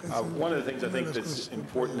 Chair. One of the things I think that's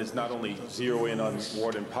important is not only zero in on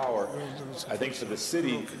water and power. I think for the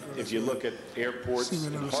city, if you look at airports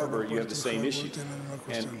and harbor, you have the same issue.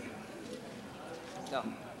 And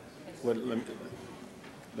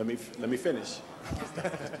let me finish.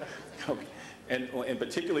 Okay. And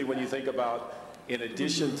particularly when you think about, in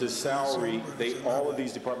addition to salary, all of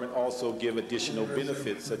these departments also give additional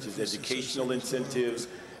benefits such as educational incentives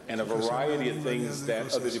and a variety of things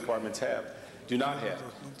that other departments do not have.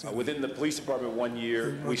 Within the police department 1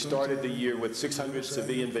 year, we started the year with 600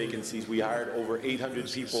 civilian vacancies. We hired over 800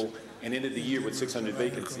 people and ended the year with 600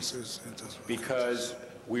 vacancies because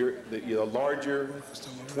the larger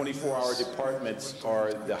 24-hour departments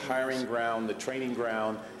are the hiring ground, the training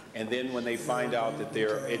ground, and then when they find out that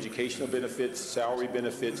there are educational benefits, salary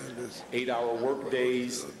benefits, 8-hour work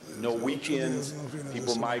days, no weekends,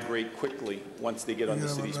 people migrate quickly once they get on the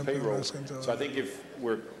city's payroll. So I think if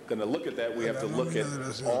we're going to look at that, we have to look at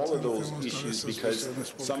all of those issues because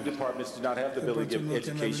some departments do not have the ability to give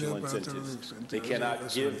educational incentives. They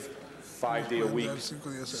cannot give 5-day-a-week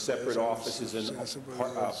separate offices and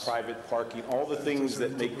private parking, all the things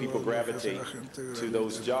that make people gravitate to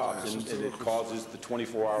those jobs, and it causes the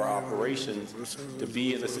 24-hour operations to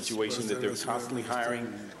be in a situation that they're constantly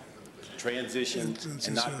hiring, transition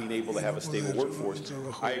and not being able to have a stable workforce.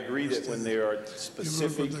 I agree that when there are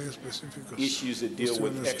specific issues that deal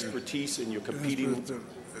with expertise and you're competing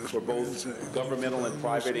for both governmental and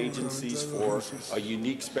private agencies for a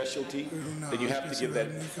unique specialty, then you have to give that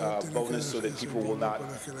bonus so that people will not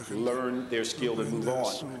learn their skill and move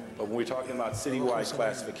on. But when we're talking about citywide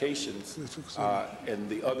classifications and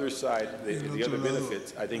the other side, the other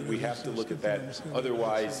benefits, I think we have to look at that.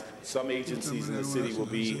 Otherwise, some agencies in the city will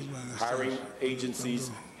be hiring agencies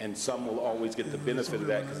and some will always get the benefit of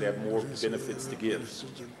that because they have more benefits to give.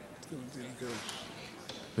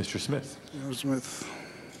 Mr. Smith.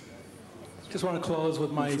 Just want to close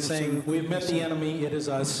with my saying, we've met the enemy, it is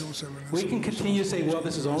us. We can continue to say, well,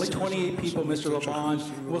 this is only 28 people, Mr. LaBonge.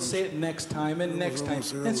 We'll say it next time and next time.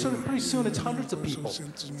 And so pretty soon it's hundreds of people. So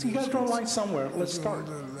you got to draw a line somewhere. Let's start.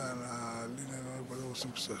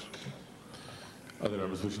 Other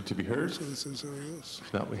members wishing to be heard?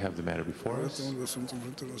 If not, we have the matter before us.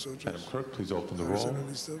 Madam Clerk, please open the roll.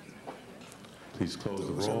 Please close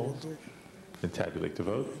the roll and tabulate the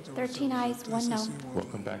vote. 13 ayes, 1 no.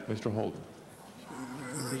 Welcome back, Mr. Holden.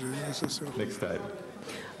 Next item.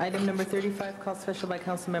 Item number 35, called special by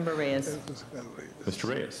Councilmember Reyes. Mr.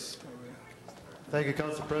 Reyes. Thank you,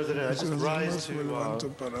 Council President. I just rise to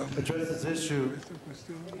address this issue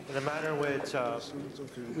in a manner in which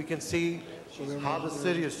we can see how the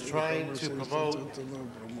city is trying to promote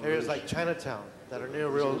areas like Chinatown that are near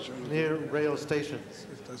rail stations.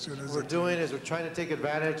 What we're doing is we're trying to take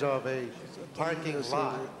advantage of a parking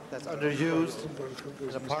lot that's underused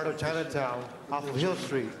in a part of Chinatown off of Hill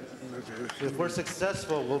Street. If we're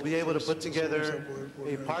successful, we'll be able to put together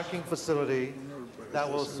a parking facility that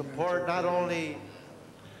will support not only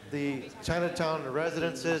the Chinatown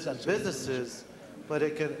residences and businesses, but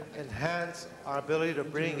it can enhance our ability to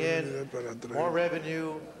bring in more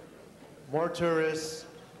revenue, more tourists,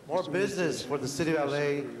 more business for the city of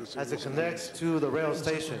LA as it connects to the rail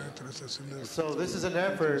station. So this is an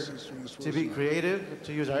effort to be creative,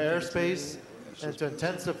 to use our airspace, and to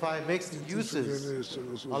intensify mixed uses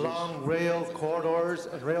along rail corridors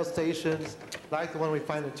and rail stations like the one we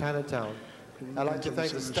find in Chinatown. I'd like to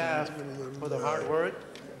thank the staff for their hard work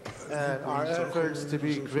and our efforts to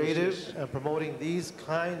be creative and promoting these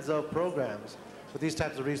kinds of programs with these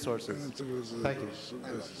types of resources. Thank you.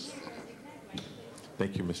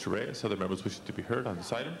 Thank you, Mr. Reyes. Other members wishing to be heard on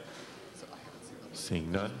this item?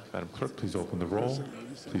 Seeing none, Madam Clerk, please open the roll.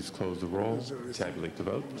 Please close the roll. Tabulate the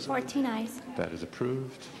vote. 14 ayes. That is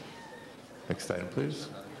approved. Next item, please.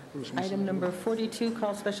 Item number 42,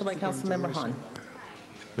 called special by Councilmember Hahn.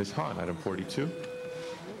 Ms. Hahn, item 42.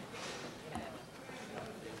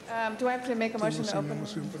 Do I have to make a motion to open?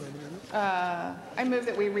 I move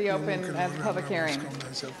that we reopen the public hearing.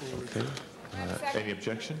 Okay. Any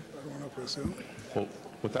objection? Well,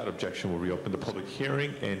 without objection, we'll reopen the public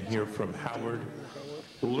hearing and hear from Howard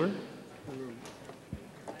Euler.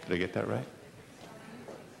 Did I get that right?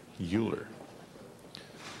 Euler.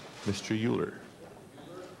 Mr. Euler,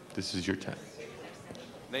 this is your time.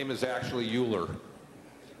 Name is actually Euler.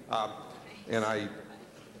 And I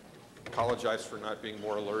apologize for not being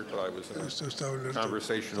more alert, but I was in a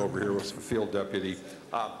conversation over here with some field deputy.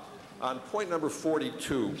 On point number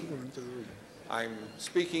 42, I'm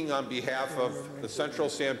speaking on behalf of the Central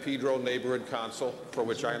San Pedro Neighborhood Council, for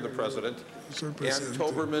which I am the president, and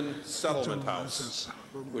Toberman Settlement House,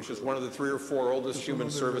 which is one of the 3 or 4 oldest human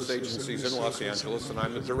service agencies in Los Angeles, and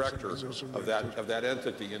I'm the director of that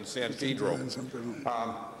entity in San Pedro.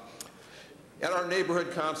 At our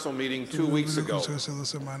neighborhood council meeting 2 weeks ago,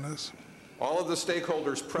 all of the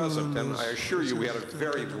stakeholders present, and I assure you we had a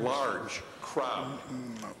very large crowd,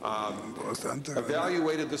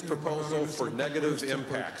 evaluated this proposal for negative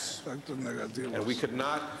impacts, and we could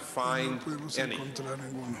not find any.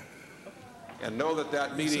 And know that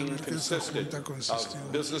that meeting consisted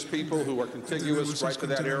of business people who are contiguous right to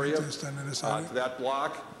that area, to that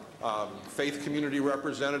block, faith community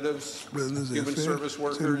representatives, human service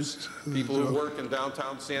workers, people who work in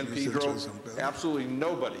downtown San Pedro. Absolutely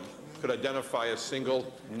nobody could identify a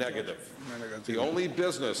single negative. The only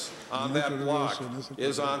business on that block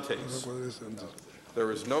is Antes.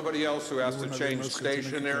 There is nobody else who has to change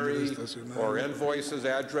stationery or invoices,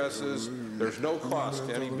 addresses. There's no cost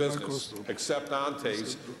to any business except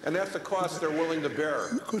Antes, and that's the cost they're willing to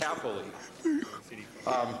bear happily.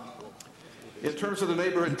 In terms of the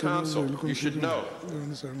neighborhood council, you should know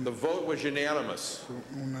the vote was unanimous.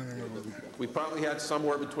 We probably had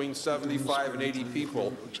somewhere between 75 and 80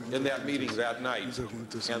 people in that meeting that night,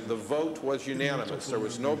 and the vote was unanimous. There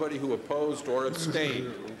was nobody who opposed or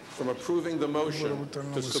abstained from approving the motion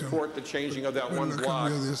to support the changing of that one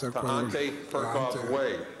block to Ante Perkoff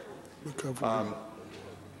Way.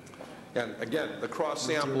 And again, the cross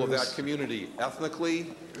sample of that community,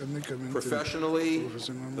 ethnically, professionally,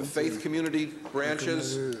 the faith community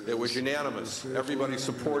branches, it was unanimous. Everybody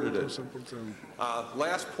supported it.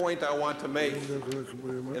 Last point I want to make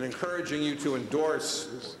in encouraging you to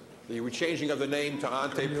endorse the changing of the name to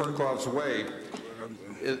Ante Perkov's Way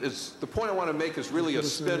is the point I want to make is really a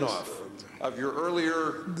spin-off of your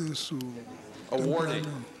earlier awarding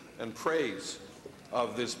and praise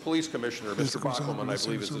of this police commissioner, Mr. Bockelman, I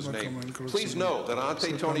believe is his name. Please know that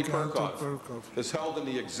Ante Tony Perkov is held in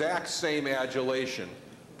the exact same adulation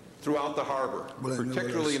throughout the harbor,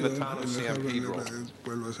 particularly in the town of San Pedro.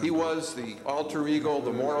 He was the alter ego,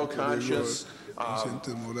 the moral conscience,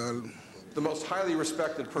 the most highly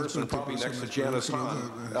respected person, probably next to Janice Hahn,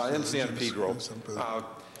 in San Pedro.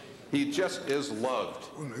 He just is loved,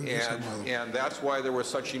 and that's why there was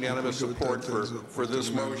such unanimous support for this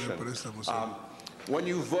motion. When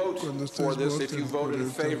you vote for this, if you vote in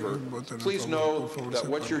favor, please know that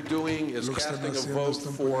what you're doing is casting a vote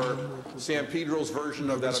for San Pedro's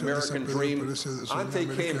version of that American dream. Ante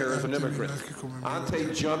came here as an immigrant.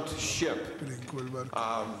 Ante jumped ship.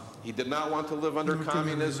 He did not want to live under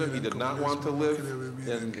communism. He did not want to live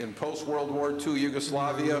in post-World War II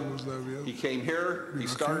Yugoslavia. He came here. He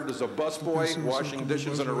started as a busboy washing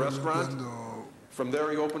dishes in a restaurant. From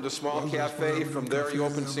there, he opened a small cafe. From there, he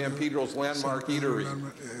opened San Pedro's landmark eatery.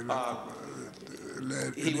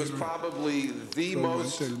 He was probably the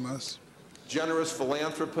most generous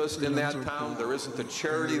philanthropist in that town. There isn't a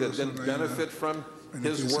charity that didn't benefit from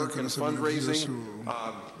his work in fundraising.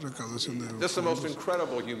 Just the most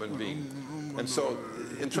incredible human being. And so,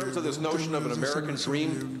 in terms of this notion of an American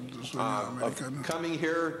dream, of coming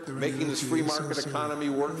here, making this free market economy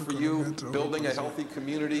work for you, building a healthy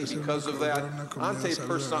community because of that, Ante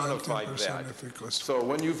personified that. So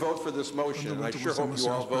when you vote for this motion, and I sure hope you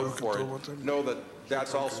all vote for it, know that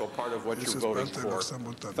that's also part of what you're voting for.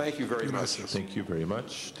 Thank you very much. Thank you very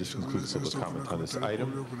much. This concludes public comment on this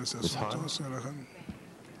item. Ms. Hahn.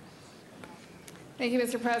 Thank you,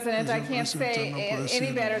 Mr. President. I can't say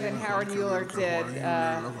any better than Howard Euler did.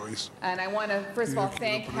 And I want to, first of all,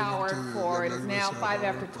 thank Howard for, it is now 5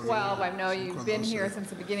 after 12. I know you've been here since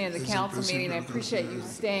the beginning of the council meeting. I appreciate you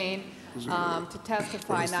staying to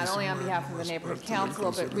testify not only on behalf of the neighborhood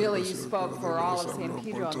council, but really you spoke for all of San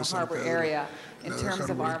Pedro and the harbor area in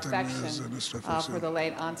terms of our affection for the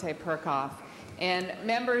late Ante Perkov. And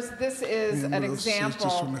members, this is an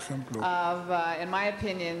example of, in my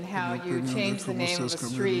opinion, how you change the name of a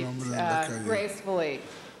street gracefully.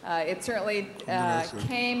 It certainly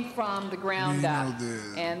came from the ground up,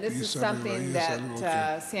 and this is something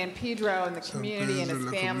that San Pedro and the community and his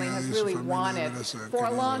family has really wanted for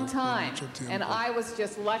a long time. And I was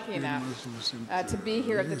just lucky enough to be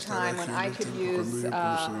here at the time when I could use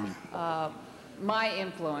my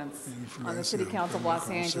influence on the City Council of Los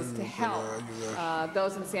Angeles to help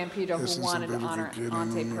those in San Pedro who wanted to honor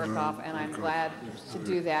Ante Perkov, and I'm glad to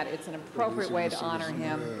do that. It's an appropriate way to honor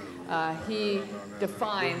him. He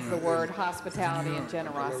defines the word hospitality and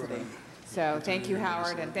generosity. So thank you,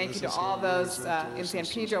 Howard, and thank you to all those in San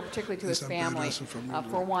Pedro, particularly to his family,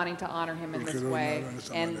 for wanting to honor him in this way.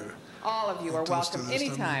 And all of you are welcome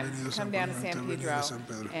anytime to come down to San Pedro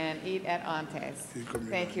and eat at Ante's.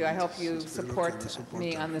 Thank you. I hope you support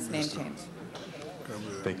me on this name change.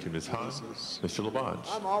 Thank you, Ms. Hahn. Mr. Labange.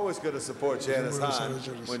 I'm always going to support Janice Hahn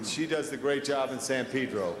when she does the great job in San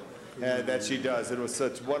Pedro that she does. It was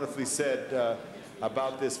such wonderfully said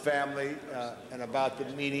about this family and about the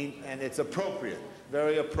meeting, and it's appropriate,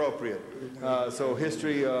 very appropriate. So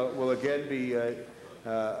history will again be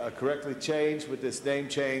correctly changed with this name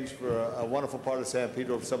change for a wonderful part of San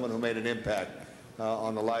Pedro, for someone who made an impact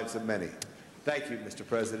on the lives of many. Thank you, Mr.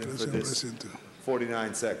 President, for this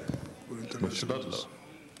 49 seconds. Mr. Ludlow.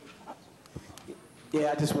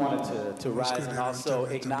 Yeah, I just wanted to rise and also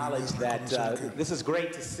acknowledge that this is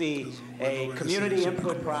great to see a community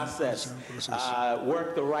input process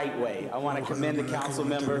work the right way. I want to commend the council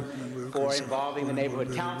member for involving the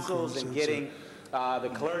neighborhood councils and getting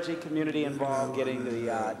the clergy community involved, getting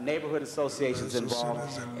the neighborhood associations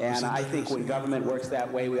involved, and I think when government works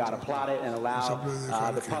that way, we ought to applaud it and allow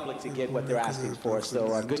the public to get what they're asking for.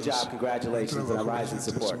 So good job, congratulations, and I rise in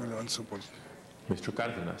support. Mr.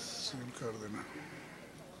 Cardenas.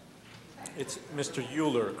 It's Mr.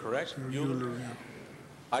 Euler, correct? Euler.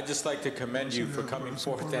 I'd just like to commend you for coming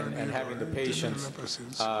forth and having the patience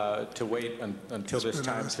to wait until this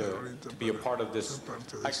time to be a part of this.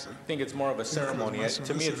 I think it's more of a ceremony.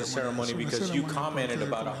 To me, it's a ceremony because you commented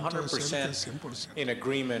about 100% in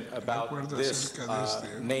agreement about this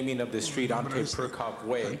naming of the street Ante Perkov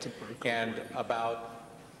Way, and about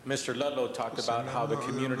Mr. Ludlow talked about how the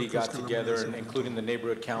community got together, and including the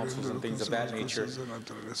neighborhood councils and things of that nature.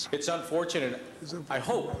 It's unfortunate, I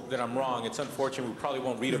hope that I'm wrong, it's unfortunate, we probably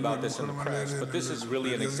won't read about this in the press, but this is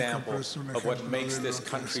really an example of what makes this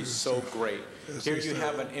country so great. Here you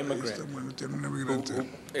have an immigrant who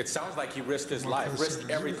it sounds like he risked his life, risked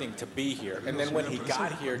everything to be here. And then when he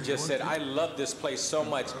got here, just said, I love this place so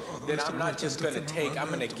much that I'm not just going to take, I'm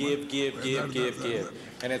going to give.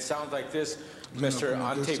 And it sounds like this, Mr.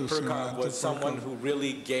 Ante Perkov was someone who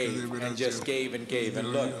really gave and just gave and gave.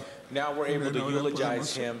 And look, now we're able to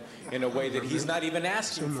eulogize him in a way that he's not even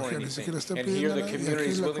asking for anything. And here the community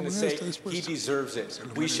is willing to say he deserves it.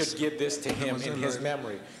 We should give this to him in his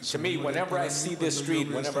memory. To me, whenever I see this street,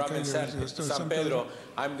 whenever I'm in San Pedro,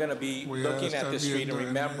 I'm going to be looking at this street and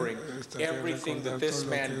remembering everything that this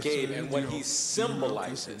man gave and what he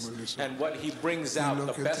symbolizes and what he brings out,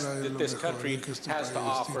 the best that this country has to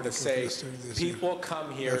offer, to say, people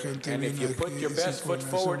come here, and if you put your best foot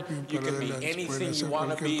forward, you can be anything you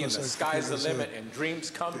want to be, and the sky's the limit, and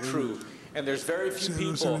dreams come true. And there's very few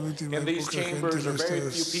people in these chambers, or very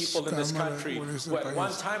few people in this country who at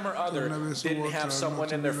one time or other didn't have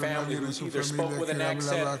someone in their family who either spoke with an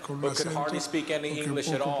accent but could hardly speak any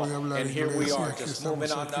English at all. And here we are, just moving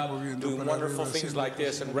on up, doing wonderful things like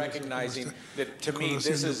this, and recognizing that, to me,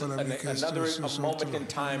 this is another moment in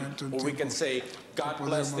time where we can say, God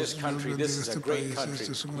bless this country. This is a great country.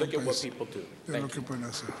 Look at what people do. Thank you.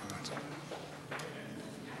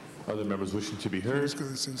 Other members wishing to be heard?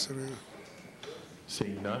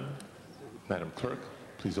 Seeing none, Madam Clerk,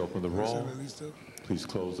 please open the roll. Please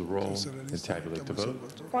close the roll and tabulate the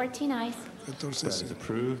vote. 14 ayes. That is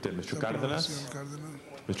approved. And Mr. Cardenas?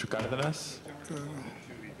 Mr. Cardenas?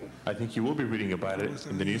 I think you will be reading about it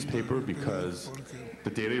in the newspaper, because the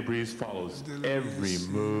Daily Breeze follows every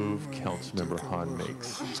move Councilmember Hahn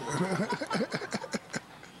makes.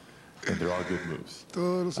 And they're all good moves.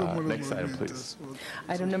 Next item, please.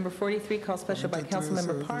 Item number 43, called special by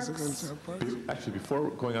Councilmember Parks. Actually, before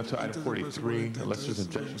going on to item 43, unless there's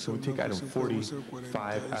objections, can we take item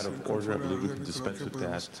 45 out of order? I believe we can dispense with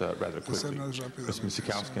that rather quickly. Ms.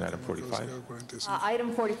 Misikowski on item 45.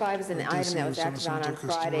 Item 45 is an item that was acted on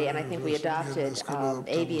Friday, and I think we adopted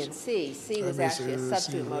A, B, and C. C was actually a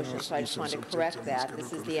substitute motion, so I just wanted to correct that.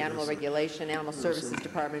 This is the Animal Regulation, Animal Services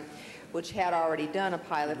Department, which had already done a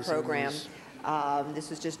pilot program. This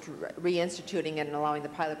was just reinstituting it and allowing the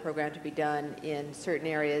pilot program to be done in certain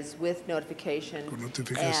areas with notification,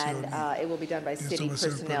 and it will be done by city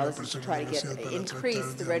personnel. This is to try to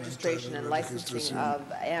increase the registration and licensing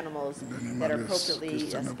of animals that are appropriately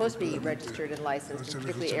supposed to be registered and licensed, in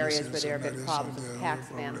particularly areas where there have been problems with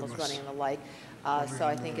packs of animals running and the like. So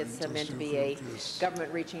I think it's meant to be a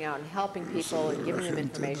government reaching out and helping people and giving them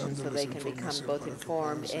information so they can become both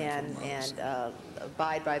informed and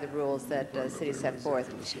abide by the rules that the city set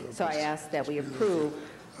forth. So I ask that we approve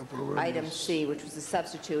item C, which was a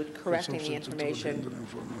substitute, correcting the information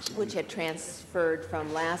which had transferred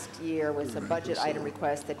from last year with some budget item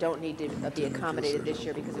requests that don't need to be accommodated this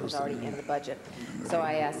year because it was already in the budget. So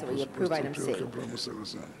I ask that we approve item C.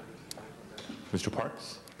 Mr.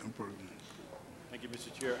 Parks? Thank you,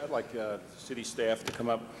 Mr. Chair. I'd like city staff to come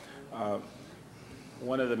up.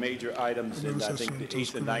 One of the major items in, I think, the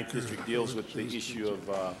 8th and 9th District deals with the issue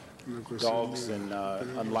of dogs and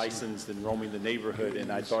unlicensed and roaming the neighborhood,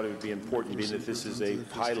 and I thought it would be important, being that this is a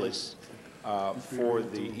pilot for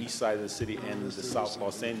the east side of the city and the South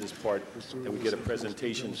Los Angeles part, that we get a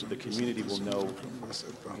presentation so the community will know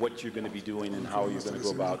what you're going to be doing and how you're going to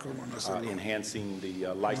go about enhancing the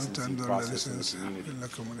licensing process in the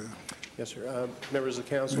community. Yes, sir. Members of the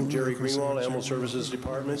council, Jerry Greenwald, Animal Services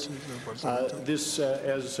Department. This,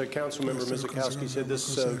 as Councilmember Misikowski said,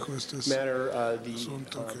 this matter, the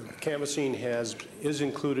canvassing is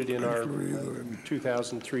included in our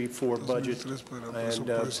 2003-4 budget, and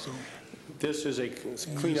this is a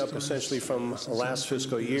cleanup essentially from last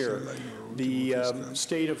fiscal year. The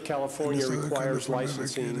state of California requires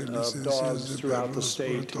licensing of dogs throughout the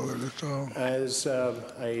state as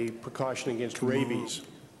a precaution against rabies.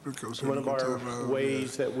 One of our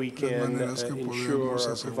ways that we can ensure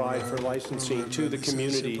or provide for licensing to the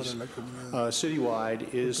communities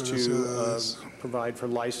citywide is to provide for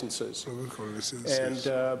licenses. And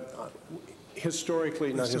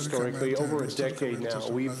historically, not historically, over a decade now,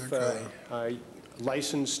 we've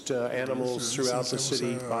licensed animals throughout the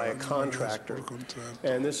city by a contractor.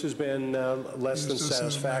 And this has been less than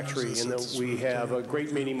satisfactory in that we have a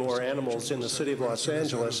great many more animals in the city of Los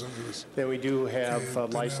Angeles than we do have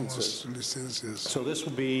licenses. So this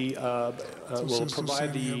will be, will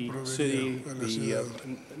provide the city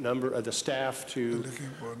the staff to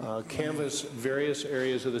canvass various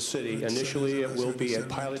areas of the city. Initially, it will be a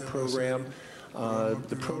pilot program.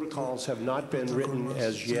 The protocols have not been written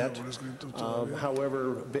as yet.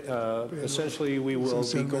 However, essentially we will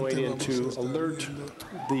be going in to alert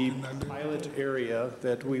the pilot area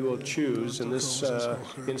that we will choose. In this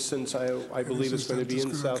instance, I believe it's going to be in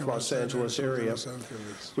the South Los Angeles area.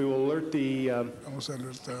 We will alert the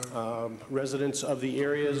residents of the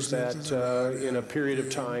areas that in a period of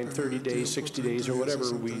time, 30 days, 60 days, or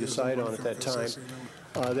whatever we decide on at that time,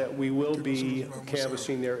 that we will be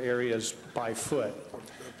canvassing their areas by foot.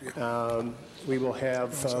 We will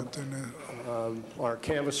have our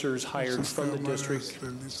canvassers hired from the district,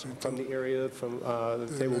 from the area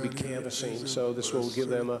that they will be canvassing. So this will give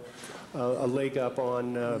them a leg up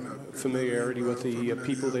on familiarity with the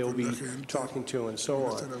people they will be talking to and so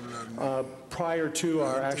on. Prior to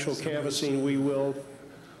our actual canvassing, we will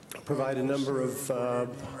provide a number of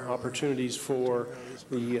opportunities for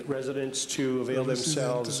the residents to avail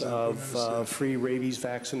themselves of free rabies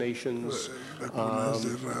vaccinations.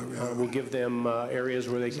 We'll give them areas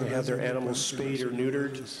where they can have their animals spayed or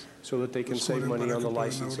neutered so that they can save money on the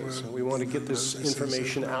licenses. We want to get this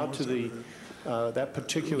information out to the that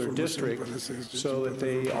particular district so that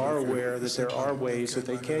they are aware that there are ways that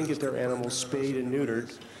they can get their animals spayed and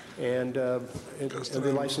neutered, and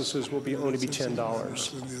the licenses will only be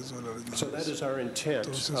 $10. So that is our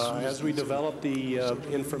intent. As we develop the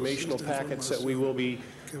informational packets that we will be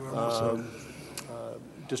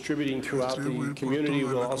distributing throughout the community,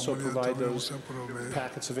 we'll also provide those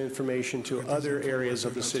packets of information to other areas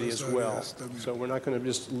of the city as well. So we're not going to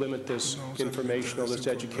just limit this informational, this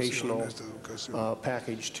educational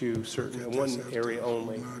package to one area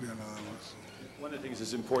only. One of the things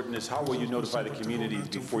that's important is how will you notify the community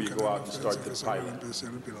before you go out and start the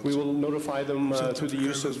pilot? We will notify them through the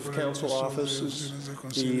use of council offices,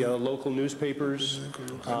 the local newspapers,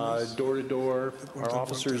 door to door. Our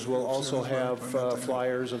officers will also have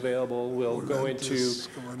flyers available. We'll go into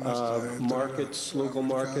markets, local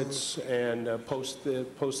markets, and post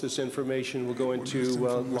this information. We'll go into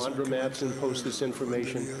laundromats and post this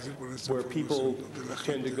information where people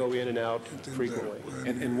tend to go in and out frequently.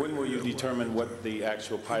 And when will you determine what the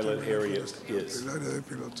actual pilot area is? Mr.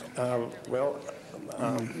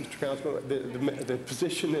 Councilman, the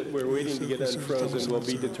position that we're waiting to get unfrozen will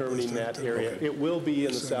be determining that area. It will be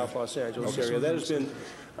in the South Los Angeles area. That has been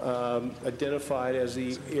identified as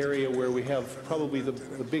the area where we have probably the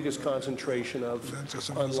biggest concentration of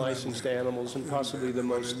unlicensed animals and possibly the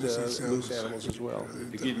most loose animals as well.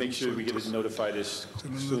 You make sure we get it notified as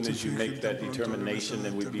soon as you make that determination,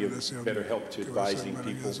 and we'd be of better help to advising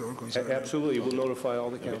people. Absolutely, we'll notify all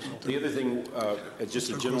the council. The other thing, just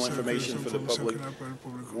a general information for the public,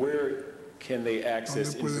 where can they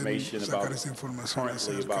access information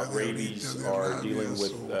currently about rabies or dealing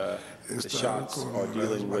with the shots or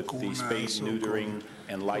dealing with the spayed, neutering,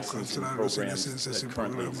 and licensing programs that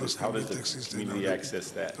currently exist? How does the community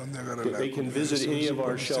access that? They can visit any of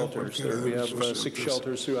our shelters. We have 6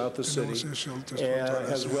 shelters throughout the city,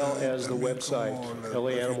 as well as the website,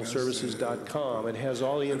 laanimalservices.com. It has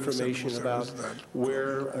all the information about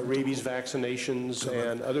where rabies vaccinations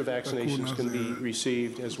and other vaccinations can be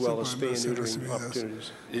received, as well as spay and neutering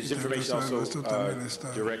opportunities. Is information also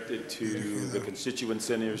directed to the constituent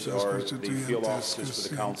centers or the field offices for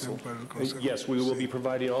the council? Yes, we will be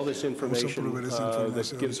providing all this information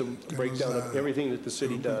that gives a breakdown of everything that the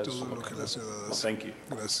city does. Well, thank you.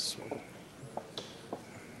 Mr.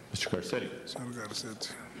 Garcetti.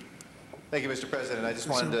 Thank you, Mr. President. I just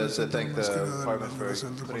wanted to thank the department for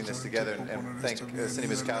putting this together and thank Cindy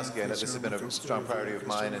Miskowski. I know this has been a strong priority of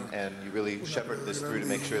mine, and you really shepherded this through to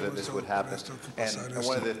make sure that this would happen. And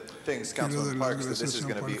one of the things, Councilman Parks, that this is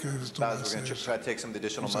going to be about is we're going to try to take some of the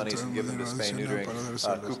additional monies and give them to spay neutering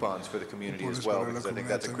coupons for the community as well, because I think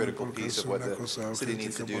that's a critical piece of what the city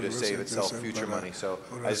needs to do to save itself future money. So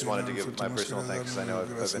I just wanted to give my personal thanks. I know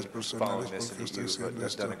I've been following this, and you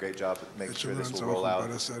have done a great job at making sure this will roll out.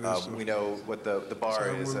 We know what the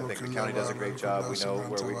bar is. I think the county does a great job. We know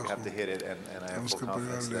where we have to hit it, and I have full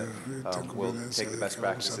confidence that we'll take the best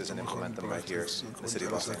practices and implement them right here in the city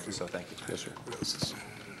of Los Angeles. So thank you. Yes, sir.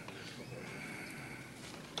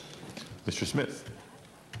 Mr. Smith.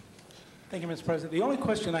 Thank you, Mr. President. The only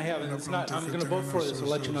question I have, and it's not, I'm going to vote for this, I'll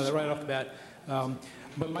let you know that right off the bat.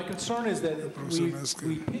 But my concern is that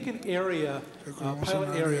we pick an area,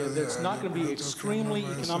 pilot area, that's not going to be extremely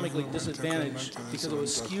economically disadvantaged because it will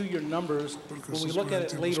skew your numbers when we look at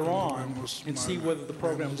it later on and see whether the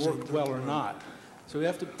program worked well or not. So we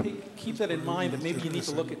have to keep that in mind, that maybe you need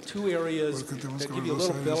to look at two areas that give you a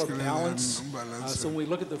little better balance. So when we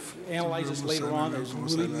look at analyze this later on, it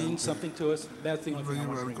really means something to us. That's the only thing I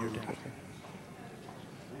want to bring your attention.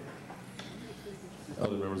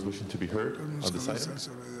 Other members wishing to be heard on this item?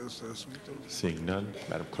 Seeing none,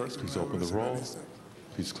 Madam Clerk, please open the roll.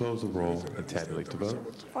 Please close the roll and tabulate the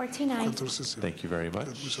vote. 14 ayes. Thank you very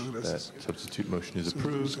much. That substitute motion is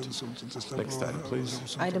approved. Next item,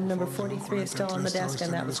 please. Item number 43 is still on the desk,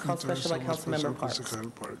 and that was called special by Councilmember Parks.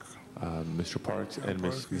 Mr. Parks and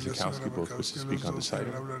Ms. Guzikowski both wish to speak on this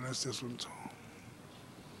item.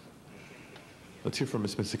 Let's hear from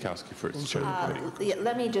Ms. Guzikowski first, Chair of the Committee.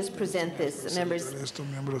 Let me just present this,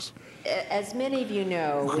 members. As many of you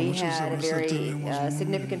know, we had a very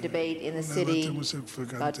significant debate in the city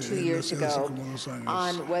about 2 years ago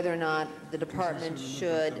on whether or not the department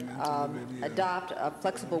should adopt a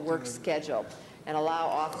flexible work schedule and allow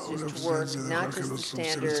officers to work not just the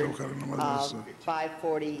standard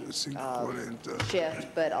 540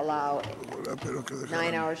 shift, but allow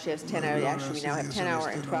 9-hour shifts, 10-hour. Actually, we now have 10-hour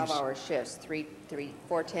and 12-hour shifts,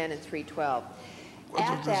 410 and 312.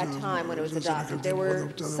 At that time, when it was adopted, there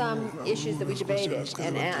were some issues that we debated,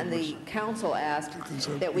 and the council asked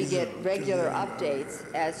that we get regular updates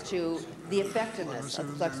as to the effectiveness of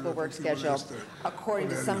the flexible work schedule according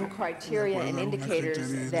to some criteria and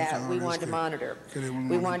indicators that we wanted to monitor.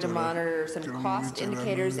 We wanted to monitor some cost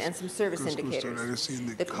indicators and some service indicators.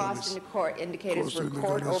 The cost indicators were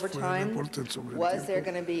court overtime. Was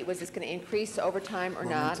this going to increase overtime or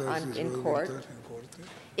not in court?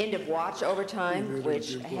 End of watch overtime,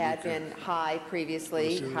 which had been high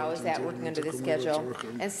previously. How is that working under this schedule?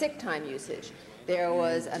 And sick time usage. There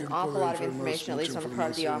was an awful lot of information, at least on the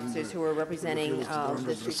part of the officers who were representing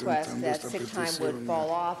this request, that sick time would fall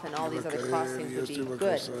off and all these other cost things would be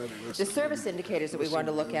good. The service indicators that we wanted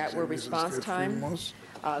to look at were response time,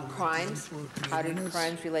 crimes, how do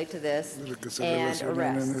crimes relate to this, and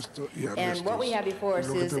arrests. And what we have before us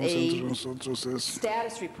is a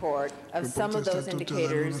status report of some of those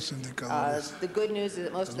indicators. The good news is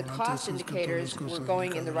that most of the cost indicators were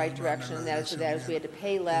going in the right direction, and that is we had to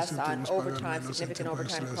pay less on overtime, significant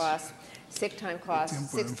overtime costs. Sick time costs,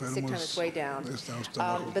 sick time is way down.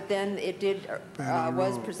 But then it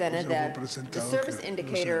was presented that the service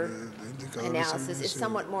indicator analysis is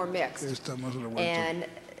somewhat more mixed. And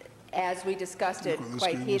as we discussed it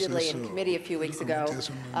quite heatedly in committee a few weeks ago,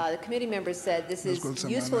 the committee members said this is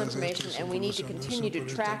useful information and we need to continue to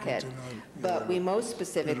track it, but we most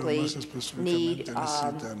specifically need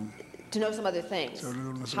to know some other things.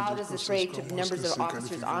 How does this rate to numbers of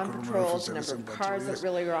officers on patrol, the number of cars that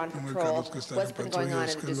really are on patrol, what's been going on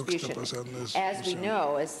in the distribution? As we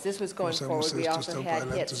know, as this was going forward, we also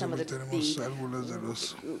had hit some of the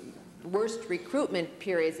worst recruitment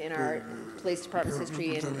periods in our police department's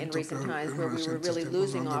history in recent times, where we were really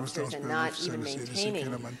losing officers and not even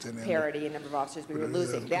maintaining parity in number of officers we were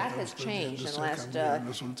losing. That has changed in the last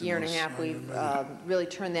year and a half. We've really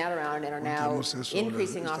turned that around and are now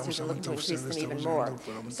increasing officers and looking to increase them even more.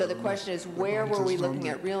 So the question is, where were we looking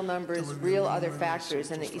at real numbers, real other factors?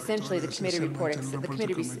 And essentially the committee report, the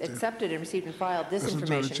committee accepted and received and filed this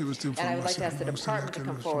information. And I would like to ask the department to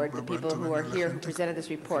come forward, the people who are here who presented this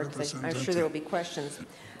report, because I'm sure there will be questions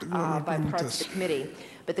by parts of the committee.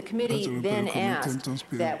 But the committee then asked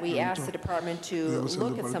that we ask the department to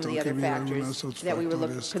look at some of the other factors that we were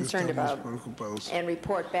concerned about and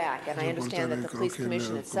report back. And I understand that the police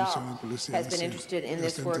commission itself has been interested in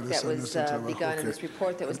this work that was begun in this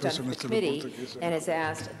report that was done for the committee, and has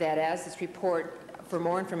asked that as this report for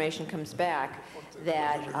more information comes back,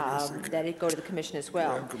 that it go to the commission as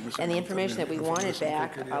well. And the information that we wanted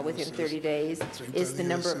back within 30 days is the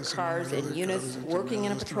number of cars and units working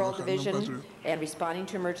in a patrol division and responding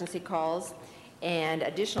to emergency calls, and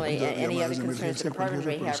additionally, any other concerns the department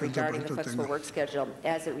may have regarding the flexible work schedule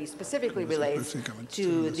as it specifically relates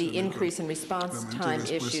to the increase in response time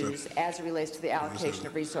issues as it relates to the allocation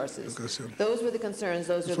of resources. Those were the concerns,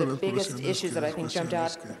 those are the biggest issues that I think jumped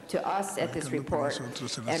out to us at this report,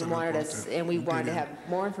 and we wanted to have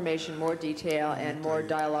more information, more detail, and more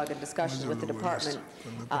dialogue and discussion with the department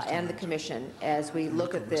and the commission as we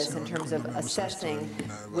look at this in terms of assessing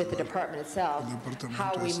with the department itself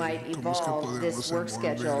how we might evolve this work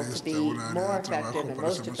schedule to be more effective and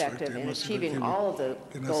most effective in achieving all of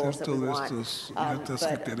the goals that we want,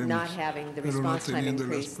 but not having the response time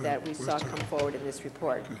increase that we saw come forward in this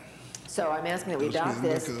report. So I'm asking that we adopt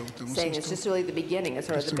this, saying it's just really the beginning, it's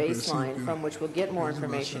sort of the baseline from which we'll get more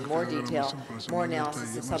information, more detail, more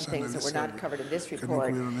analysis of some things that were not covered in this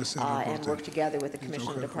report, and work together with the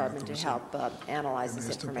Commission and Department to help analyze this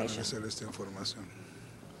information. Mr.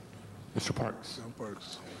 Parks.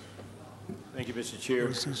 Thank you, Mr.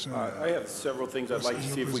 Chair. I have several things I'd like to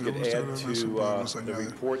see if we could add to the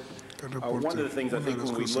report. One of the things I think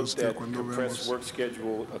when we looked at the press work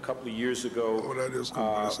schedule a couple of years ago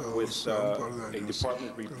with a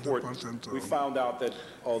department report, we found out that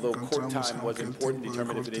although court time was important to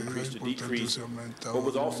determine if it increased or decreased, what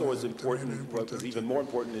was also as important, what was even more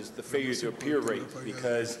important, is the failure to appear rate,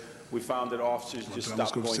 because we found that officers just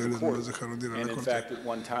stopped going to court. And in fact, at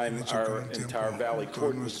one time, our entire Valley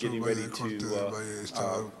Court was getting ready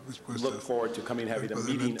to look forward to coming and having a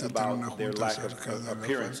meeting about their lack of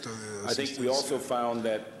appearance. I think we also found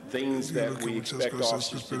that things that we expect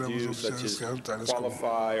officers to do, such as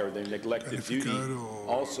qualify or their neglected duty,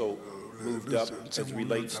 also moved up as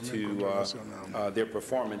relates to their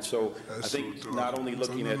performance. So I think not only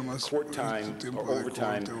looking at court time or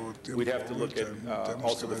overtime, we'd have to look at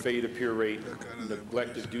also the failure to appear rate,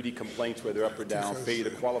 neglected duty complaints, whether up or down, failure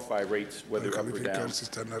to qualify rates, whether up or down.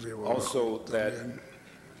 Also that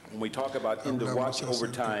when we talk about end-of-watch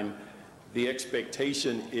overtime, the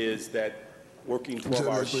expectation is that working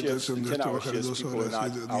 12-hour shifts and 10-hour shifts, people are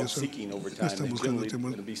not out seeking overtime. And generally,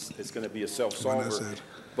 it's going to be a self-solver.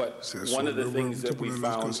 But one of the things that we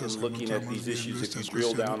found in looking at these issues, if you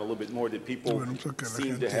drill down a little bit more, that people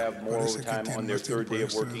seem to have more overtime on their third day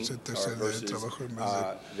of working versus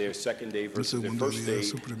their second day versus their first day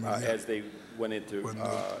as they went into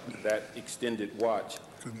that extended watch.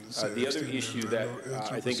 The other issue that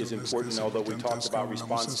I think is important, although we talked about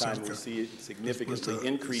response time, we see it significantly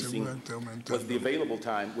increasing, was the available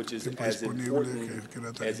time, which is as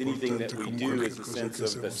important as anything that we do, is the sense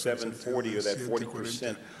of the 740 or that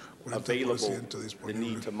 40% available, the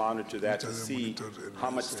need to monitor that to see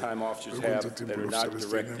how much time officers have that are not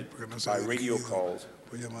directed by radio calls,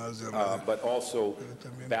 but also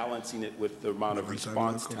balancing it with the amount of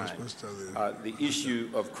response time. The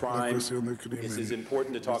issue of crime is as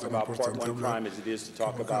important to talk about Part 1 crime as it is to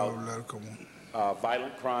talk about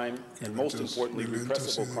violent crime, and most importantly,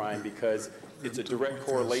 repressible crime, because it's a direct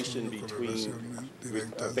correlation between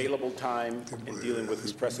available time and dealing with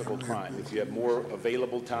repressible crime. If you have more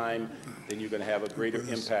available time, then you're going to have a greater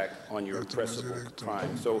impact on your repressible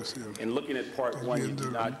crime. So in looking at Part 1, you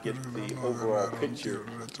do not get the overall picture.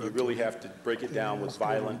 You really have to break it down with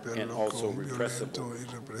violent and also repressible.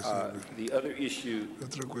 The other issue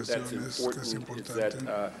that's important is that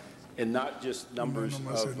and not just numbers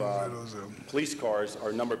of police cars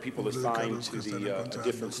or number of people assigned to the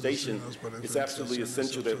different station. It's absolutely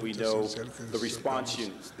essential that we know the response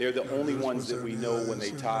units. They're the only ones that we know when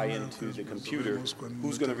they tie into the computer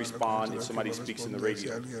who's going to respond if somebody speaks in the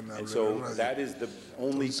radio. And so that is the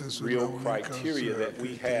only real criteria that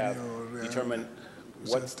we have to determine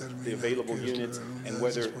what's the available units and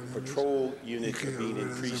whether patrol units are being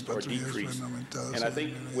increased or decreased. And I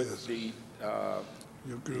think with the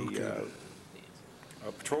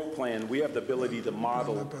patrol plan, we have the ability to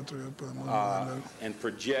model and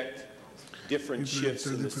project different shifts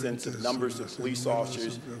in the sense of numbers of police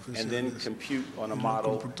officers, and then compute on a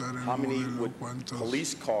model how many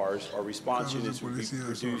police cars or response units would be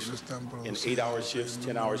produced in 8-hour shifts,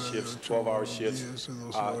 10-hour shifts, 12-hour shifts,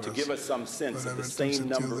 to give us some sense of the same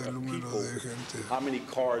number of people, how many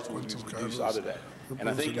cars would be produced out of that. And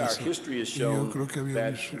I think our history has shown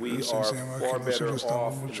that we are far better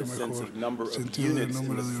off in the sense of number of units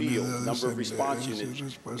in the field. Number of response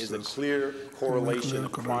units is a clear correlation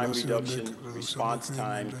of crime reduction, response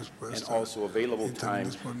time, and also available time.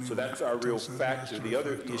 So that's our real factor. The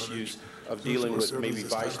other issues of dealing with maybe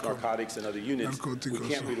vice, narcotics, and other units, we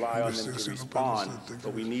can't rely on them to respond,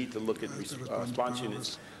 but we need to look at response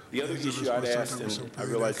units. The other issue I'd asked, and I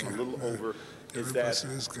realize I'm a little over, is that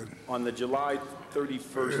on the July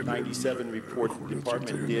 31st, 97 report the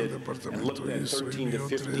department did and looked at 13 to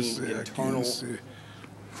 15 internal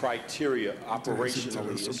criteria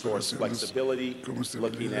operationally as far as flexibility,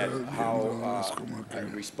 looking at how I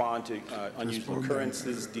respond to unusual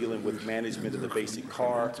occurrences, dealing with management of the basic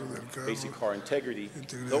car integrity.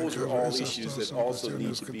 Those are all issues that also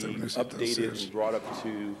need to be updated and brought up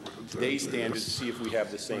to today's standards to see if we have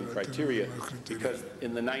the same criteria. Because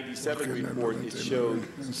in the 97 report, it showed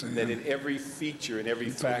that in every feature and every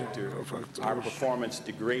factor, our performance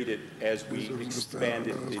degraded as we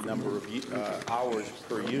expanded the number of hours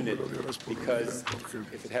per per unit, because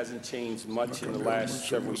if it hasn't changed much in the last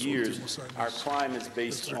several years, our crime is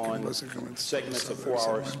based on segments of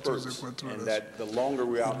 4-hour spurts, and that the longer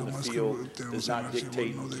we're out in the field does not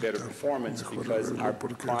dictate better performance, because our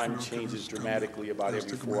crime changes dramatically about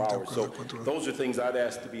every 4 hours. So those are things I'd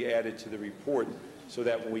ask to be added to the report, so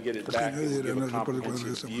that when we get it back, it will give a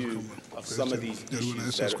comprehensive view of some of these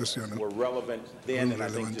issues that were relevant then, and I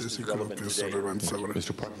think just as relevant today.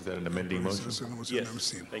 Mr. Park, is that an amending motion?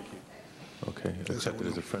 Yes, thank you. Okay, accepted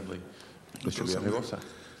as a friendly. Mr.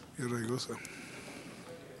 Villaraigosa.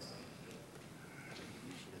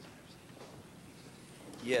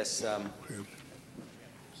 Yes, Mr.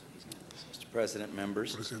 President,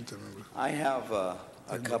 members, I have a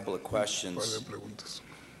couple of questions.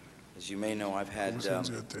 As you may know, I've had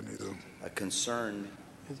a concern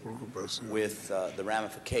with the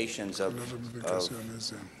ramifications of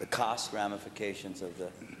the cost ramifications of the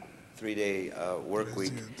 3-day work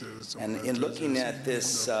week. And in looking at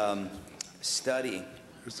this study,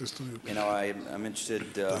 you know, I'm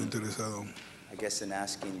interested, I guess, in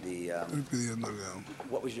asking the,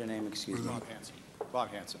 what was your name, excuse me? Bob Hanson. Bob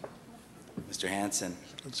Hanson. Mr. Hanson.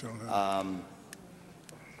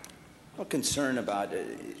 I'm concerned about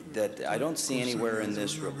that I don't see anywhere in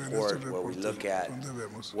this report where we look at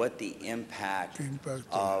what the impact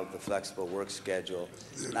of the flexible work schedule,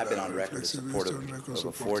 and I've been on record as supportive of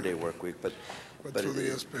a 4-day work week, but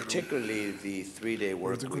particularly the 3-day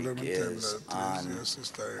work week is on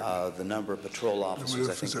the number of patrol officers.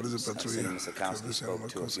 I think City Misakowski spoke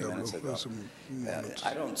to a few minutes ago.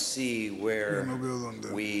 I don't see where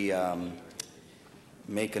we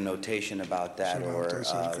make a notation about that, or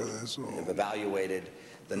have evaluated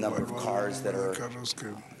the number of cars that are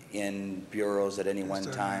in bureaus at any one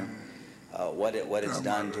time, what it's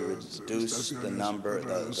done to reduce the number,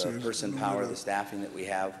 the person power, the staffing that we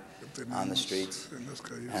have on the streets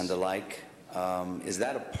and the like. Is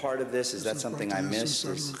that a part of this? Is that something I missed?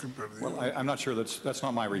 Well, I'm not sure that's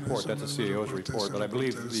not my report. That's the CAO's report. But I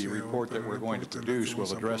believe the report that we're going to produce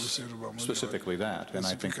will address specifically that. And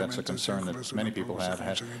I think that's a concern that many people have.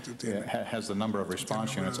 Has the number of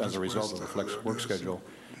response units as a result of the flex work schedule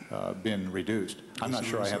been reduced? I'm not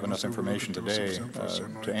sure I have enough information today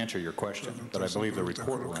to answer your question, but I believe the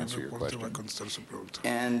report will answer your question.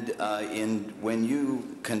 And when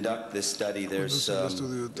you conduct this study, there's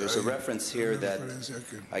a reference here that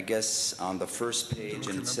I guess on the first page,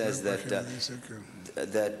 and it says that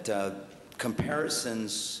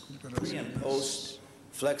comparisons, pre and post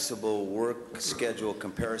flexible work schedule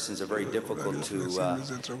comparisons are very difficult to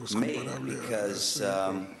make, because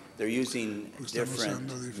they're using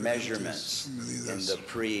different measurements in the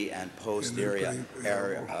pre and post pre and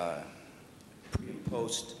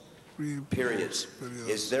post periods.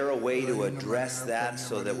 Is there a way to address that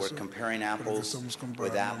so that we're comparing apples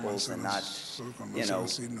with apples and not, you know,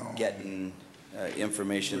 getting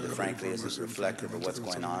information that frankly isn't reflective of what's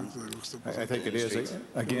going on? I think it is.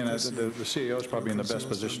 Again, the CEO is probably in the best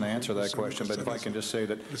position to answer that question, but if I can just say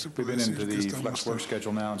that we've been into the flex work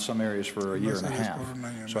schedule now in some areas for a year and a half.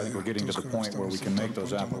 So I think we're getting to the point where we can make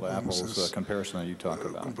those apple-to-apples comparison that you talk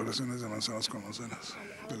about.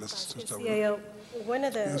 CAO, one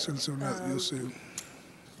of the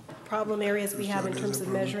problem areas we have in terms of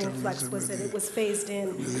measuring flex was that it was phased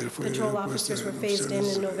in. Patrol officers were phased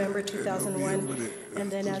in November 2001, and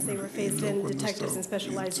then as they were phased in, detectives and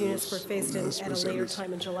specialized units were phased in at a later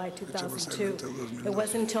time in July 2002. It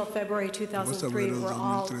wasn't until February 2003 where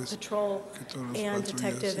all patrol and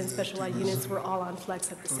detective and specialized units were all on flex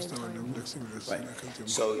at the same time. Right.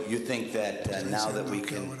 So you think that now that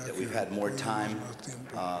we've had more time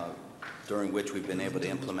during which we've been able to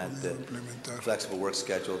implement the flexible work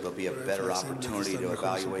schedule, there'll be a better opportunity to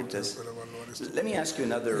evaluate this. Let me ask you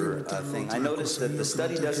another thing. I noticed that the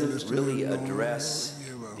study doesn't really address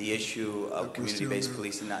the issue of community-based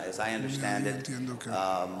policing. As I understand it,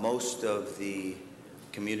 most of the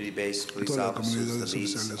community-based police officers, the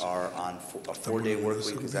leads, are on a 4-day work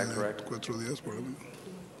week. Is that correct?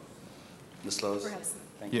 Ms. Lowe's?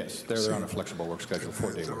 Yes, they're on a flexible work schedule,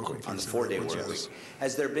 4-day work week. On the 4-day work week.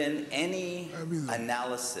 Has there been any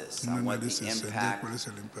analysis on what the impact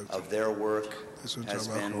of their work has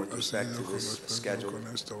been with respect to this schedule?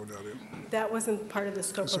 That wasn't part of the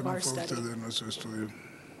scope of our study.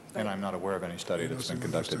 And I'm not aware of any study that's been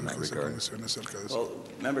conducted in that regard. Well,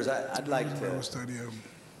 members, I'd like to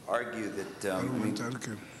argue that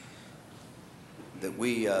that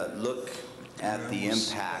we look at the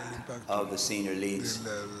impact of the senior leads.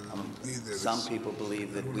 Some people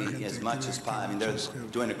believe that we, as much as possible, I mean, they're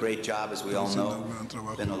doing a great job, as we all know.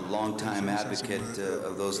 Been a long-time advocate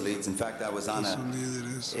of those leads. In fact, I was on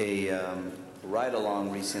right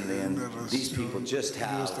along recently, and these people just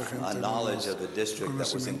have a knowledge of the district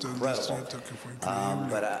that was incredible.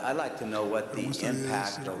 But I'd like to know what the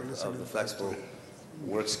impact of the flexible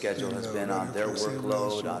work schedule has been on their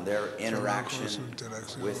workload, on their interaction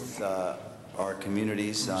with our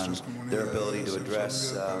communities, on their ability to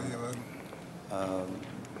address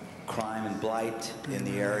crime and blight in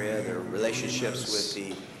the area, their relationships with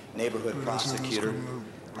the neighborhood prosecutor,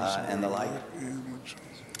 and the like.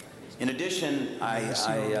 In addition,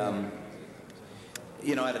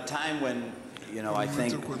 you know, at a time when, you know, I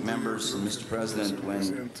think members and Mr. President,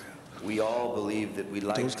 when we all believe that we'd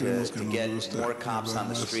like to get more cops on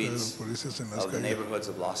the streets of the neighborhoods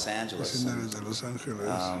of Los Angeles,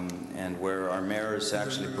 and where our mayors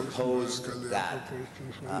actually proposed that.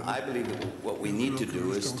 I believe that what we need to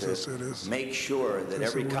do is to make sure that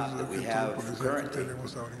every cop that we have currently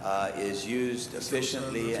is used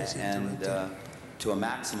efficiently and to a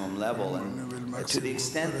maximum level. And to the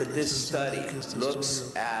extent that this study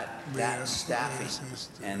looks at that staffing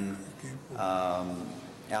and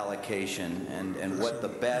allocation and what the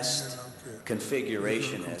best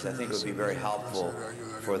configuration is, I think it would be very helpful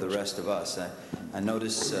for the rest of us. I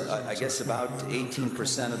notice, I guess about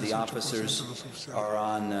 18% of the officers are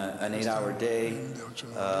on an 8-hour day.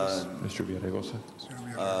 Mr. Villaraigosa.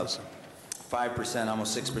 5%,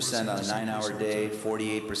 almost 6% on a 9-hour day,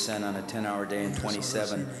 48% on a 10-hour day, and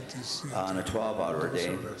 27% on a 12-hour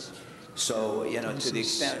day. So, you know, to the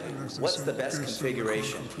extent, what's the best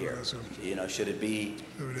configuration here? You know, should it be,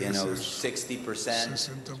 you know, 60%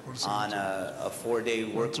 on a 4-day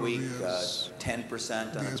work week,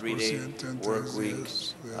 10% on a 3-day work week?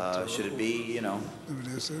 Should it be, you know,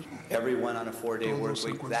 everyone on a 4-day work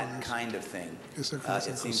week? That kind of thing, it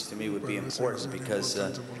seems to me, would be important, because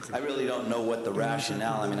I really don't know what the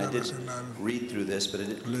rationale, I mean, I did read through this, but I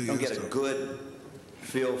don't get a good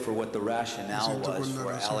feel for what the rationale was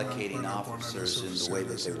for allocating officers in the way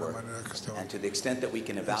that they work. And to the extent that we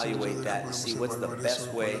can evaluate that and see what's the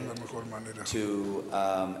best way to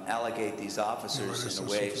allocate these officers in a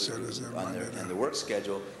way in the work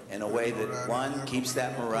schedule in a way that, one, keeps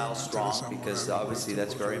that morale strong, because obviously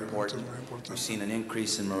that's very important. We've seen an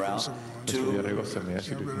increase in morale. Two,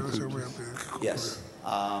 yes.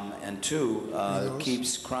 And two,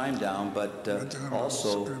 keeps crime down, but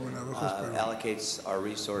also allocates our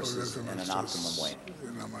resources in an optimum way.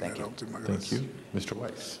 Thank you. Thank you. Mr.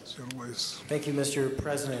 Weiss. Thank you, Mr.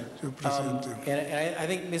 President. And I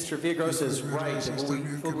think Mr. Villaraigosa is right.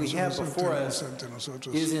 What we have before us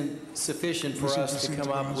isn't sufficient for us to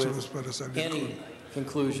come up with any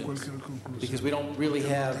conclusions, because we don't really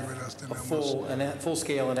have a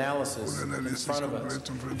full-scale analysis in front of us.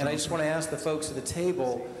 And I just want to ask the folks at the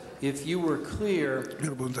table if you were clear,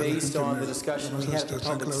 based on the discussion we had at the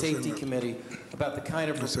Public Safety Committee, about the kind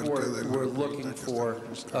of report we're looking for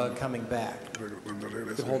coming back.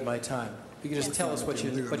 To hold my time. You can just tell us what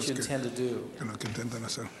you intend to do.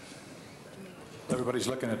 Everybody's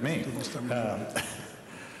looking at me.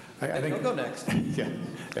 I think I'll go next. Yeah,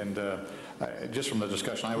 and just from the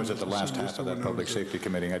discussion, I was at the last half of that Public Safety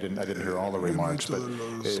Committee. I didn't hear all the remarks, but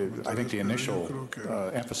I think the initial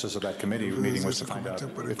emphasis of that committee meeting was to find out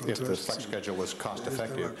if the flex schedule was cost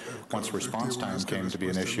effective. Once response time came to be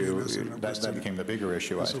an issue, that became the bigger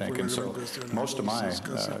issue, I think. And so most of my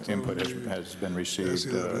input has been received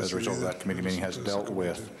as a result of that committee meeting, has dealt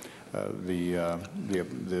with the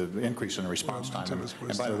increase in response time.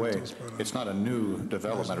 And by the way, it's not a new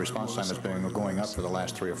development. Response time has been going up for the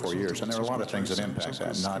last 3 or 4 years, and there are a lot of things that impact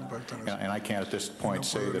that. And I can't at this point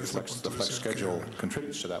say that the flex schedule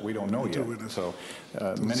contributes to that. We don't know yet. So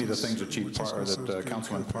many of the things that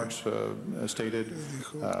Councilman Parks stated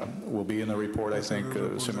will be in the report, I think,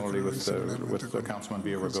 similarly with Councilman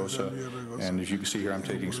Villaraigosa. And as you can see here, I'm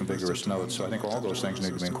taking some vigorous notes. So I think all those things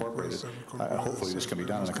need to be incorporated. Hopefully this can be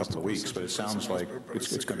done in a couple of weeks, but it sounds like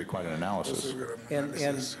it's going to be quite an analysis. And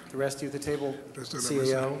the rest of you at the table,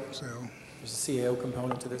 CAO? There's a CAO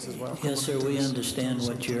component to this as well? Yes, sir, we understand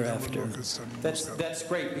what you're after. That's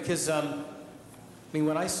great, because I mean,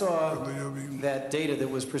 when I saw that data that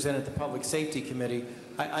was presented at the Public Safety Committee,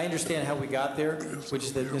 I understand how we got there, which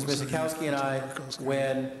is that Ms. Mizikowski and I,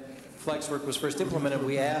 when flex work was first implemented,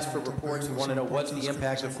 we asked for reports. We want to know what's the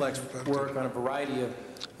impact of flex work on a variety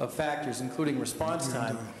of factors, including response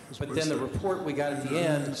time. But then the report we got at the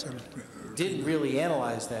end didn't really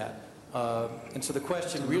analyze that. And so the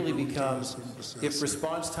question really becomes, if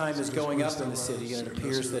response time is going up in the city, and it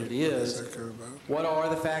appears that it is, what are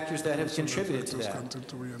the factors that have contributed to that?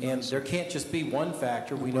 And there can't just be one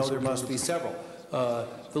factor. We know there must be several. The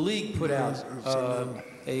League put out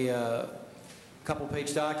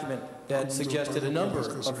couple-page document that suggested a number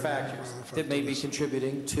of factors that may be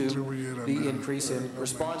contributing to the increase in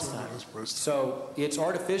response time. So it's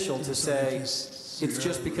artificial to say it's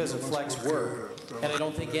just because of flex work, and I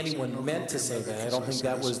don't think anyone meant to say that. I don't think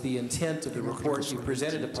that was the intent of the report you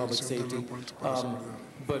presented to public safety.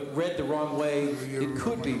 But read the wrong way, it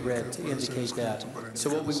could be read to indicate that. So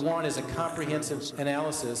what we want is a comprehensive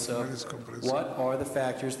analysis of what are the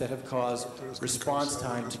factors that have caused response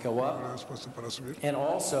time to go up, and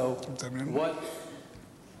also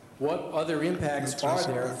what other impacts are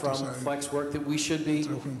there from flex work that we should be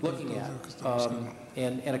looking at.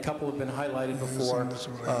 And a couple have been highlighted before,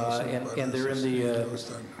 and they're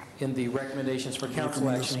in the recommendations for council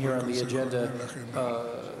action here on the agenda.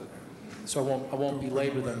 So I won't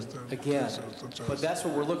belabor them again. But that's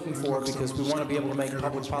what we're looking for, because we want to be able to make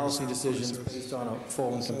public policy decisions based on a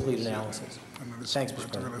full and complete analysis. Thanks,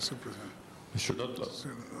 Mr. President. Mr. Ludlow.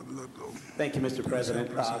 Thank you, Mr.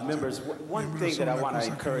 President. Members, one thing that I want to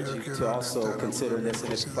encourage you to also consider this,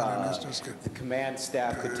 and if the command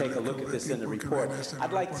staff could take a look at this in the report,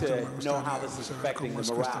 I'd like to know how this is affecting the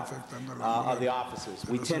morale of the officers.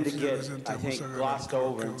 We tend to get, I think, glossed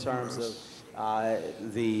over in terms of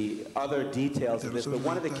the other details of this, but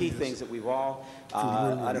one of the key things that we've all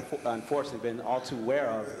unfortunately been all too aware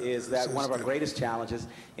of is that one of our greatest challenges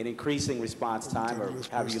in increasing response time, or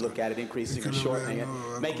however you look at it, increasing or shortening it,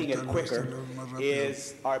 making it quicker,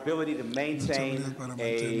 is our ability to maintain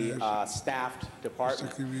a staffed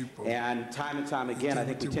department. And time again, I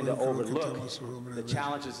think we tend to overlook the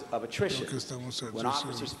challenges of attrition. When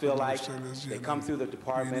officers feel like they come through the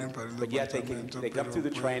department, but yet they come through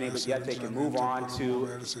the training, but yet they can move on to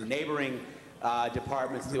neighboring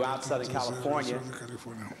departments throughout Southern California,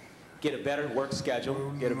 get a better work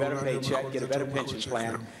schedule, get a better paycheck, get a better pension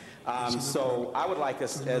plan. So I would like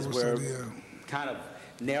us, as we're kind of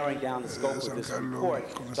narrowing down the scope of this report,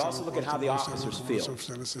 to also look at how the officers feel.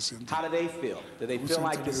 How do they feel? Do they feel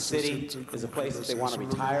like this city is a place that they want to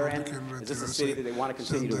retire in? Is this a city that they want to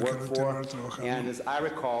continue to work for? And as I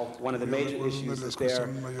recall, one of the major issues that their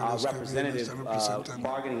representative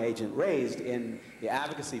bargaining agent raised in the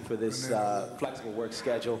advocacy for this flexible work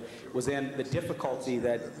schedule was in the difficulty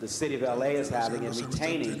that the city of LA is having in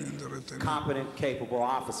retaining competent, capable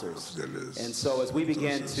officers. And so as we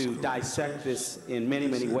begin to dissect this in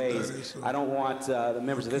many ways, I don't want the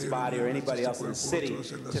members of this body or anybody else in the city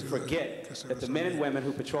to forget that the men and women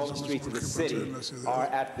who patrol the streets of the city are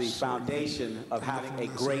at the foundation of having a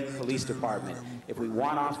great police department. If we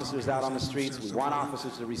want officers out on the streets, we want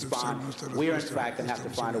officers to respond, we are in fact going to have to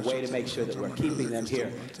find a way to make sure that we're keeping them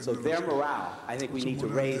here. So their morale, I think we need to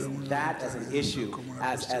raise that as an issue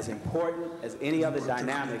as important as any other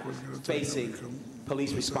dynamic facing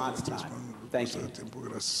police response time. Thank you.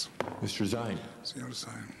 Mr. Zine.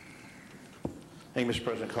 Thank you, Mr.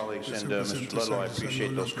 President, colleagues, and Mr. Ludlow, I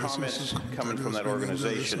appreciate those comments. Coming from that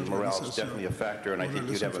organization, morale is definitely a factor, and I think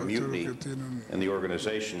you'd have a mutiny in the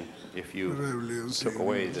organization if you took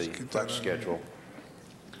away the flex schedule.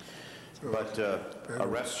 But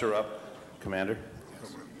arrests are up, Commander.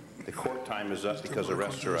 The court time is up because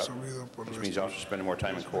arrests are up, which means officers are spending more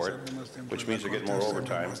time in court, which means they're getting more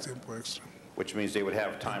overtime, which means they would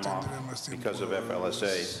have time off because of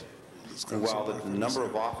FLSA. And while the number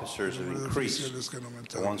of officers have increased,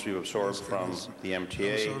 the ones we've absorbed from the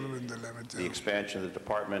MTA, the expansion of the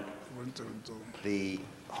department, the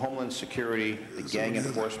Homeland Security, the gang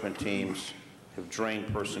enforcement teams have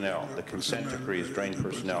drained personnel. The consent decree has drained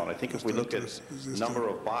personnel. And I think if we look at the number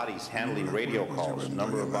of bodies handling radio calls,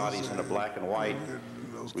 number of bodies in a black and white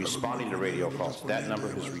responding to radio calls, that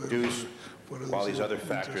number has reduced, while these other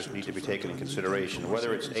factors need to be taken in consideration.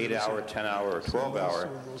 Whether it's 8-hour, 10-hour, or 12-hour,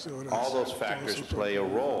 all those factors play a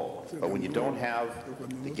role. But when you don't have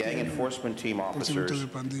the gang enforcement team officers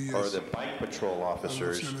or the bike patrol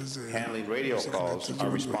officers handling radio calls, our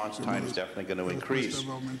response time is definitely going to increase.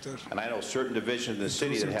 And I know certain divisions in the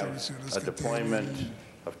city that have a deployment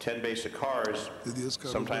of 10 basic cars,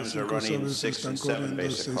 sometimes they're running 6 and 7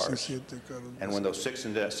 basic cars. And when those 6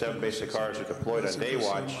 and 7 basic cars are deployed on day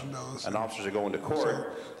watch and officers are going to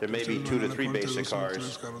court, there may be 2 to 3 basic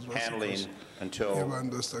cars handling until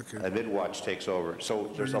a mid-watch takes over.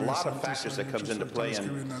 So there's a lot of factors that comes into play,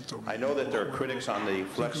 and I know that there are critics on the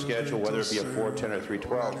flex schedule, whether it be a 410 or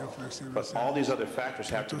 312, but all these other factors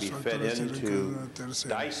have to be fed into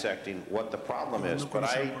dissecting what the problem is. But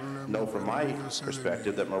I know from my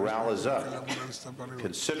perspective that morale is up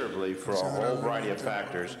considerably for a whole variety of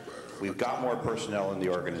factors. We've got more personnel in the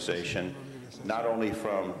organization, not only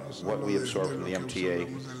from what we absorb from the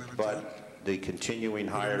MTA, but the continuing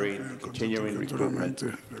hiring, the continuing recruitment.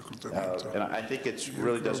 And I think it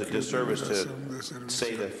really does a disservice to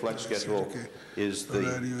say that flex schedule is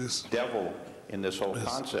the devil in this whole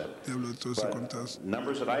concept. But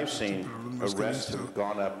numbers that I've seen, arrests have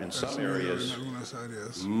gone up in some areas,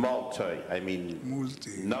 numbers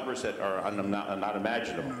that are not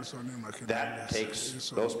imaginable. That takes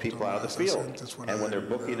those people out of the field. And when they're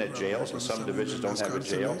booking at jails, and some divisions don't have a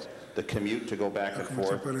jail, the commute to go back and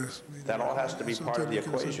forth, that all has to be part of the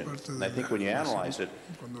equation. And I think when you analyze it,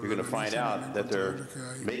 you're going to find out that they're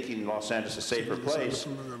making Los Angeles a safer place,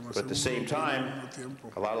 but at the same time,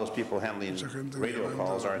 a lot of those people handling radio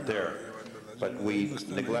calls aren't there. But we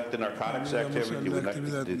neglect the narcotics activity, we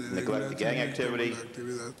neglect the gang activity,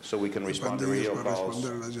 so we can respond to radio calls,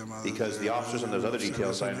 because the officers and those other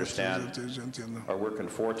details, I understand, are working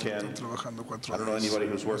 410. I don't know anybody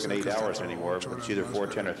who's working 8 hours anymore, but it's either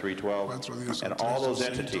 410 or 312. And all those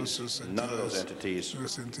entities, none of those entities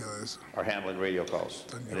are handling radio calls.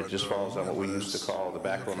 And it just falls on what we used to call the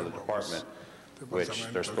backbone of the department, which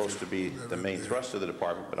they're supposed to be the main thrust of the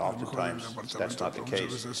department, but oftentimes that's not the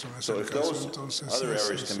case. So if those other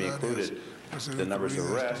areas can be included, the numbers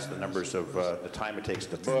of arrests, the numbers of the time it takes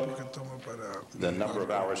to book, the number of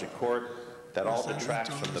hours in court, that all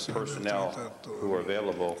detracts from the personnel who are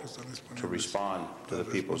available to respond to the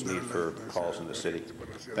people's need for calls in the city.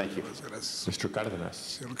 Thank you. Mr.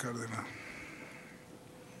 Cardenas.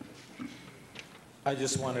 I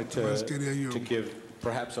just wanted to give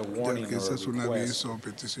perhaps a warning or a request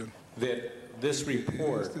that this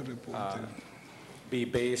report be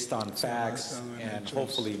based on facts and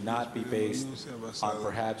hopefully not be based on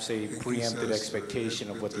perhaps a preempted expectation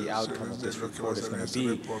of what the outcome of this report is going to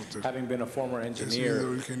be. Having been a former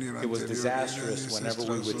engineer, it was disastrous whenever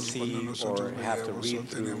we would see or have to read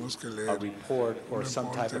through a report or some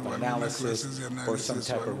type of analysis or some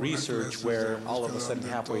type of research where all of a sudden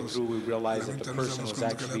halfway through we realized that the person was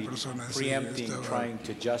actually preempting, trying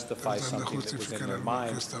to justify something that was in their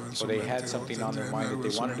mind, or they had something on their mind that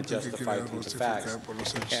they wanted to justify through the facts.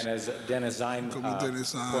 And as Dennis Zine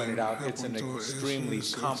pointed out, it's an extremely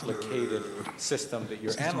complicated system that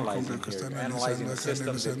you're analyzing here. You're analyzing a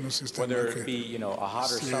system that, whether it be, a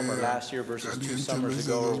hotter summer last year versus 2 summers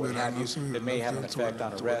ago or what have you, that may have an effect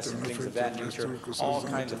on arrests and things of that nature, all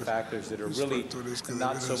kinds of factors that are really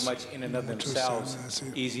not so much in and of themselves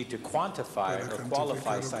easy to quantify or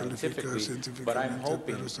qualify scientifically, but I'm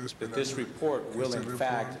hoping that this report will in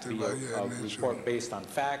fact be a report based on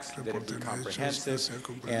facts, that it be comprehensive,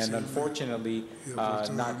 and unfortunately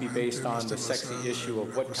not be based on the sexy issue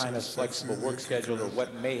of what kind of flexible work schedule or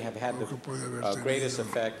what may have had the greatest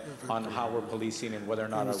effect on how we're policing and whether or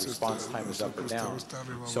not our response time is up or down.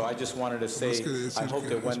 So I just wanted to say, I hope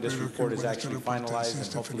that when this report is actually finalized,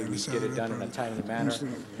 and hopefully we get it done in a timely manner,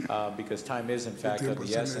 because time is in fact of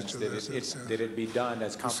the essence, that it be done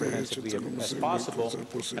as comprehensively as possible.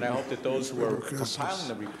 And I hope that those who are compiling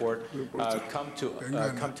the report come to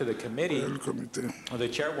the committee, or the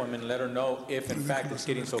chairwoman, let her know if in fact it's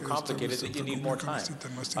getting so complicated that you need more time,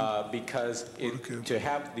 because to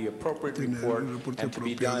have the appropriate report and to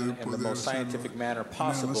be done in the most scientific manner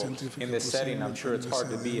possible in this setting, I'm sure it's hard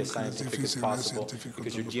to be as scientific as possible,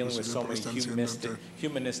 because you're dealing with so many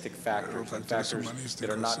humanistic factors and factors that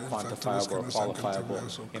are not quantifiable or qualifiable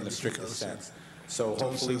in the strictest sense. So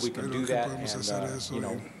hopefully we can do that,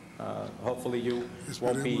 and hopefully you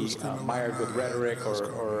won't be mired with rhetoric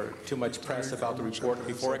or too much press about the report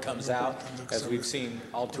before it comes out, as we've seen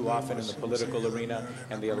all too often in the political arena,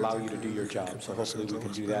 and they allow you to do your job. So hopefully we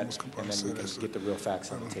can do that, and then we can get the real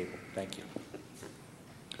facts on the table. Thank you.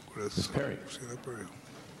 Ms. Perry.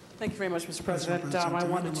 Thank you very much, Mr. President. I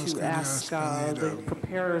wanted to ask the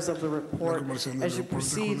preparers of the report, as you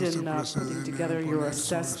proceed in putting together your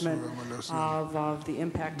assessment of the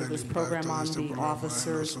impact of this program on the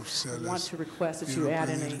officers, I want to request that you add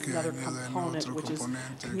in another component, which is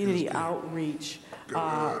community outreach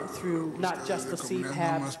through not just the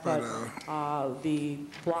CPAPs, but the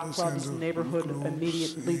block clubs, neighborhood,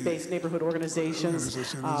 immediately based neighborhood organizations,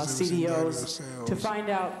 CDOs, to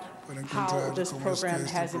find out how this program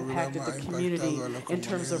has impacted the community in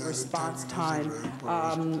terms of response time.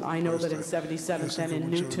 I know that in 77th and in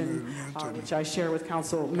Newton, which I share with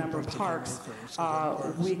Council Member Parks,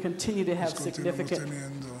 we continue to have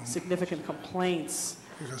significant complaints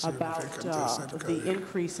about the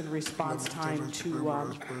increase in response time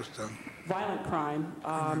to violent crime,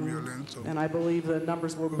 and I believe the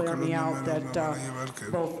numbers will bear me out that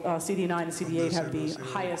both CD9 and CD8 have the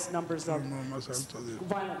highest numbers of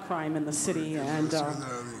violent crime in the city, and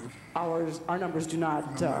our numbers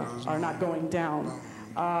are not going down.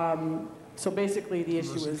 So basically, the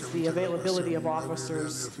issue is the availability of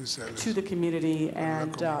officers to the community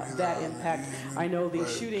and that impact. I know the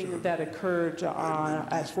shooting that occurred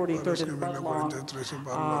at 43rd and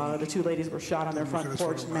Budlong, the two ladies were shot on their front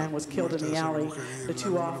porch, the man was killed in the alley. The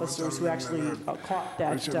two officers who actually caught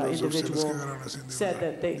that individual said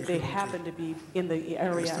that they happened to be in the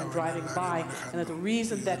area and driving by, and that the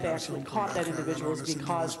reason that they actually caught that individual is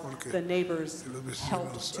because the neighbors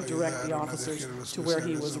helped to direct the officers to where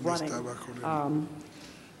he was running.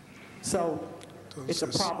 So it's a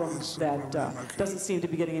problem that doesn't seem to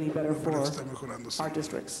be getting any better for our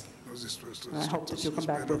districts. And I hope that you'll come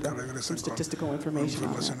back with some statistical information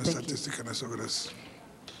on that. Thank you.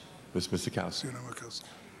 Ms. Misikowski.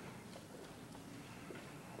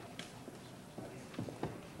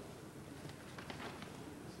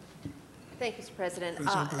 Thank you, Mr. President.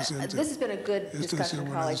 This has been a good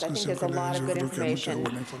discussion, colleagues. I think there's a lot of good information.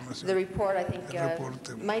 The report, I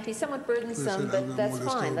think, might be somewhat burdensome, but that's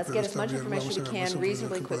fine. Let's get as much information as we can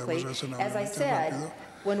reasonably quickly. As I said,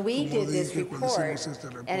 when we did this report,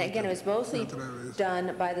 and again, it was mostly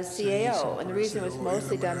done by the CAO, and the reason it was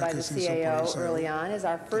mostly done by the CAO early on is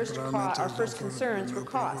our first concerns were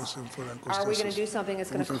costs. Are we going to do something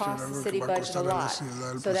that's going to cost the city budget a lot?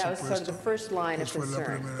 So that was sort of the first line of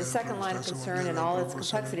concern. The second line of concern and all its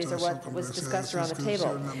complexities are what was discussed around the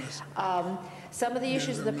table. Some of the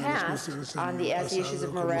issues in the past, as the issues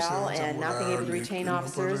of morale and not being able to retain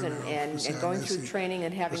officers and going through training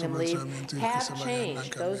and having them leave, have changed.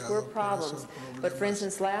 Those were problems. But for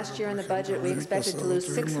instance, last year in the budget, we expected to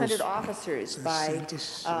lose 600 officers by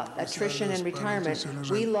attrition and retirement.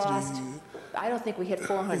 We lost, I don't think we hit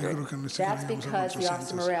 400. That's because the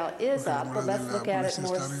officer morale is up, but let's look at it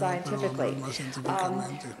more scientifically.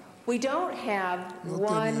 We don't have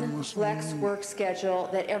one flex work schedule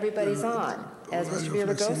that everybody's on. As Mr.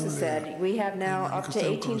 Villaraigosa said, we have now up to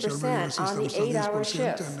 18% on the 8-hour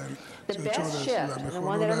shifts. The best shift, and the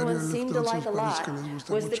one that everyone seemed to like a lot,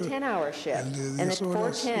 was the 10-hour shift. And the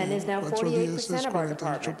 410 is now 48% of our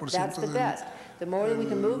department. That's the best. The more that we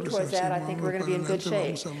can move towards that, I think we're going to be in good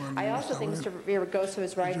shape. I also think Mr. Villaraigosa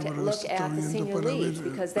is right to look at the senior leads,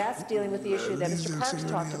 because that's dealing with the issue that Mr. Parks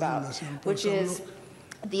talked about, which is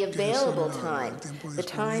the available time, the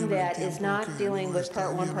time that is not dealing with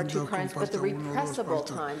Part 1, Part 2 crimes, but the repressible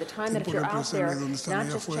time, the time that if you're out there not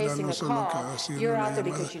just chasing a call, you're out there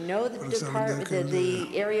because you know the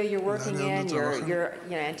area you're working in, your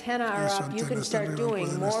antenna are up, you can start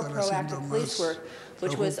doing more proactive police work,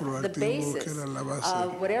 which was the basis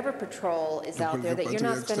of whatever patrol is out there, that you're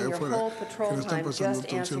not spending your whole patrol time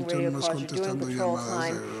just answering radio calls, you're doing patrol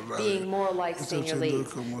time being more like senior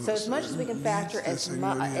leads. So as much as we can factor as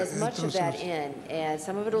much of that in, and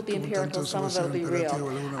some of it will be empirical, some of it will be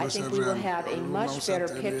real, I think we will have a much better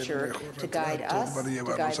picture to guide us, to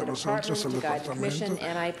guide the department, to guide the commission,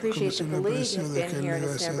 and I appreciate the league has been here and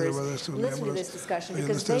its members listening to this discussion,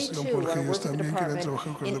 because they too want to work with the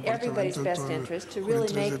department in everybody's best interest to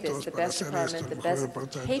really make this the best department, the best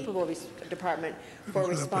capable department for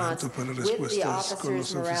response, with the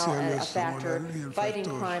officers' morale a factor, fighting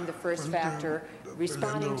crime the first factor,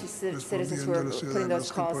 responding to citizens who are putting those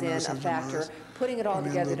calls in a factor, putting it all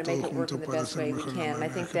together to make it work in the best way we can. And I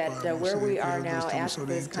think that where we are now, asking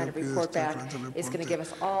for this kind of report back, is going to give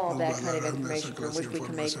us all that kind of information from which we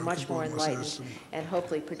can make much more enlightened and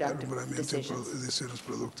hopefully productive decisions.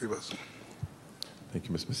 Thank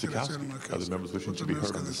you, Ms. Misikowski. Other members wishing to be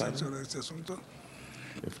heard on this item?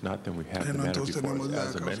 If not, then we have the matter before us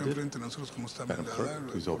as amended. Madam Clerk,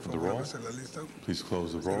 please open the roll. Please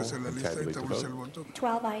close the roll and tabulate the vote.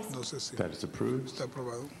 12 ayes. That is approved.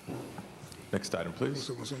 Next item, please.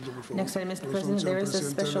 Next item, Mr. President, there is a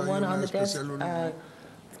special one on the desk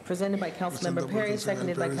presented by Councilmember Perry,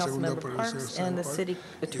 seconded by Councilmember Parks, and the city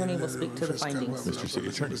attorney will speak to the findings. Mr. City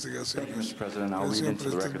Attorney. Thank you, Mr. President. I'll read into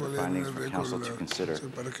the record the findings for council to consider.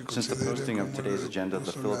 Since the posting of today's agenda,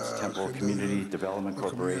 the Phillips Temple Community Development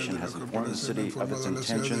Corporation has informed the city of its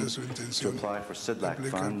intention to apply for CIDLAC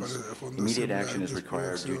funds. Immediate action is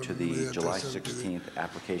required due to the July 16th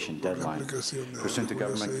application deadline. Pursuant to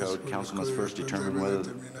Government Code, council must first determine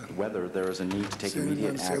whether there is a need to take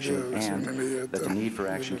immediate action and that the need for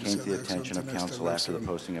action came to the attention of council after the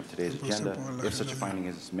posting of today's agenda. If such a finding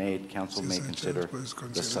is made, council may consider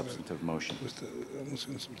the substantive motion.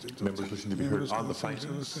 Members wishing to be heard on the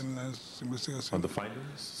findings? On the findings?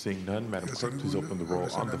 Seeing none, Madam Clerk, please open the roll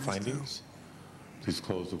on the findings. Please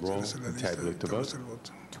close the roll and tabulate the vote.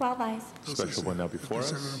 12 ayes. Special one now before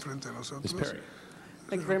us. Ms. Perry.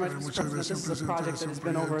 Thank you very much, Mr. President. This is a project that has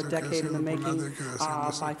been over a decade in the making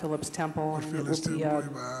by Phillips Temple, and it will be a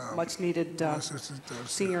much-needed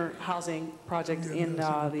senior housing project in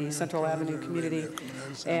the Central Avenue community.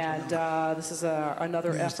 And this is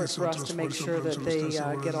another effort for us to make sure that they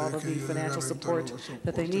get all of the financial support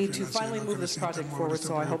that they need to finally move this project forward.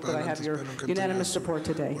 So I hope that I have your unanimous support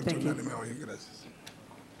today. Thank you.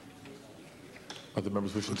 Other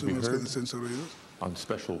members wishing to be heard on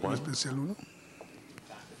special one?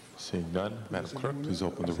 Seeing none, Madam Clerk, please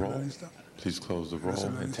open the roll. Please close the roll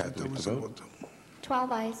and tabulate the vote.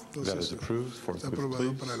 12 ayes. That is approved. Forthwith,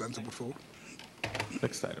 please.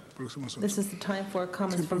 Next item. This is the time for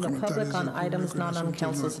comments from the public on items not on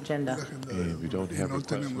council's agenda. And we don't have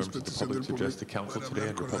requests from members of the public to address the council today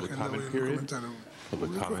under public comment period.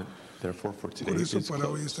 Public comment, therefore, for today is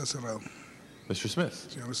closed. Mr.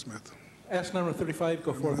 Smith. Ask number 35,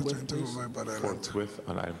 go forthwith, please. Forthwith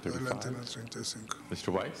on item 35. Mr.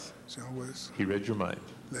 Weiss, he read your mind.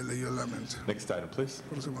 Next item, please.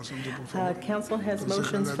 Council has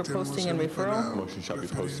motions for posting and referral. Motion shall be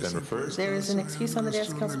posted and referred. There is an excuse on the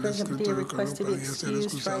desk. Council President Padilla requests to be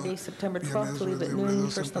excused Friday, September 12th, to leave at noon.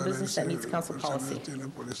 Personal business that meets council policy.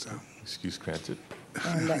 Excuse granted.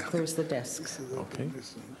 And that clears the desks. Okay.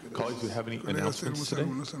 Colleagues, do you have any announcements today?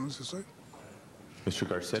 Mr.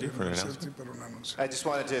 Garcetti for an announcement. I just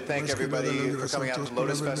wanted to thank everybody for coming out to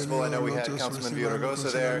Lotus Festival. I know we had Councilman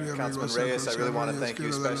Villaraigosa there, Councilman Reyes. I really want to thank you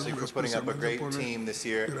especially for putting up a great team this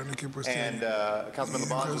year. And Councilman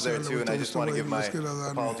Labange was there too, and I just want to give my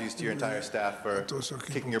apologies to your entire staff for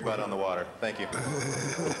kicking your butt on the water. Thank you.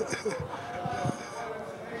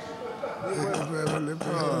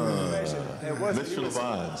 Mr.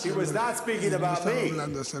 Labange. He was not speaking about me.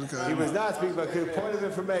 He was not speaking about a point of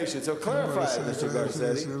information. So clarify it, Mr.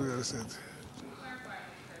 Garcetti.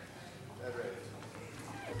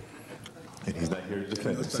 And he's not here to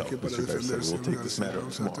defend himself, Mr. Garcetti. We'll take this matter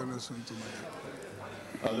up tomorrow.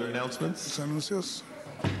 Other announcements?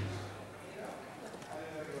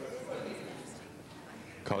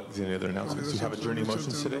 Colleagues, any other announcements? Do you have adjourning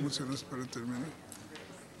motions today?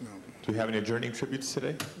 Do we have any adjourning tributes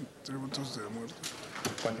today?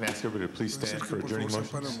 If I can ask everybody to please stand for adjourning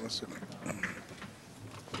motions.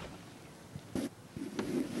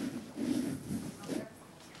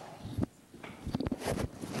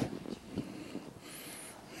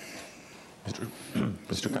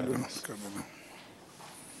 Mr. Cardenas.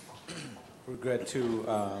 Regret to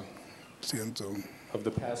of the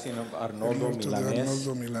passing of Arnoldo Milanes,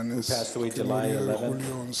 who passed away July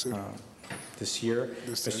 11th. This year,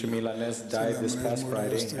 Mr. Milanes died this past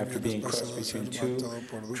Friday after being crushed between two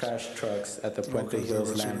trash trucks at the Puente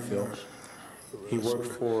Hills landfill. He worked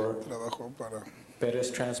for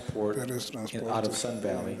Perez Transport out of Sun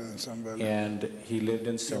Valley, and he lived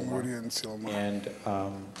in Sylmar. And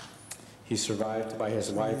he survived by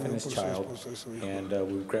his wife and his child, and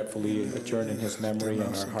we regretfully adjourn in his memory,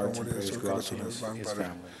 and our hearts and prayers go out to his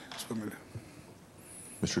family.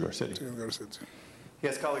 Mr. Garcetti.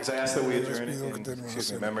 Yes, colleagues, I ask that we adjourn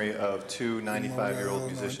in memory of two 95-year-old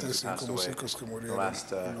musicians who passed away in the last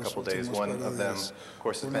couple days. One of them, of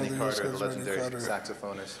course, is Benny Carter, the legendary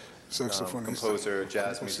saxophonist, composer,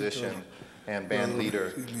 jazz musician, and band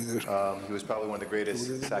leader. He was probably one of the greatest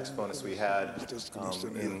saxophonists we had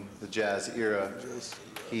in the jazz era.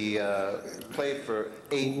 He played for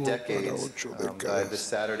 8 decades, died this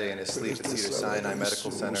Saturday in his sleep at Cedars-Sinai Medical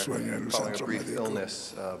Center following a brief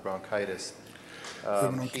illness, bronchitis.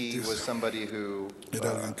 He was somebody who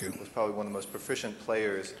was probably one of the most proficient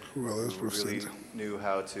players who really knew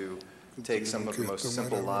how to take some of the most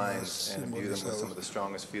simple lines and imbue them with some of the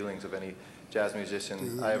strongest feelings of any jazz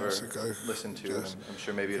musician I ever listened to. And I'm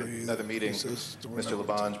sure maybe at another meeting, Mr.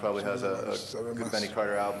 Labange probably has a good Benny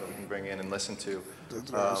Carter album that we can bring in and listen to.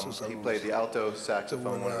 He played the alto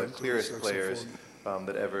saxophone, one of the clearest players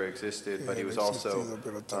that ever existed, but he was also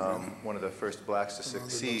one of the first blacks to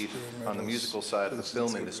succeed on the musical side of the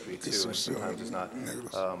film industry too, and sometimes is not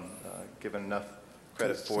given enough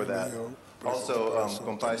credit for that. Also,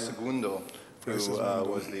 Compay Segundo, who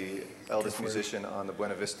was the eldest musician on the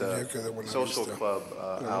Buena Vista Social Club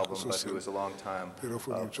album, but who was a long-time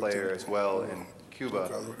player as well in Cuba,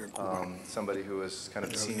 somebody who was kind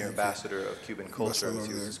of the senior ambassador of Cuban culture, as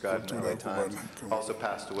he was described in the LA Times, also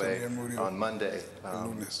passed away on Monday.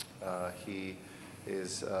 He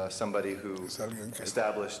is somebody who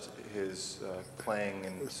established his playing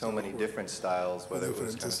in so many different styles, whether it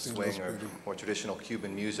was kind of swing or more traditional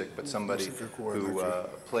Cuban music, but somebody who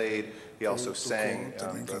played. He also sang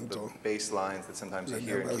the bass lines that sometimes you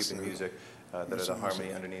hear in Cuban music, that are the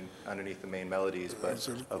harmony underneath the main melodies, but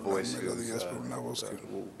a voice who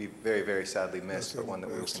will be very, very sadly missed, but one that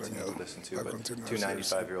we will continue to listen to. But two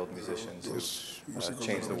 95-year-old musicians who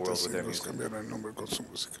changed the world with their music.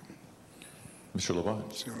 Mr.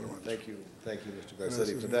 Levant. Thank you, Mr.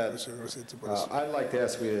 Garcetti, for that. I'd like to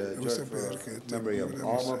ask we adjourn for memory of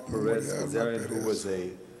Alma Perez Kazarian, who was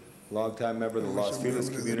a longtime member of the Los Feliz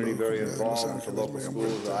community, very involved with the local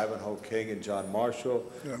schools, Ivanhoe King and John Marshall.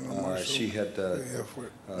 She had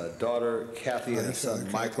a daughter, Kathy, and a son,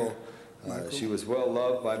 Michael. She was well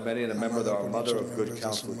loved by many and a member of our Mother of Good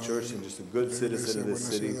Counsel Church and just a good citizen of this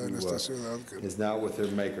city who is now with her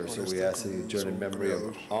Maker. So we ask that you adjourn in memory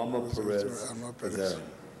of Alma Perez Kazarian.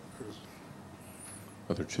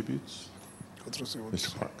 Other tributes?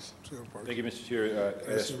 Mr. Parks. Thank you, Mr. Chair.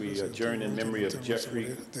 As we adjourn in memory of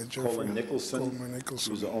Jeffrey Colin Nicholson,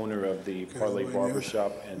 who's the owner of the Parlay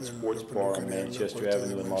Barbershop and Sports Bar on Manchester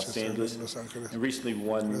Avenue in Los Angeles, and recently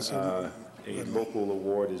won a local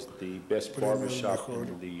award as the best barbershop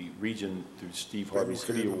in the region through Steve Harvey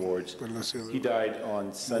City Awards. He died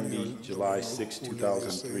on Sunday, July 6,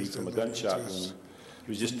 2003, from a gunshot wound. He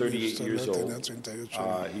was just 38 years old.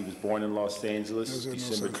 He was born in Los Angeles,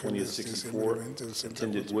 December 20th, 64,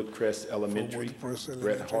 attended Woodcrest Elementary,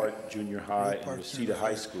 Bret Hart Junior High, and Reseda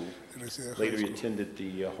High School. Later, he attended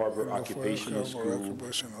the Harbor Occupational School,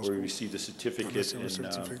 where he received a certificate in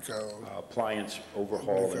appliance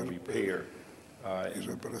overhaul and repair.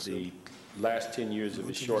 In the last 10 years of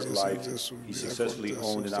his short life, he successfully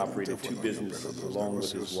owned and operated 2 businesses along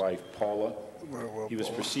with his wife, Paula. He was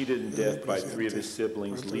preceded in death by 3 of his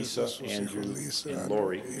siblings, Lisa, Andrew, and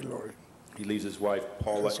Lori. He leaves his wife,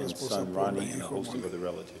 Paula, and son, Ronnie, and a host of other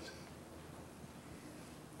relatives.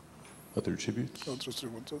 Other tributes?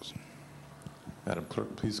 Madam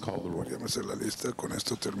Clerk, please call the roll.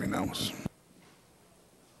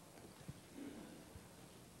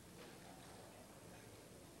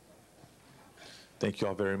 Thank you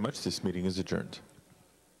all very much. This meeting is adjourned.